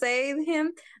trying to say to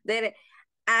him that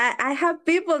I have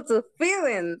people to feed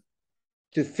in.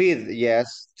 To feed,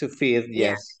 yes. To feed,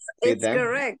 Yeah, yes. Feed it's them.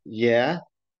 correct. Yeah.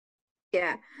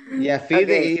 Yeah. Yeah, feed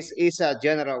Okay. is a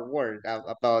general word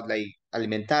about like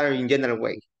alimentar in general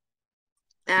way.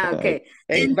 Okay.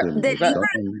 Hey, but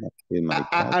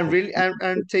I'm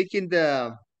I'm taking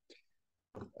the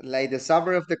like the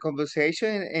summary of the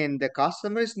conversation, and the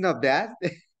customer is not bad.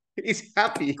 He's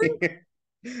happy.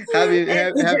 happy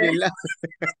laugh.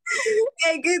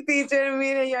 Es que teacher,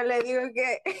 mire, yo le digo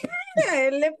que a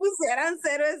él le pusieran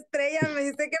 0 estrellas, me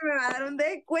dice que me va a dar un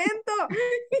descuento.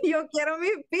 Yo quiero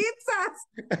mis pizzas.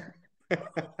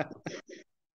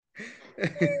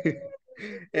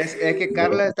 Es que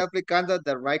Carla está aplicando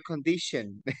the right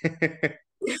condition.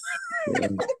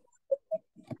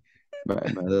 But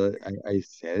I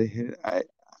said here,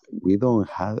 we don't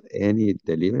have any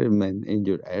delivery man in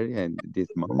your area in this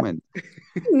moment.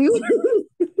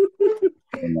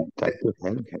 Try to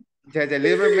help him. The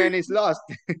delivery man is lost.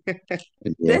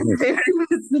 Yes.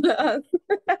 Lost.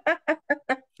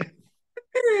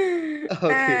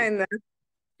 Okay. No.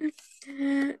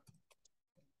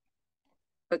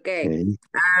 Okay.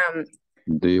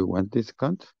 Do you want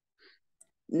discount?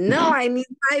 No, I need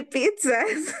 5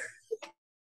 pizzas.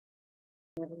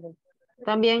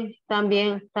 También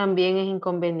es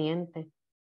inconveniente.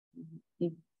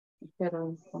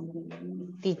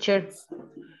 Teacher.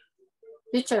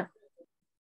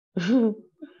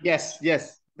 Yes.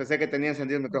 Pensé que tenía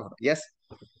encendido el micrófono. Yes.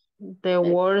 The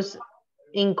word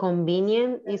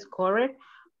inconvenient is correct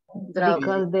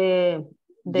because the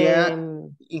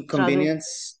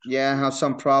inconvenience, have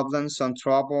some problems, some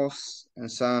troubles, and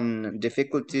some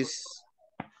difficulties.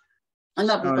 Y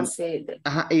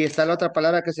está la otra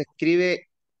palabra que se escribe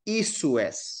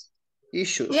issues.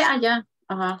 Issues. Yeah.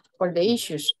 For the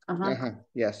issues.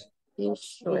 Yes.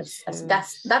 Issues.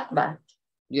 That bad.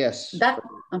 Yes. That,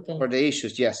 okay. For the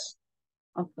issues, yes.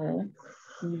 Okay.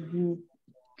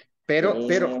 Pero,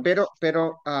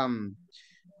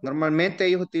 normalmente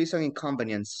ellos utilizan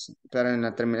inconvenience pero en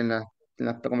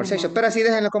la conversation, pero así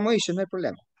déjenlo como issues, no hay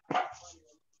problema.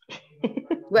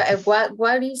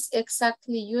 What is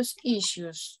exactly use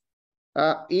issues?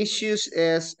 Issues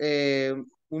es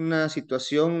una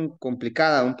situación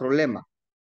complicada, un problema.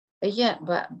 Yeah,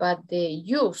 but the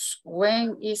use,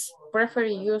 when is prefer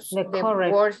use the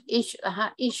word issue,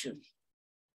 issues.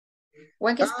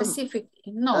 When specific,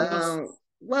 no.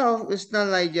 Well, it's not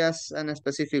like just in a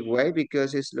specific way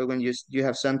because it's when you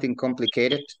have something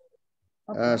complicated,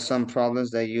 some problems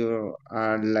that you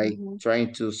are like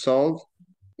trying to solve,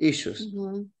 issues.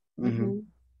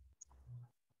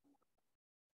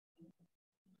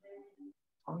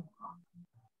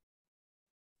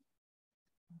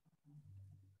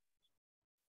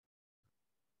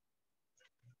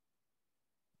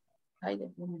 I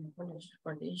didn't apologize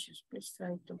for the issues. Please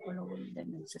try to follow the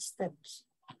next steps.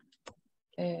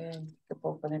 ¿Qué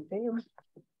puedo ponerte yo?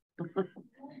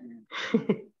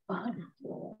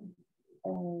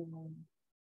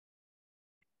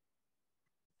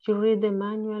 You read the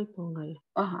manual, póngale.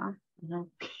 No.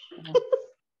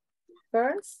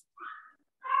 First,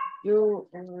 you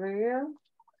read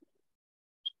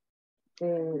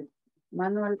the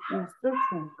manual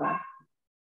instruction card.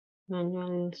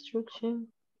 Manual instruction.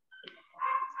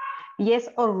 Yes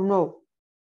or no?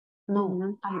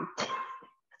 No, I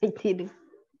didn't.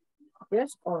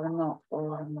 Yes or no,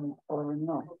 or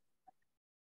no.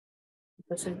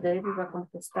 Entonces David va a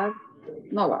contestar,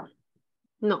 no va.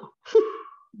 No.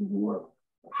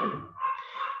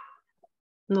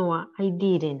 No, I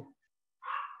didn't.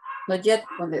 Not yet,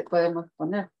 podemos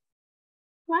poner.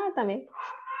 También.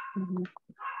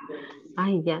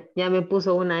 Ay, ya me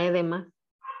puso una E de más.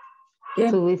 ¿Qué?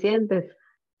 Suficientes.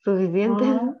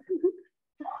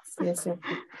 Sí, es cierto.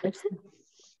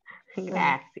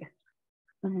 Gracias.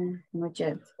 Not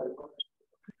yet.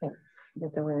 Okay. Yo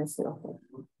te voy a decir. Okay.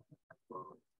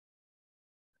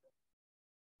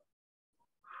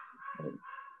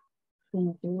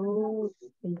 Can you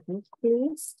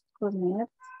please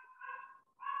connect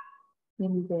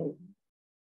in the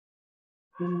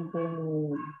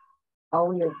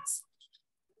outlets?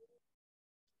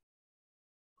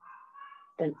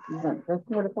 Can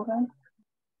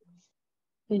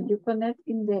you connect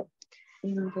in the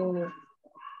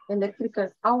electrical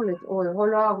outlet or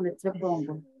whole outlet?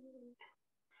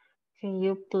 Can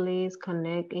you please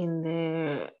connect in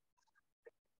the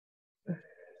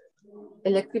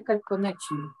electrical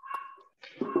connection?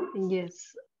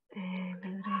 Yes.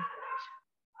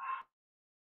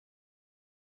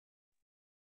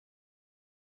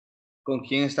 ¿Con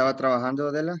quién estaba trabajando,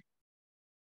 Adela?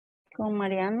 Con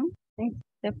Mariano, sí,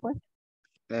 después.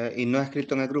 ¿Y no ha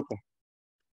escrito en el grupo?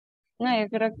 No, yo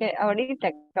creo que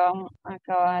ahorita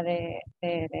acaba de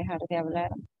dejar de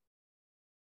hablar.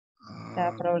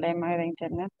 Da problema de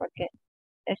internet porque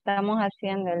estamos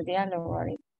haciendo el diálogo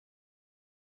ahorita.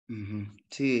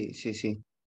 Sí.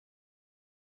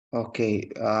 Ok,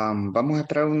 vamos a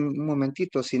esperar un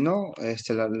momentito, si no,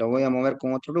 lo voy a mover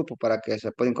con otro grupo para que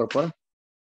se pueda incorporar.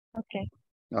 Ok.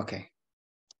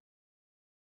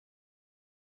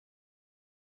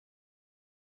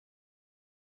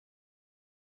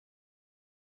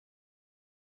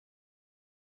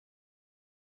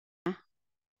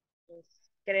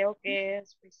 Creo que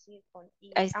es receive con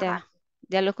I. Ahí está.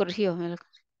 Ya lo corrigió.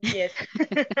 Yes.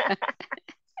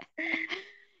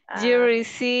 You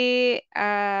receive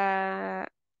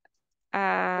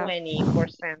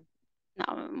 20%. No,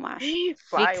 más.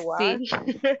 Buy one.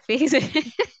 Fix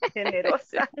it.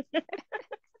 Generosa.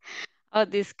 O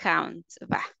discount.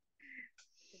 Va.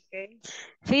 Okay.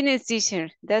 Finish, teacher.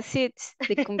 That's it.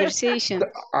 The conversation.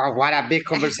 What a big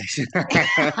conversation.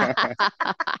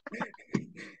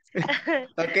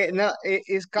 Okay, now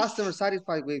is customer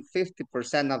satisfied with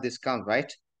 50% of discount, right?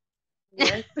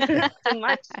 Yes, too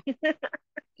much.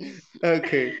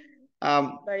 Okay.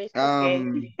 But it's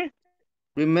okay.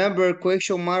 Remember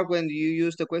question mark when you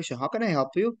use the question. How can I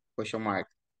help you? Question mark.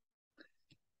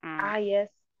 Yes.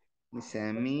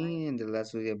 Send me, and the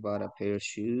last week about a pair of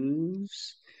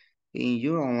shoes in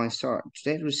your online store.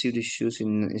 Today receive the shoes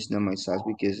it's not my size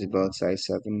because it's about size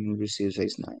 7, receive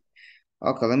size 9.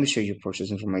 Okay, let me show you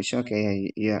purchase information.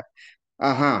 Okay, yeah.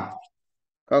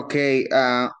 Okay,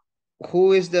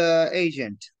 who is the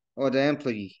agent or the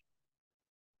employee?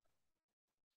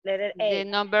 Letter A. The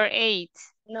number 8.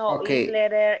 No, Okay.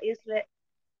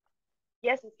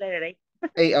 Yes, it's letter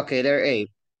A. Okay, letter A.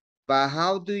 But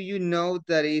how do you know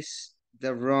that is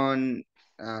the wrong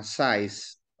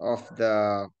size of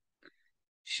the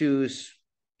shoes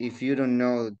if you don't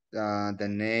know the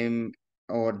name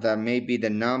or maybe the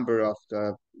number of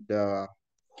the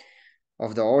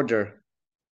order?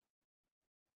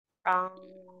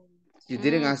 You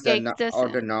didn't ask the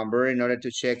order number in order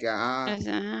to check.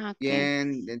 Okay.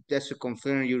 And just to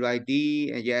confirm your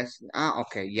ID. And yes.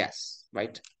 Okay. Yes.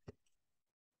 Right.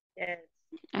 Yes.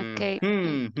 Okay.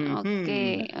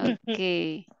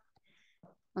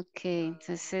 Okay.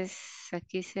 Entonces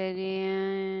aquí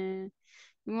sería.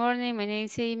 Good morning, my name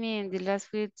is Amy, and the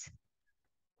last week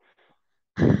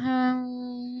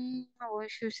I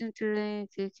was choosing today.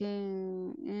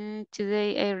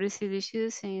 Today I received the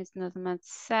shoes and it's not my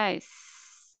size.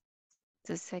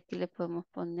 Entonces aquí le podemos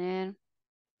poner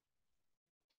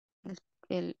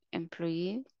el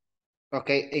employee.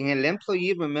 Okay, in el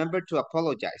employee, remember to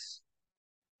apologize.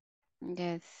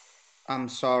 Yes. I'm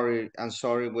sorry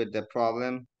with the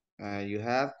problem you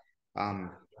have.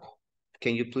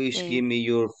 can you please give me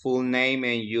your full name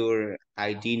and your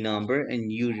ID number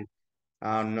and your,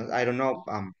 I don't know,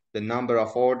 the number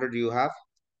of order you have,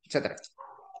 etc.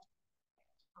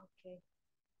 Okay.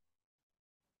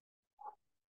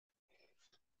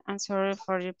 I'm sorry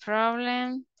for the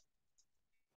problem.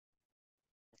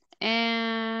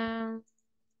 And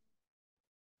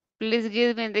please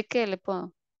give me the qué le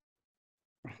pongo.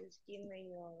 Just give me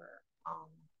your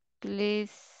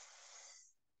Please.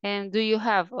 And do you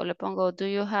have, o le pongo, do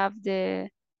you have the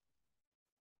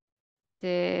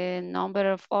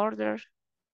number of order?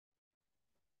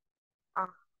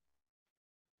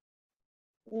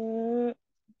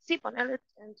 Sí, ponerle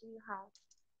and do you have.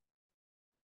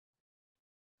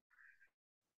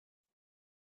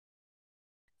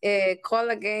 Call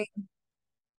again.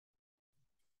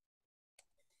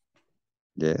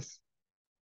 Yes.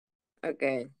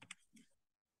 Okay.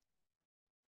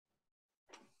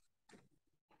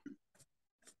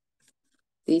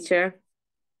 Teacher.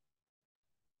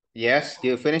 Yes,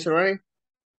 you finished already?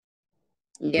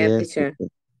 Yeah, Yes. teacher.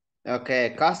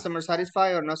 Okay, customer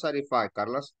satisfied or not satisfied,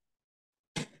 Carlos?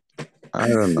 I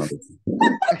don't know.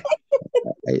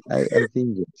 I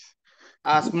think yes.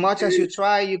 As much as you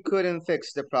try, you couldn't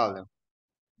fix the problem.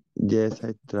 Yes,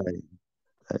 I tried.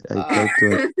 I tried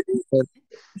to.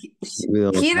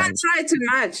 He don't try too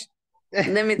much.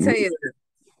 Let me tell you.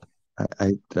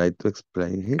 I tried to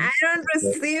explain him. I don't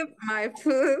receive my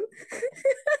food.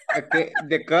 Okay,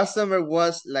 the customer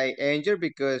was like angry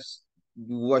because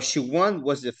what she want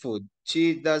was the food.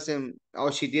 She doesn't,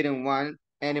 or she didn't want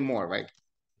anymore, right?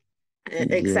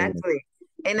 Exactly.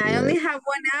 And I only have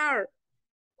 1 hour.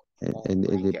 And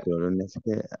the problem is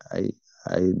that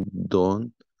I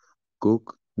don't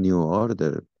cook new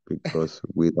order because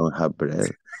we don't have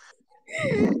bread.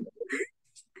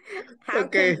 How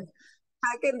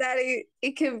can that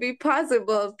it can be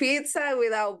possible? Pizza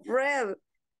without bread.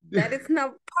 That is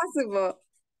not possible.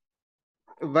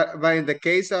 But in the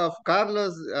case of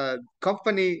Carlos'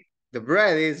 company, the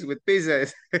bread is with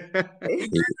pizzas.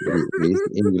 It's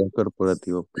Inglés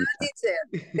Corporativo Pizza.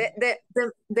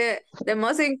 The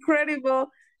most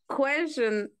incredible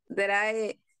question that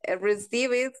I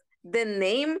received is the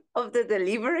name of the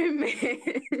delivery man.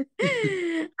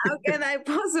 How can I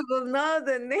possibly know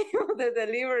the name of the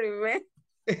delivery man?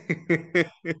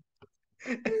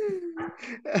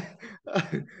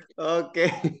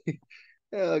 Okay.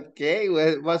 Okay, well,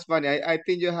 it was funny. I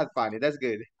think you had funny. That's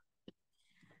good.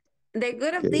 The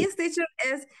good of this teacher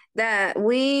is that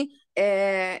we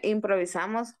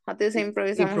improvisamos. How do you say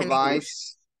improvisamos in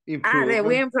English? Improve.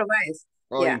 We improvise.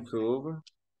 Or Yeah. improve.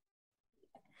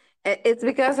 It's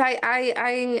because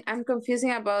I'm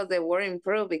confusing about the word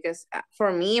improve because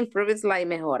for me improve is like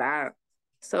mejorar.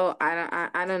 So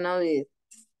I don't know it.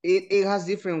 It has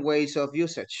different ways of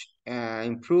usage.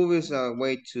 Improve is a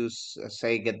way to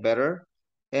say get better,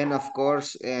 and of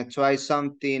course try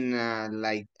something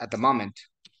like at the moment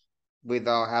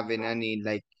without having any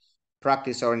like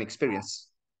practice or an experience.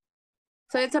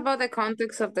 So it's about the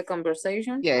context of the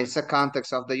conversation? Yeah, it's a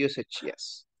context of the usage,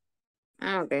 yes.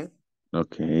 Okay.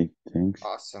 Okay, thanks.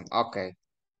 Awesome. Okay.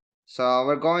 So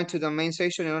we're going to the main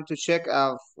session in order to check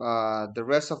out the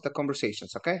rest of the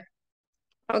conversations, okay?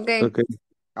 Okay. Okay.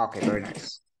 Okay, very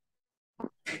nice.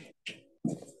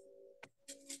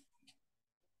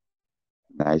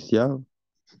 Nice job.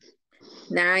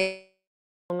 Nice.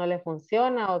 No le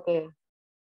funciona o qué.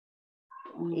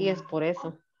 Y es por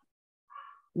eso.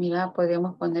 Mira,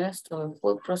 podríamos poner esto,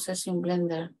 food processing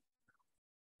blender.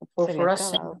 Se le ha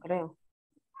acabado, creo.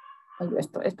 Oye,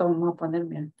 esto vamos a poner,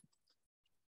 mira.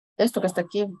 Esto que está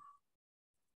aquí.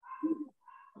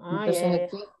 Entonces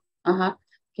aquí, ajá.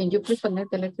 Can you please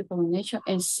connect the electric combination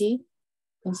and see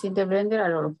the blender a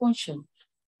lot of function.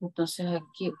 Entonces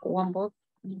aquí, one bot,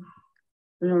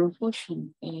 lot of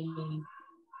function.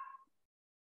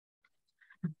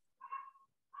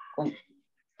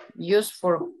 Used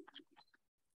for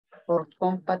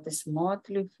compact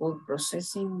smoothly food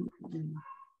processing.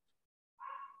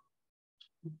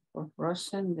 For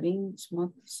frozen, green,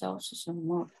 smooth sauces and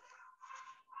more.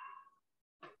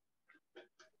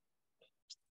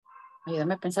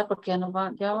 Ayúdame a pensar porque ya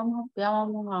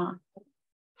vamos a...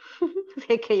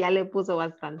 Es que ya le puso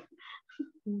bastante.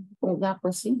 Pues ya,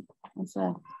 pues sí. O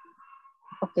sea,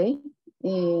 ok.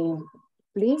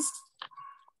 Please.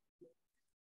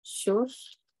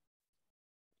 Choose.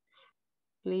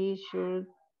 Please, sure.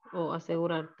 O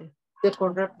asegurarte. The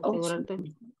correct asegurarte.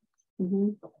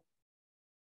 Option.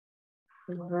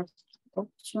 Correct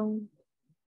option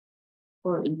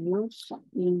for use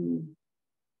in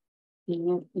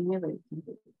everything.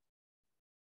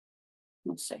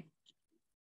 No sé.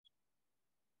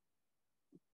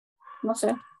 no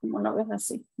sé, como lo ves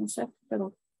así, no sé,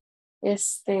 pero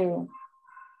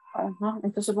ajá,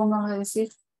 entonces vamos a decir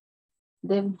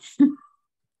de,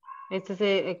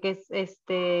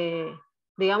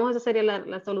 Digamos, esa sería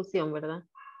la solución, ¿verdad?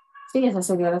 sí, esa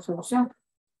sería la solución.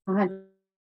 Ajá.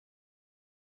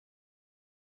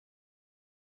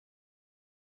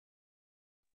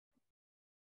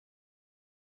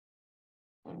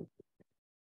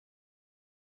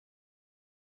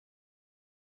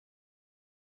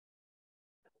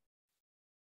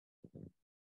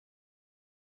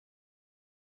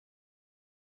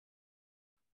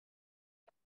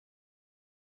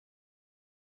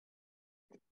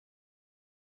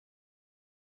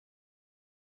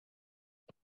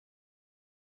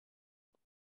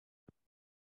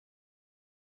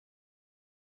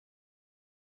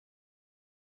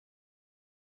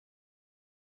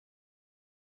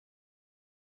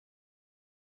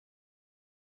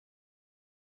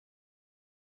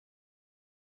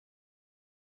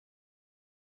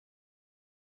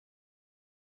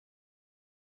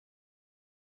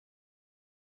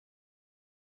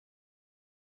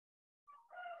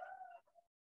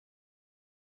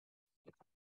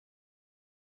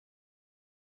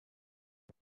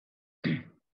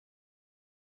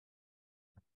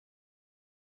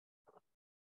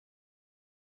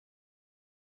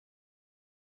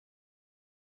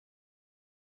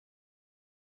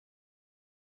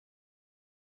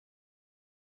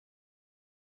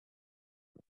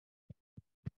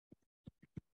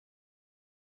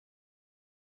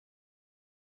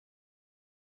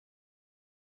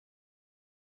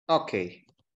 Okay.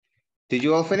 Did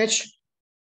you all finish?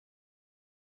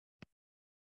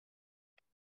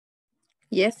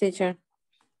 Yes, teacher.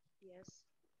 Yes.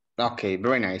 Okay,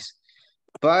 very nice.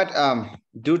 But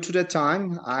due to the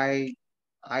time, I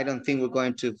don't think we're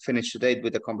going to finish today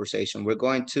with the conversation. We're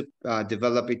going to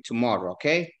develop it tomorrow,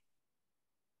 okay?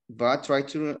 But try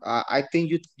to, I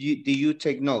think do you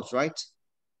take notes, right?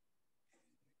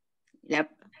 Yep.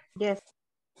 Yes.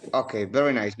 Okay,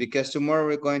 very nice. Because tomorrow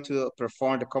we're going to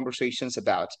perform the conversations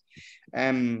about.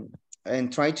 And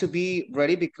try to be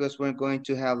ready because we're going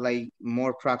to have like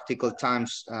more practical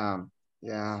times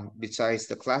besides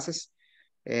the classes.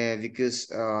 Because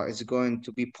it's going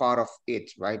to be part of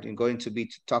it, right? And going to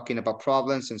be talking about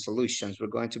problems and solutions. We're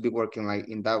going to be working like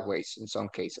in that ways in some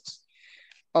cases.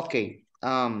 Okay.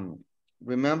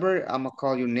 Remember, I'm gonna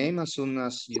call your name as soon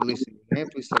as you listen to your name.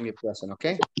 Please tell me present,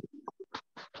 okay?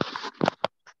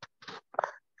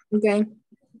 Okay.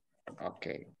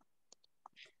 Okay.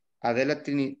 Adela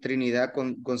Trinidad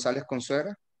González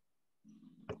Consuera.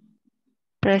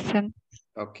 Present.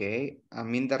 Okay.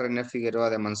 Aminda René Figueroa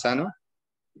de Manzano.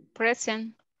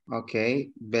 Present.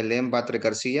 Okay. Belén Batre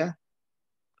García.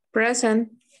 Present.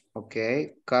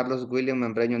 Okay. Carlos William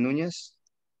Membreño Núñez.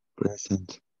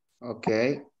 Present.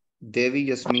 Okay. Debbie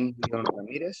Yasmín Girón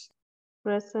Ramírez.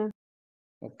 Present.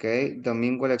 Okay.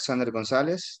 Domingo Alexander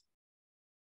González.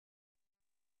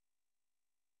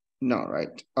 No,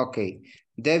 right. Okay.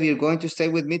 Debbie, you're going to stay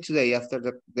with me today after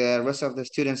the rest of the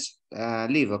students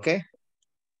leave, okay?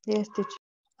 Yes, teacher.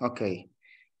 Okay.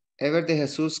 Ever de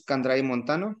Jesús Candray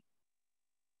Montano.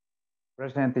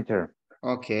 Present, teacher.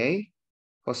 Okay.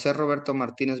 José Roberto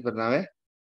Martínez Bernabé.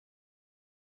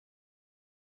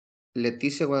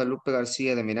 Leticia Guadalupe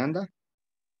García de Miranda.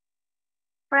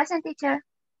 Present, teacher.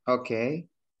 Okay.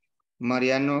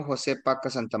 Mariano José Paca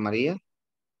Santamaría.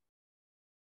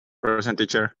 Present,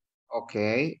 teacher.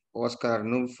 Okay. Oscar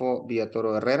Arnulfo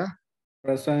Villatoro Herrera.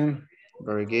 Present.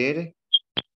 Very good.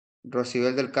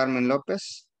 Rosibel del Carmen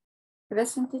López.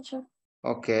 Present, teacher.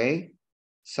 Okay.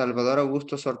 Salvador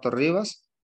Augusto Sorto Rivas.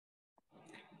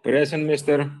 Present,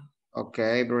 mister.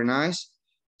 Okay, very nice.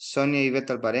 Sonia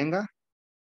Iveta Alvarenga.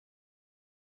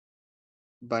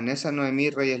 Vanessa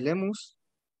Noemí Reyes Lemus.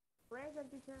 Present,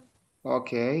 teacher.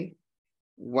 Okay.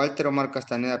 Walter Omar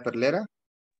Castaneda Perlera.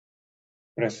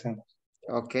 Present.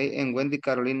 Okay. And Wendy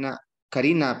Karina,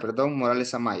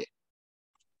 Morales Amaya.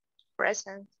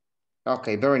 Present.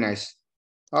 Okay, very nice.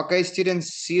 Okay, students,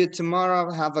 see you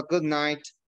tomorrow. Have a good night.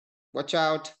 Watch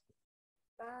out.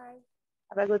 Bye.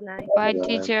 Have a good night. Bye,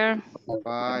 teacher.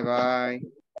 Bye, bye.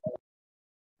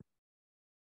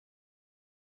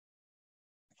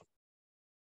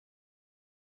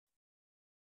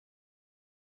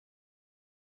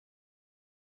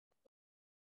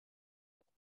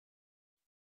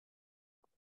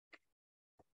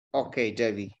 Okay,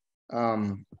 Debbie.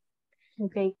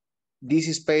 Okay.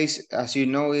 This space, as you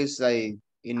know, is like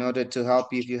in order to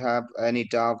help you if you have any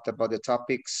doubt about the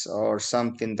topics or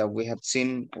something that we have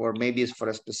seen, or maybe it's for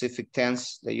a specific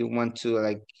tense that you want to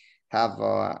like have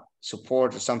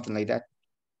support or something like that.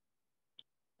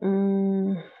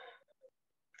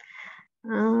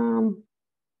 I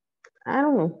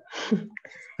don't know.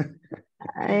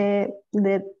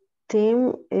 The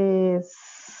team is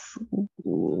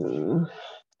un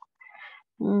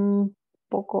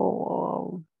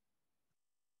poco,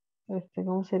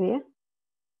 ¿cómo sería?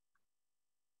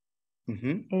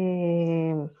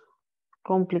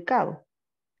 Complicado.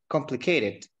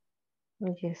 Complicated.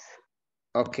 Yes.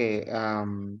 Okay. A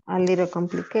little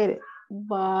complicated,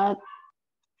 but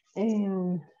I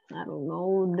don't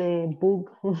know, the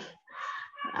book.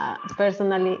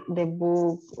 Personally, the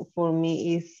book for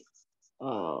me is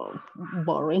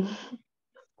boring.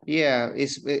 Yeah,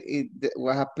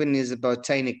 what happened is about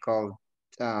technical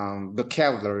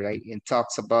vocabulary, right? It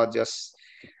talks about just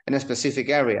in a specific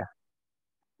area.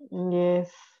 Yes.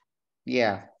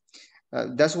 Yeah.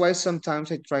 That's why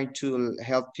sometimes I try to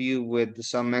help you with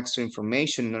some extra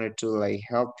information in order to like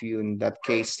help you in that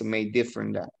case to make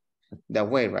different that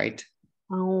way, right?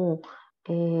 Oh,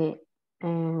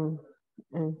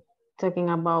 talking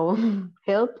about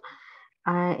help,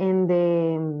 in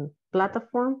the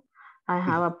platform, I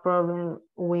have a problem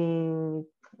with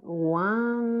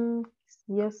one,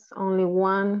 yes, only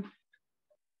one.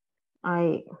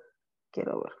 I get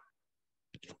over.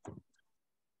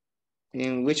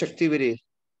 In which activity?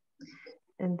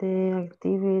 The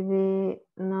activity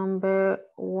number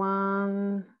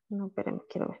 1, no, espérame,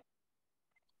 quiero ver.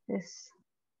 Es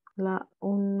la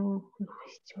 1, no,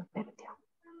 se me perdió.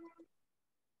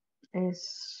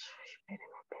 Espérame.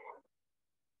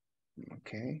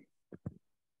 Okay.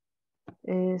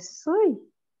 Es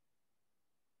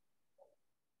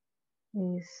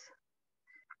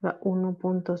la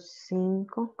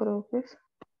 1.5, creo que es.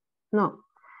 No,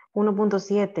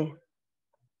 1.7.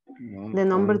 The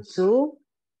number 2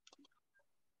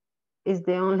 is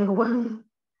the only one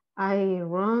I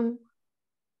run.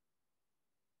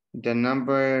 The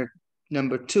number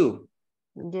 2.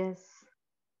 Yes.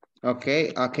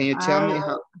 Okay. Can you tell me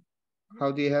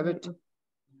how do you have it?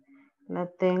 La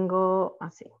tengo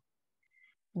así.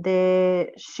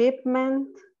 The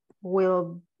shipment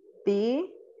will be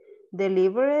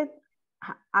delivered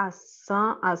as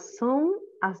soon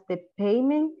as the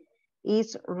payment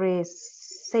is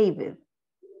received.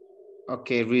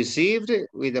 Okay, received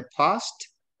with the past.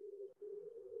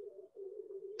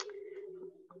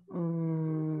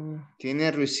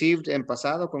 ¿Tiene received en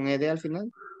pasado con ed al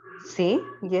final? Sí,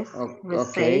 yes.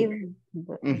 Okay. Received.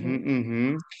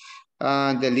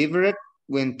 Delivered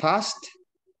when past.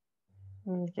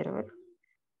 Quiero ver.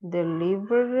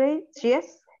 Delivery,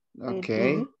 yes.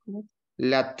 Okay.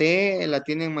 La T la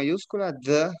tiene en mayúscula,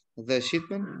 the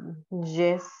shipment.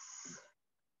 Yes.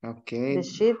 Okay. The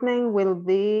shipment will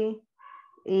be,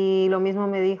 y lo mismo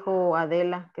me dijo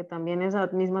Adela, que también esa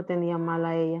misma tenía mal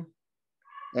a ella.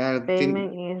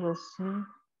 Payment is received.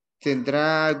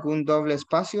 ¿Tendrá algún doble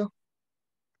espacio?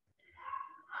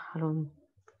 I don't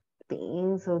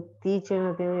think so, teacher,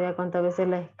 no tengo idea cuántas veces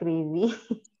la escribí.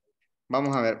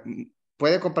 Vamos a ver,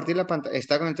 ¿puede compartir la pantalla?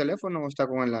 ¿Está con el teléfono o está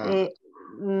con la...?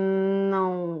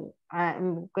 No,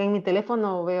 en mi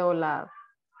teléfono veo la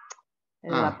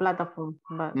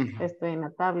plataforma, estoy en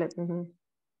la tablet.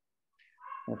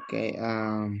 Ok,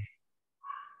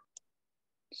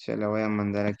 se la voy a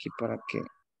mandar aquí para que...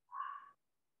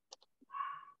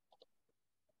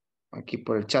 Aquí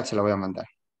por el chat se la voy a mandar.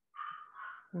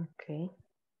 Ok.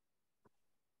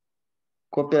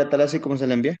 Copia tal así como se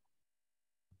la envié.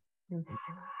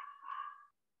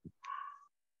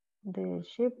 The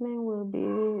shipment will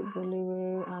be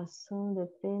delivered as soon the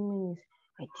payment is...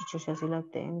 Ay, chicho, si así la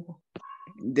tengo.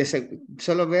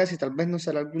 Solo vea si tal vez no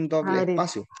será algún doble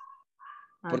espacio.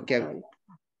 Porque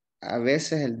a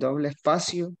veces el doble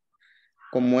espacio,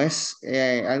 como es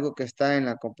algo que está en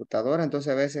la computadora,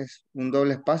 entonces a veces un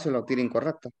doble espacio lo tira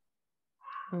incorrecto.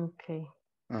 Ok.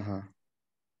 Ajá.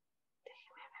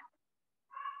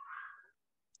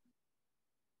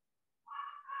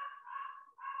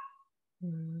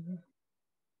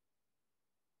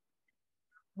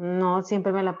 No,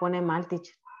 siempre me la pone mal,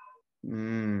 teacher.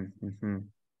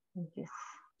 Yes.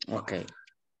 Ok.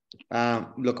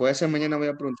 Lo que voy a hacer mañana, voy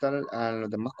a preguntar a los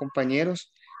demás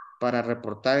compañeros para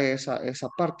reportar esa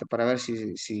parte, para ver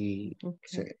si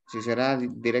será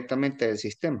directamente del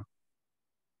sistema.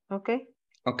 Ok.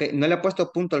 Ok, no le he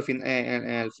puesto punto al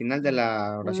final de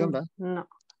la oración, ¿verdad?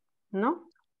 No.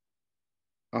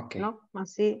 Ok. No,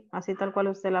 así tal cual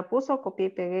usted la puso, copié y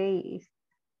pegué y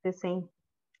the same.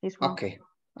 Ok.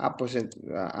 Pues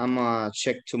I'm gonna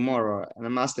check tomorrow and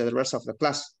I'm ask the rest of the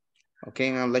class. Okay,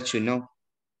 and I'll let you know.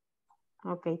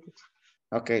 Okay, teacher.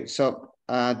 Okay, so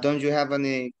don't you have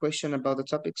any question about the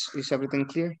topics? Is everything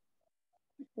clear?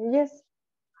 Yes.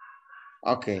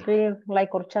 Okay. Clear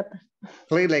like horchata.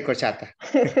 Clear like horchata.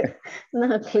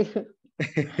 No, clear.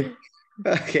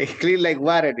 Okay, clear like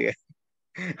water, dear.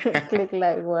 Clear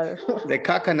like water. The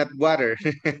coconut water.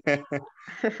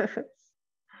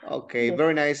 Okay, Yes.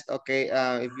 very nice. Okay,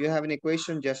 if you have any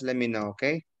question, just let me know,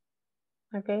 okay?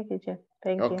 Okay, teacher.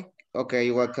 Thank Okay, you. okay,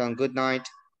 you're welcome. Good night.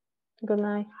 Good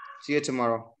night. See you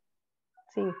tomorrow.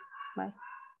 See you. Bye.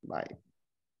 Bye.